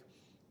was like,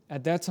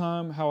 at that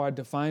time, how I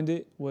defined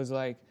it was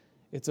like,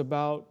 it's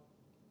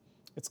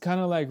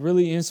kind of like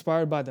really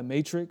inspired by The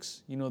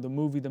Matrix, the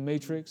movie The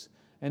Matrix.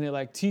 And it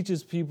like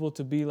teaches people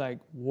to be like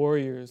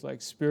warriors,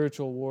 like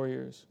spiritual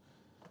warriors.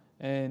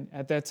 And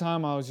at that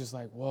time, I was just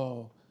like,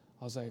 whoa.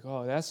 I was like,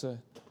 oh,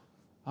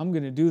 I'm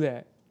going to do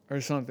that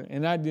or something.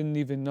 And I didn't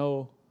even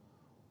know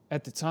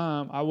at the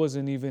time, I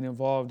wasn't even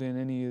involved in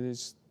any of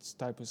this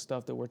type of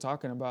stuff that we're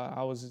talking about.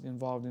 I was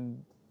involved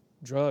in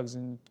drugs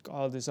and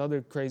all this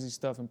other crazy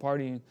stuff and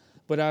partying.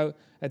 But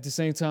at the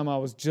same time, I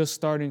was just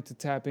starting to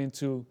tap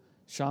into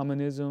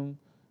shamanism,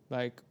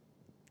 like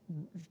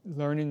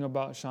learning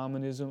about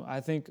shamanism.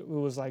 I think it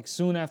was like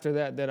soon after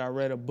that I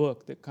read a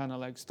book that kind of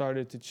like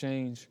started to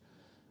change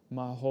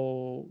my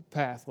whole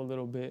path a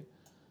little bit.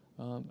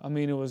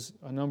 It was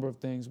a number of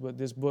things, but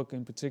this book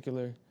in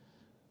particular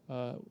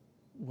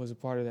was a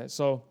part of that.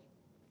 So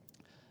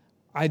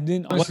I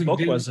didn't. What book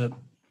was it?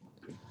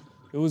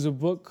 It was a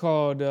book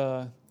called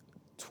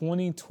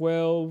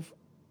 2012.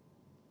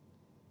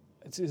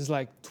 It's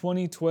like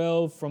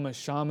 2012 from a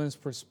shaman's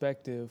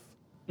perspective.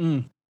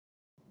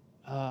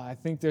 I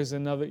think there's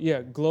another,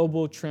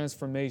 global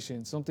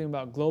transformation. Something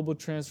about global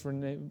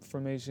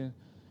transformation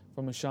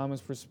from a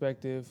shaman's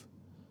perspective.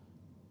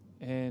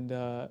 And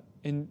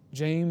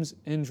James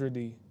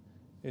Endrady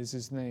is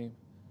his name.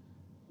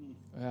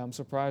 I'm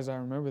surprised I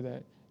remember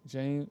that.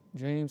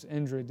 James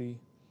Endrady.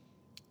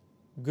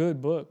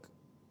 Good book.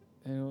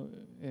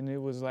 And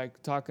it was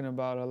like talking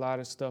about a lot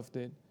of stuff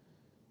that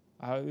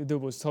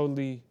was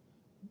totally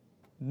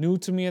new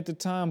to me at the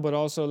time, but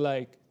also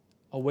like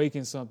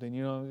awaken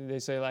something. They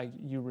say like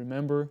you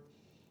remember.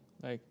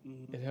 Like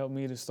it helped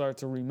me to start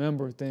to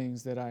remember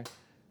things that I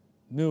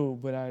knew,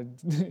 but I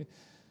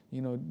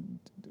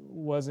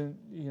wasn't,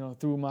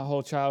 through my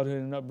whole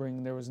childhood and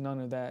upbringing, there was none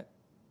of that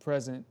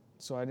present.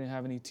 So I didn't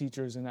have any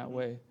teachers in that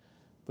way.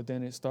 But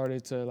then it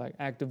started to like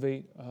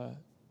activate a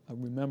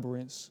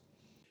remembrance.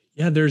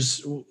 Yeah,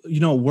 there's,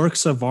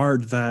 works of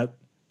art that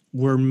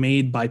were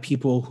made by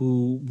people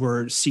who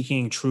were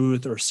seeking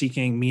truth or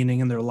seeking meaning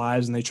in their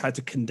lives, and they tried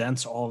to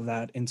condense all of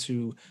that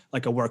into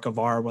like a work of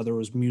art, whether it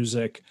was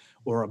music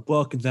or a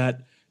book,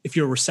 that if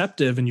you're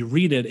receptive and you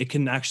read it, it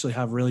can actually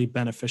have really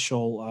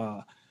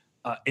beneficial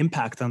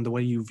impact on the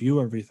way you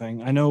view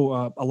everything. I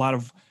know a lot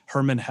of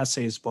Hermann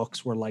Hesse's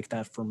books were like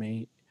that for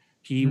me.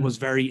 He was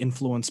very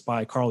influenced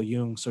by Carl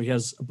Jung. So he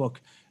has a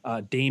book,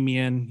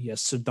 Damien, he has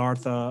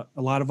Siddhartha,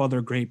 a lot of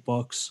other great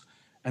books.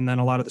 And then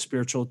a lot of the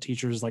spiritual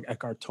teachers like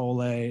Eckhart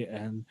Tolle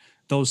and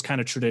those kind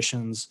of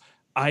traditions.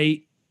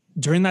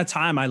 During that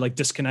time, I like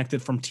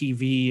disconnected from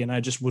TV and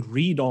I just would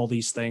read all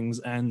these things.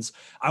 And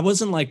I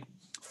wasn't like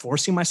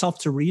forcing myself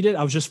to read it.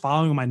 I was just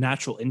following my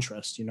natural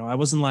interest. I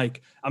wasn't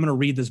like, I'm going to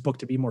read this book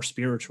to be more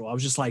spiritual. I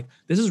was just like,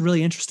 this is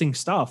really interesting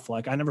stuff.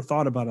 Like I never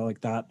thought about it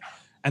like that.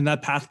 And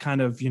that path kind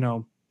of,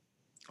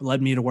 led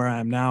me to where I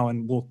am now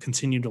and will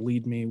continue to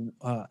lead me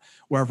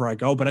wherever I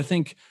go. But I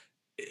think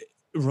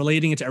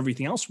relating it to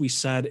everything else we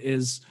said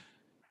is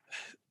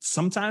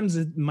sometimes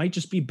it might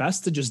just be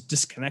best to just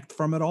disconnect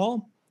from it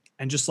all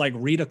and just like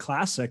read a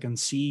classic and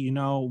see,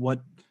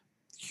 what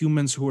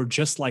humans who are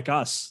just like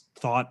us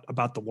thought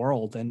about the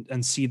world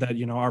and see that,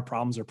 our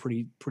problems are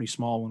pretty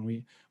small when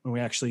we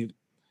actually,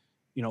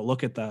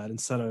 look at that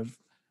instead of,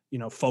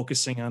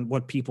 focusing on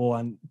what people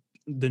on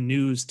the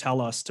news tell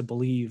us to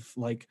believe.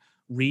 Like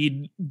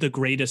read the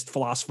greatest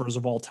philosophers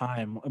of all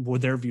time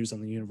with their views on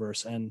the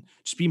universe and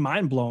just be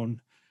mind blown.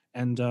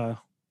 And that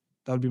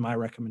would be my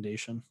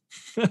recommendation.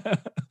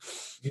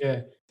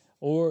 Yeah.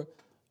 Or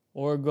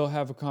go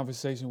have a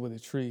conversation with a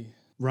tree.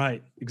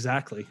 Right,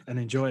 exactly, and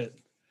enjoy it.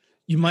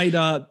 You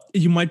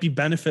might be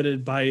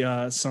benefited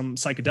by some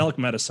psychedelic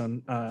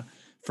medicine.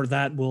 For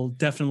that, will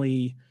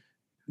definitely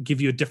give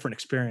you a different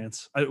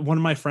experience. One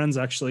of my friends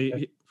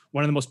actually,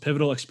 one of the most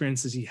pivotal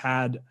experiences he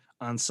had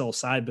on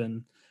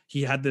psilocybin.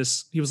 He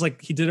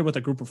did it with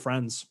a group of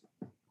friends.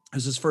 It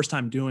was his first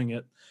time doing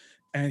it.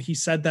 And he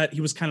said that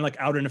he was kind of like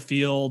out in a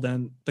field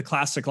and the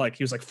classic, like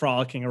he was like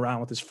frolicking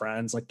around with his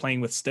friends, like playing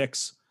with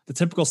sticks, the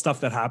typical stuff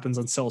that happens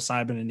on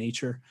psilocybin in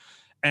nature.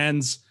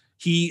 And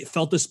he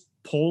felt this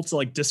pull to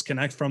like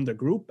disconnect from the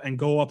group and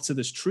go up to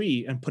this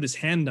tree and put his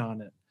hand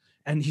on it.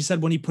 And he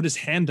said when he put his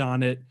hand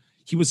on it,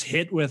 he was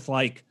hit with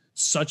like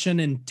such an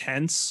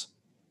intense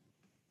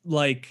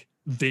like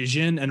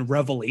vision and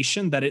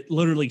revelation that it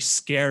literally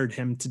scared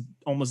him to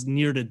almost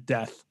near to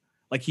death.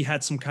 Like he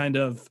had some kind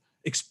of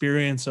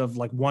experience of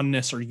like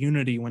oneness or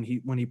unity when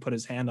he put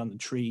his hand on the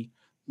tree.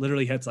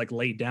 Literally had to like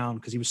lay down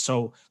because he was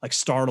so like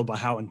startled by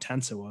how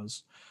intense it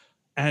was.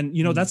 And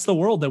that's the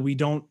world that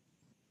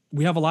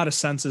we have a lot of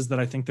senses that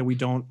I think that we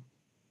don't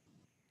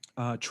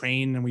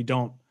train and we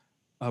don't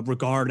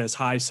regard as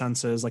high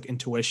senses, like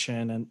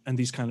intuition and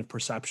these kind of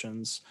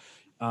perceptions.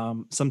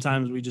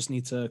 Sometimes we just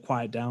need to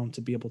quiet down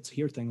to be able to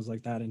hear things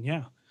like that.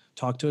 And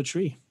talk to a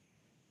tree.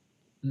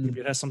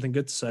 Maybe it has something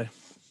good to say.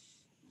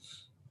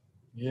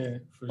 Yeah.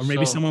 Or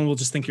maybe someone will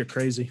just think you're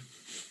crazy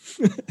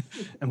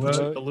and put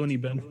you in the loony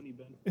bin.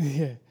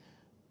 Yeah.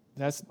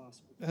 That's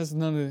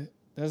none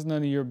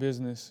of your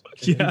business.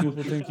 Yeah. If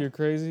people think you're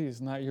crazy,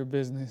 it's not your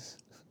business.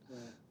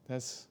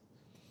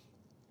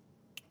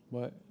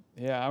 But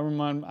yeah,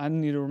 I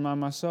need to remind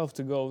myself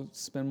to go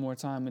spend more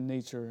time in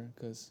nature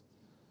because,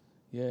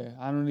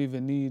 I don't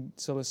even need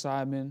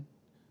psilocybin,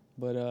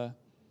 but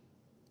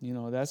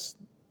that's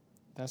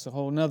a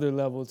whole nother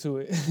level to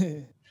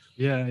it.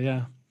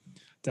 Yeah,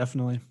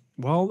 definitely.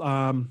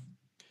 Well,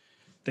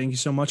 thank you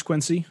so much,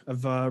 Quincy.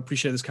 I've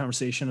appreciated this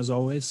conversation as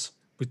always.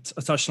 We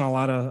touched on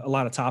a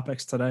lot of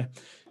topics today,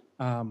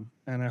 and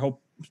I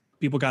hope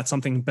people got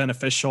something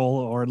beneficial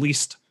or at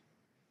least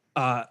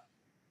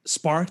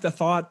sparked a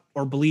thought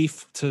or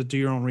belief to do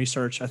your own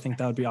research. I think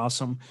that would be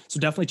awesome. So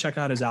definitely check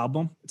out his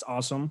album. It's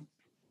awesome.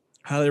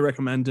 Highly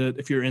recommend it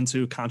if you're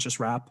into conscious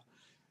rap.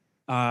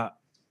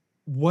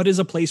 What is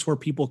a place where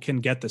people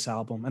can get this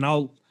album? And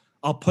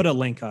I'll put a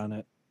link on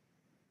it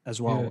as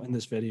well in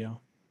this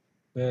video.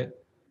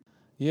 But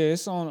Yeah,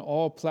 it's on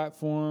all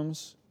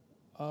platforms.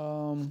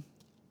 Spotify,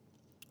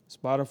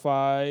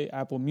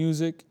 Apple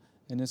Music,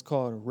 and it's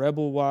called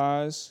Rebel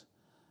Wise.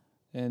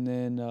 And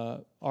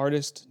then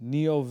artist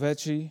Neo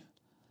Vecci,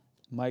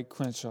 Mike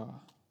Crenshaw.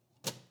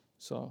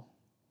 So,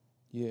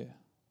 you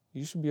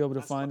should be able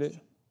to find it.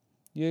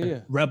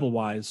 Yeah. Rebel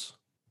Wise.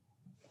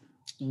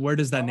 Where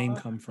does that name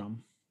come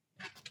from?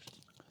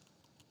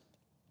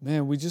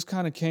 Man, we just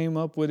kind of came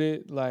up with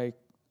it. Like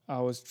I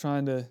was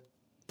trying to,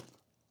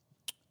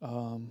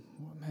 where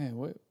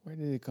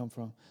did it come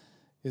from?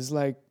 It's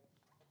like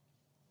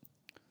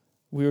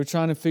we were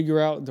trying to figure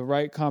out the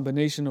right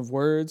combination of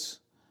words,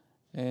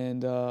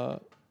 and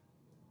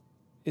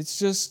it's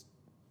just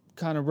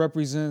kind of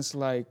represents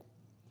like,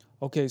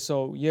 okay,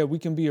 so we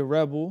can be a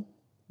rebel.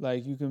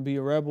 Like you can be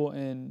a rebel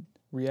and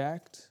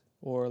react,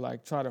 or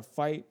like try to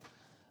fight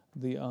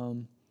the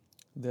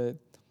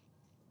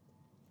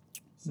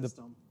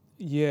System.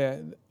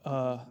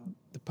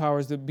 The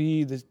powers that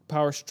be, the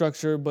power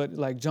structure. But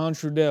like John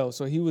Trudell,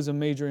 so he was a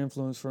major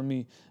influence for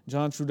me.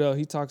 John Trudell,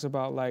 he talks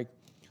about like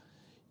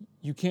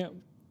you can't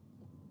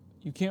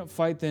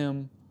fight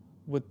them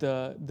with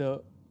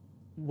the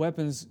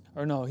weapons,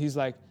 or no, he's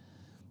like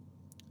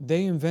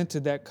they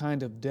invented that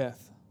kind of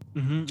death.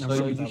 Mm-hmm.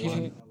 So you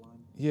can't.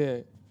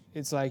 Yeah,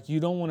 it's like you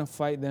don't want to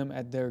fight them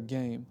at their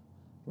game,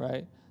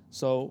 right?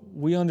 So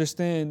we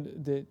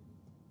understand that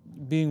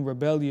being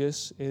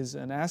rebellious is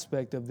an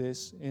aspect of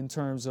this in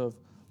terms of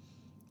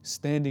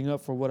standing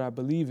up for what I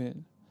believe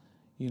in,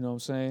 you know what I'm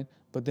saying?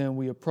 But then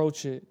we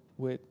approach it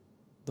with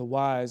the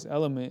wise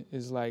element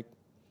is like,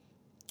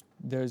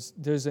 there's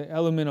an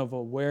element of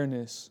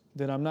awareness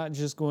that I'm not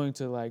just going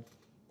to like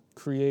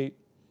create,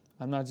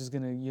 I'm not just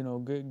gonna,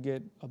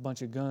 get a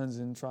bunch of guns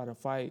and try to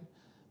fight,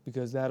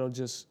 because that'll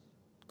just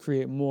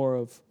create more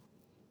of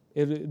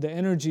it. The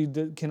energy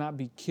that cannot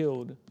be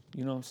killed,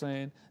 you know what I'm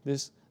saying?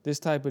 This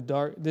type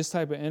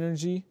of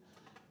energy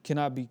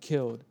cannot be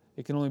killed.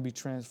 It can only be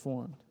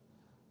transformed.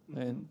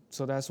 And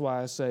so that's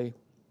why I say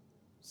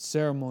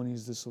ceremony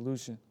is the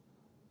solution,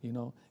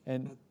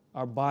 and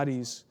our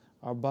bodies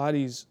are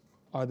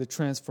the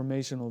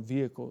transformational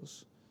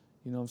vehicles.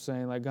 You know what I'm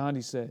saying? Like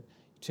Gandhi said,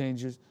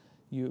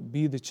 you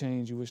be the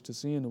change you wish to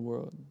see in the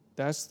world.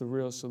 That's the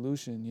real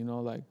solution,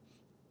 like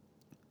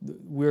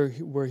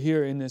we're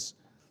here in this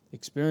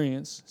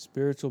experience,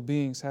 spiritual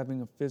beings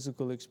having a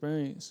physical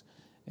experience,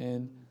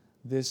 and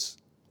this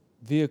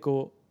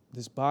vehicle,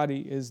 this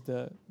body is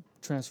the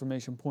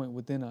transformation point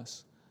within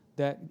us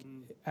that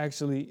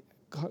actually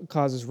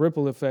causes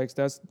ripple effects.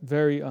 That's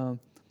very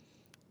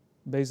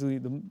basically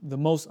the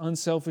most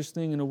unselfish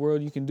thing in the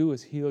world you can do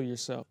is heal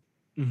yourself.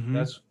 Mm-hmm.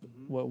 That's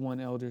what one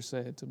elder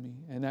said to me,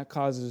 and that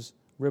causes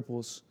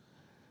ripples.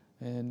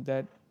 And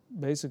that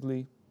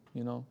basically,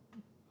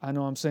 I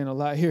know I'm saying a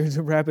lot here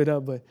to wrap it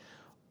up, but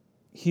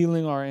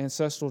healing our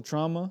ancestral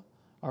trauma,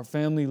 our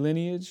family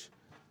lineage,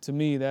 to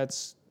me,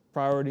 that's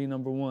priority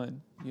number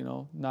one.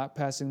 Not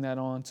passing that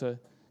on to,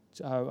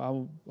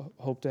 I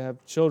hope to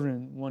have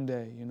children one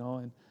day,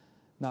 and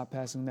not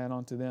passing that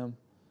on to them,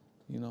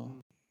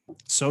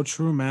 So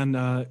true,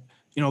 man.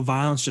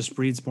 Violence just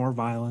breeds more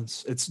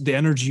violence. It's the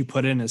energy you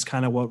put in is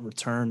kind of what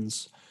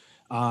returns.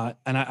 And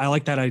I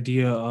like that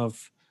idea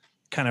of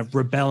kind of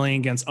rebelling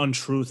against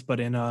untruth, but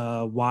in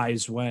a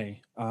wise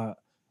way. I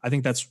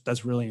think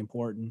that's really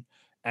important.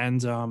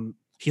 And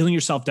healing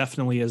yourself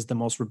definitely is the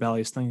most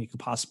rebellious thing you could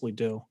possibly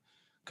do,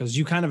 because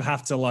you kind of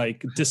have to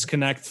like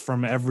disconnect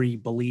from every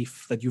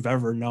belief that you've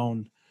ever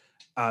known.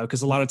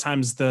 Because a lot of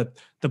times the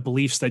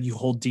beliefs that you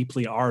hold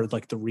deeply are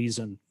like the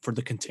reason for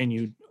the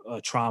continued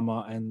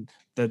trauma and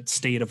the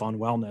state of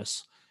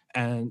unwellness.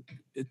 And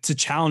to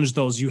challenge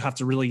those, you have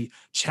to really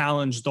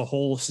challenge the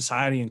whole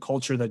society and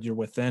culture that you're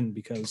within,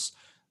 because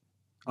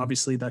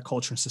obviously that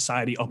culture and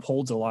society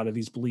upholds a lot of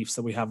these beliefs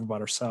that we have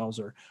about ourselves,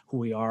 or who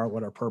we are,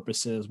 what our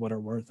purpose is, what our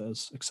worth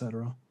is,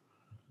 etc.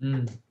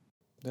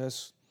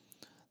 That's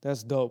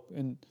dope.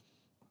 And it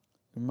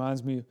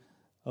reminds me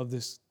of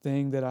this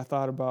thing that I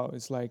thought about.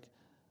 It's like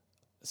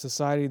a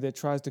society that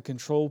tries to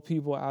control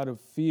people out of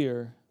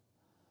fear,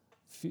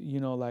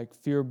 like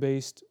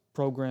fear-based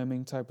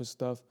programming type of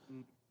stuff.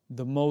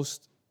 The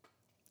most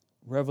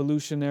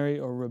revolutionary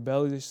or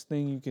rebellious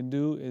thing you can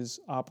do is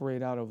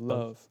operate out of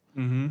love.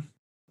 Mm-hmm.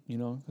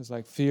 It's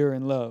like fear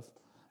and love.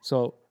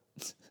 So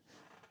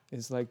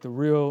it's like the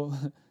real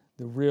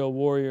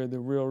warrior, the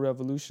real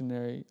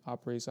revolutionary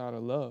operates out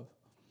of love.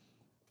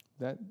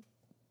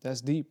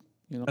 That's deep.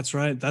 That's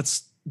right.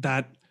 That's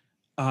that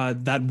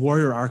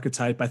warrior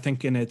archetype. I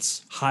think in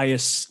its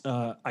highest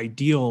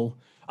ideal,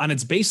 on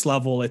its base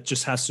level, it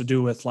just has to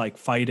do with like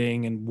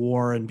fighting and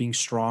war and being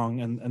strong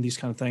and these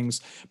kind of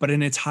things. But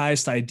in its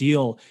highest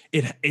ideal,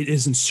 it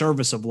is in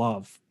service of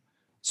love.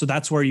 So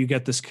that's where you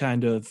get this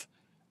kind of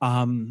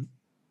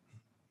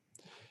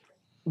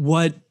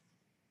what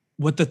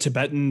the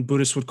Tibetan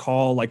Buddhists would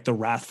call like the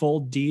wrathful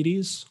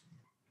deities.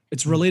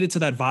 It's related to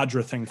that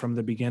Vajra thing from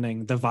the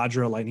beginning, the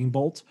Vajra lightning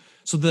bolt.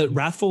 So the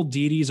wrathful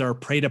deities are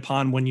preyed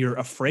upon when you're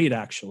afraid,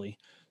 actually.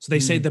 So they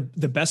say the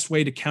best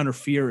way to counter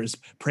fear is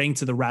praying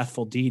to the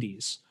wrathful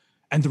deities.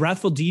 And the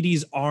wrathful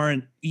deities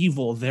aren't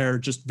evil. They're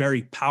just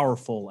very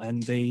powerful,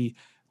 and they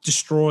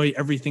destroy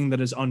everything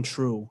that is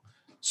untrue.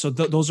 So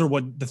those are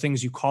what the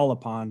things you call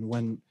upon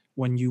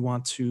when you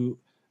want to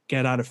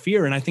get out of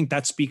fear. And I think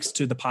that speaks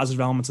to the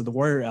positive elements of the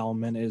warrior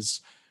element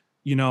is,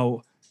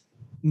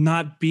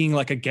 not being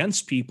like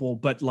against people,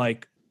 but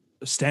like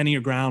standing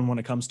your ground when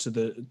it comes to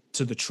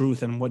the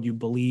truth and what you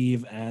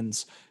believe,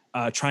 and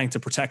trying to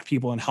protect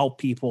people and help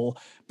people,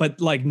 but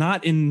like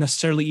not in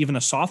necessarily even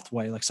a soft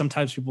way. Like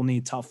sometimes people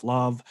need tough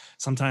love.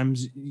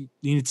 Sometimes you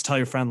need to tell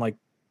your friend, like,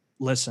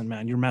 listen,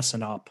 man, you're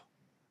messing up.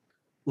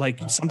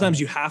 Like sometimes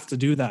you have to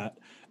do that,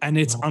 and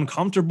it's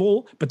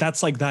uncomfortable, but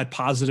that's like that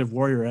positive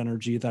warrior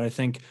energy that I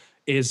think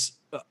is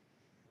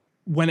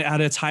when at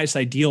its highest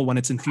ideal, when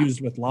it's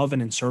infused with love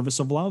and in service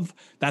of love,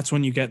 that's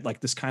when you get like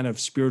this kind of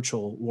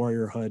spiritual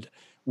warriorhood,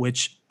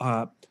 which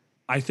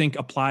I think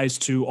applies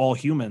to all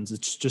humans.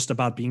 It's just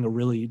about being a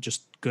really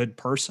just good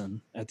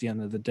person at the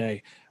end of the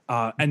day,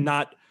 and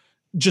not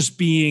just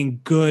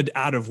being good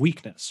out of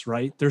weakness,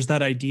 right? There's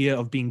that idea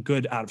of being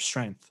good out of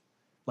strength.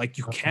 Like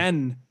you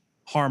can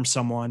harm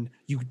someone,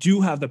 you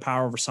do have the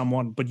power over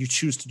someone, but you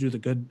choose to do the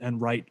good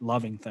and right,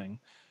 loving thing.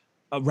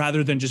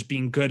 Rather than just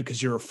being good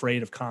because you're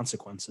afraid of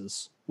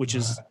consequences, which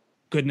is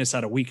goodness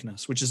out of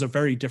weakness, which is a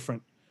very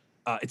different,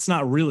 it's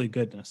not really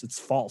goodness, it's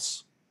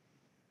false.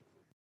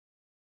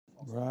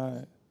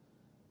 Right.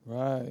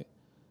 Right.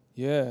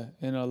 Yeah.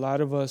 And a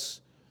lot of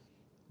us,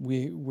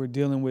 we're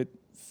dealing with,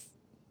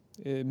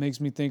 it makes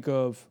me think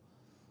of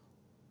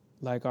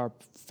like our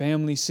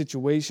family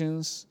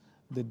situations,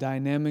 the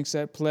dynamics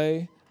at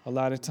play. A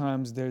lot of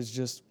times there's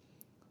just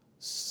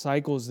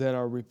cycles that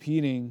are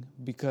repeating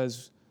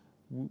because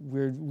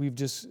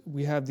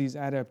we have these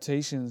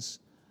adaptations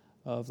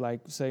of,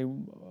 like, say,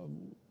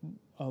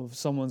 of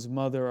someone's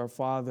mother or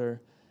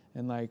father,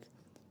 and like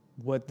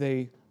what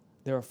they're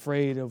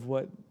afraid of,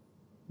 what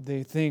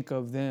they think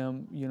of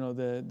them. You know,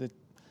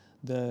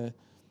 the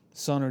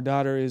son or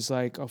daughter is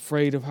like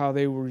afraid of how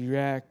they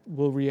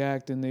will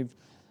react, and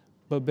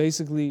but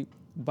basically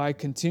by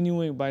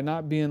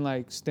not being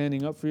like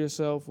standing up for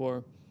yourself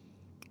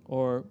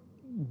or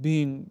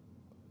being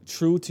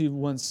true to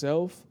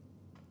oneself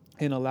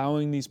and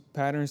allowing these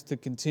patterns to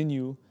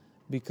continue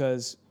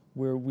because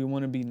we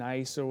want to be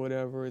nice or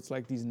whatever. It's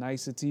like these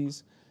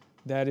niceties.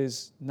 That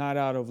is not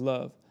out of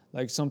love.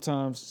 Like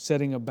sometimes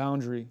setting a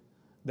boundary,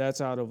 that's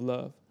out of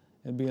love,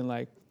 and being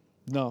like,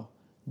 no,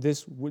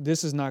 this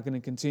is not going to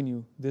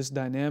continue. This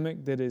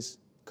dynamic that is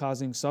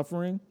causing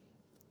suffering,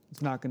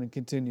 it's not going to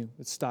continue.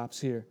 It stops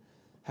here.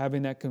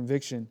 Having that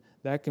conviction,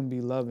 that can be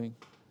loving.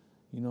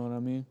 You know what I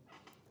mean?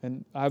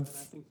 And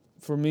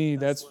for me,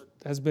 that's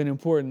been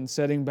important.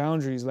 Setting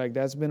boundaries, like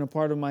that's been a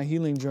part of my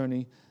healing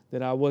journey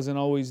that I wasn't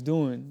always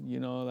doing, you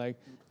know, like,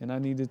 and I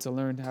needed to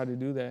learn how to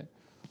do that.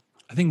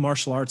 I think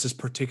martial arts is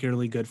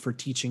particularly good for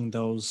teaching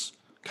those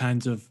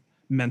kinds of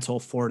mental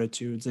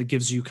fortitudes. It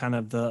gives you kind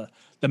of the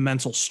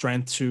mental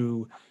strength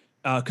to,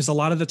 because a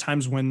lot of the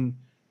times when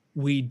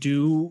we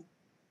do,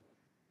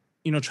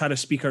 you know, try to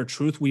speak our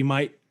truth, we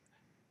might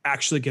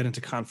actually get into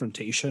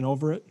confrontation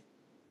over it.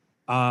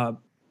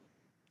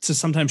 To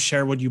sometimes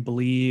share what you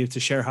believe, to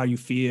share how you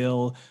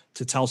feel,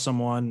 to tell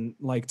someone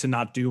like to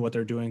not do what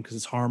they're doing because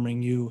it's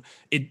harming you.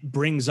 It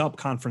brings up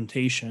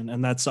confrontation,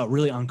 and that's a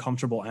really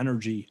uncomfortable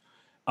energy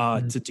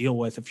to deal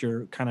with if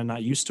you're kind of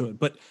not used to it.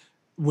 But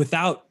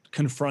without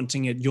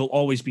confronting it, you'll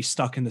always be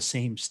stuck in the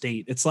same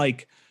state. It's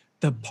like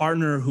the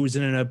partner who's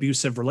in an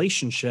abusive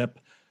relationship.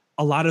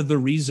 A lot of the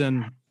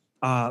reason,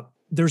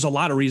 there's a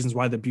lot of reasons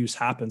why the abuse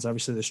happens.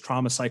 Obviously, there's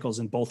trauma cycles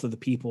in both of the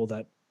people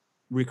that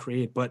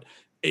recreate, but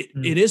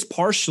it is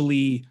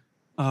partially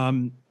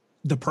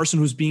the person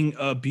who's being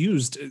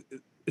abused.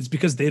 It's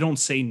because they don't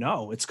say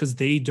no. It's because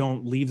they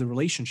don't leave the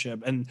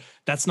relationship. And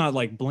that's not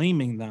like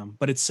blaming them,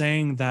 but it's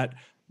saying that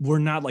we're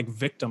not like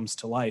victims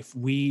to life.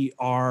 We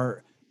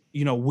are,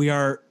 you know, we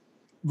are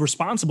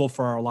responsible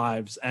for our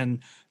lives.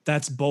 And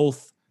that's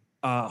both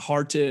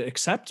hard to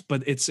accept,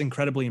 but it's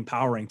incredibly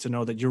empowering to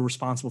know that you're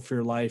responsible for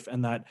your life,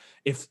 and that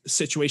if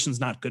situation's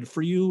not good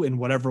for you in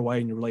whatever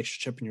way in your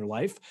relationship, in your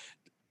life,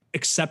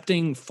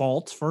 accepting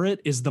fault for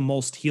it is the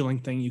most healing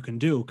thing you can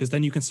do, because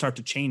then you can start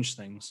to change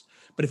things.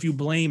 But if you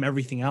blame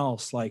everything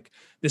else, like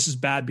this is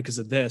bad because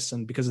of this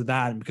and because of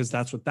that and because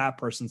that's what that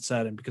person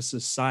said and because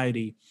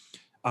society,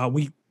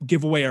 we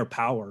give away our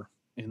power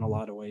in a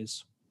lot of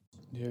ways.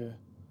 Yeah.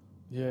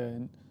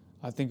 And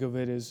I think of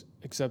it as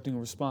accepting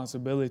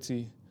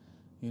responsibility,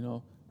 you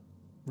know,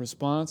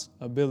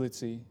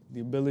 responsibility, the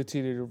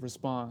ability to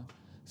respond,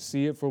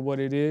 see it for what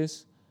it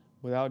is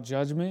without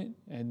judgment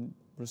and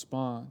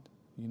respond,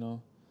 you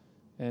know.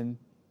 And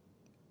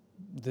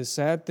the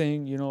sad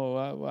thing, you know,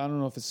 I don't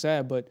know if it's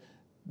sad, but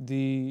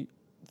the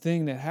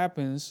thing that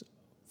happens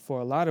for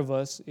a lot of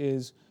us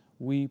is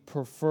we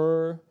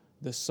prefer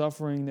the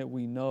suffering that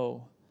we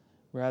know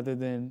rather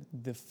than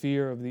the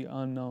fear of the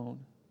unknown,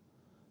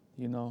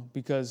 you know,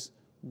 because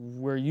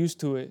we're used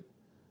to it.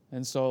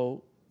 And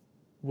so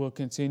we'll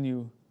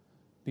continue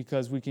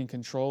because we can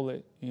control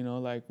it, you know,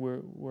 like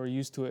we're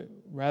used to it,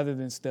 rather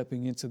than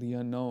stepping into the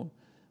unknown,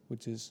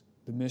 which is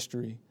the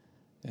mystery.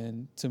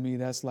 And to me,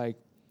 that's like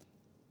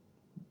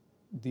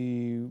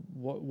the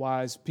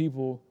wise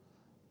people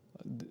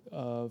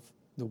of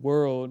the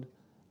world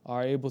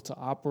are able to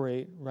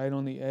operate right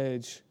on the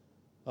edge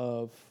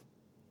of,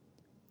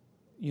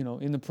 you know,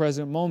 in the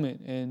present moment,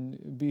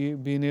 and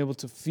being able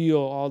to feel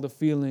all the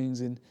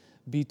feelings and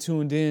be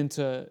tuned in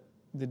to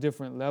the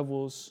different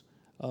levels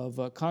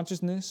of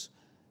consciousness.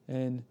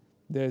 And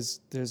there's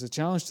a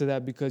challenge to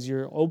that because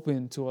you're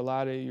open to a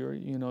lot of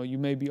you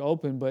may be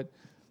open, but,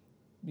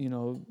 you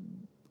know,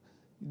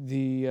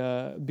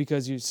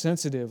 because you're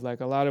sensitive.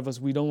 Like a lot of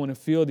us, we don't want to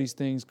feel these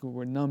things because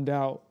we're numbed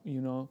out,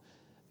 you know,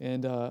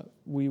 and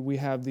we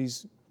have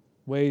these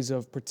ways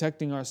of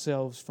protecting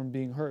ourselves from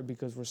being hurt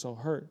because we're so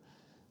hurt.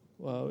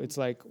 Well, it's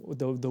like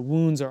the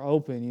wounds are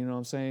open, you know what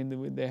I'm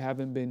saying? They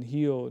haven't been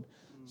healed.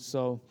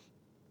 So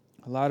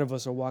a lot of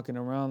us are walking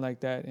around like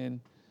that. And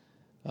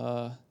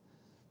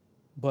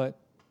but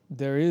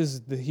there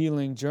is the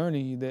healing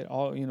journey that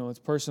it's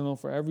personal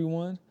for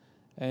everyone.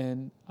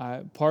 And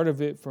part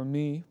of it for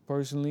me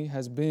personally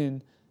has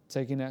been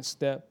taking that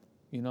step,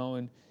 you know,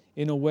 and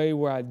in a way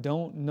where I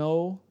don't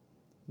know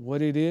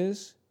what it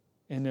is,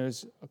 and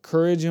there's a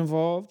courage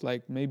involved.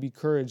 Like maybe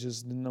courage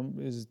is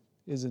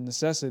a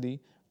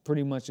necessity.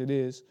 Pretty much it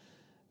is.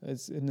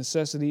 It's a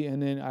necessity.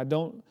 And then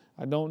I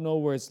I don't know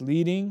where it's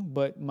leading,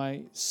 but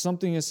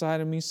something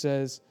inside of me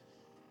says,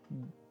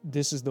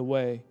 this is the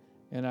way.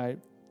 And I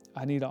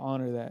need to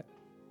honor that,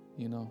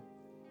 you know,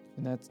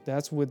 and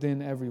that's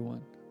within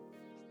everyone.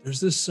 There's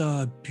this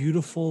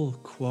beautiful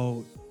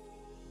quote.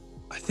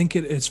 I think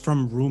it's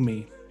from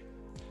Rumi.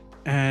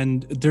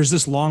 And there's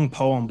this long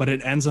poem, but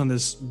it ends on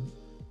this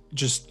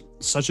just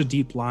such a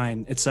deep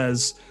line. It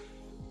says,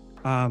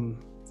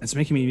 it's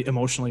making me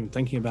emotional even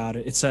thinking about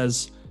it. It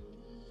says,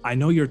 I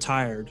know you're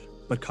tired,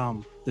 but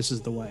come, this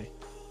is the way.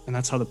 And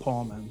that's how the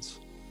poem ends.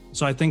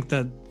 So I think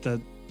that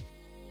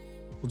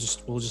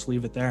we'll just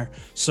leave it there.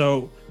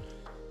 So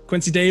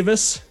Quincy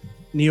Davis,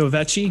 Neo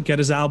Vecci, get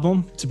his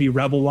album To Be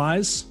Rebel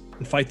Wise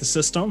and Fight the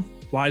System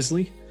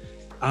wisely.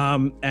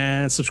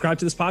 And subscribe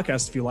to this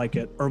podcast if you like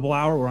it. Herbal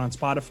Hour, we're on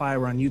Spotify,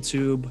 we're on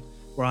YouTube,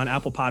 we're on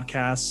Apple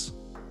Podcasts,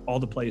 all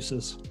the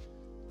places.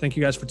 Thank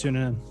you guys for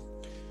tuning in.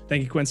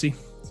 Thank you, Quincy.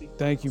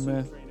 Thank you,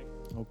 man.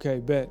 Okay,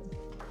 bet.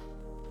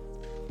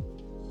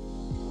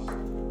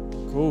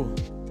 Cool.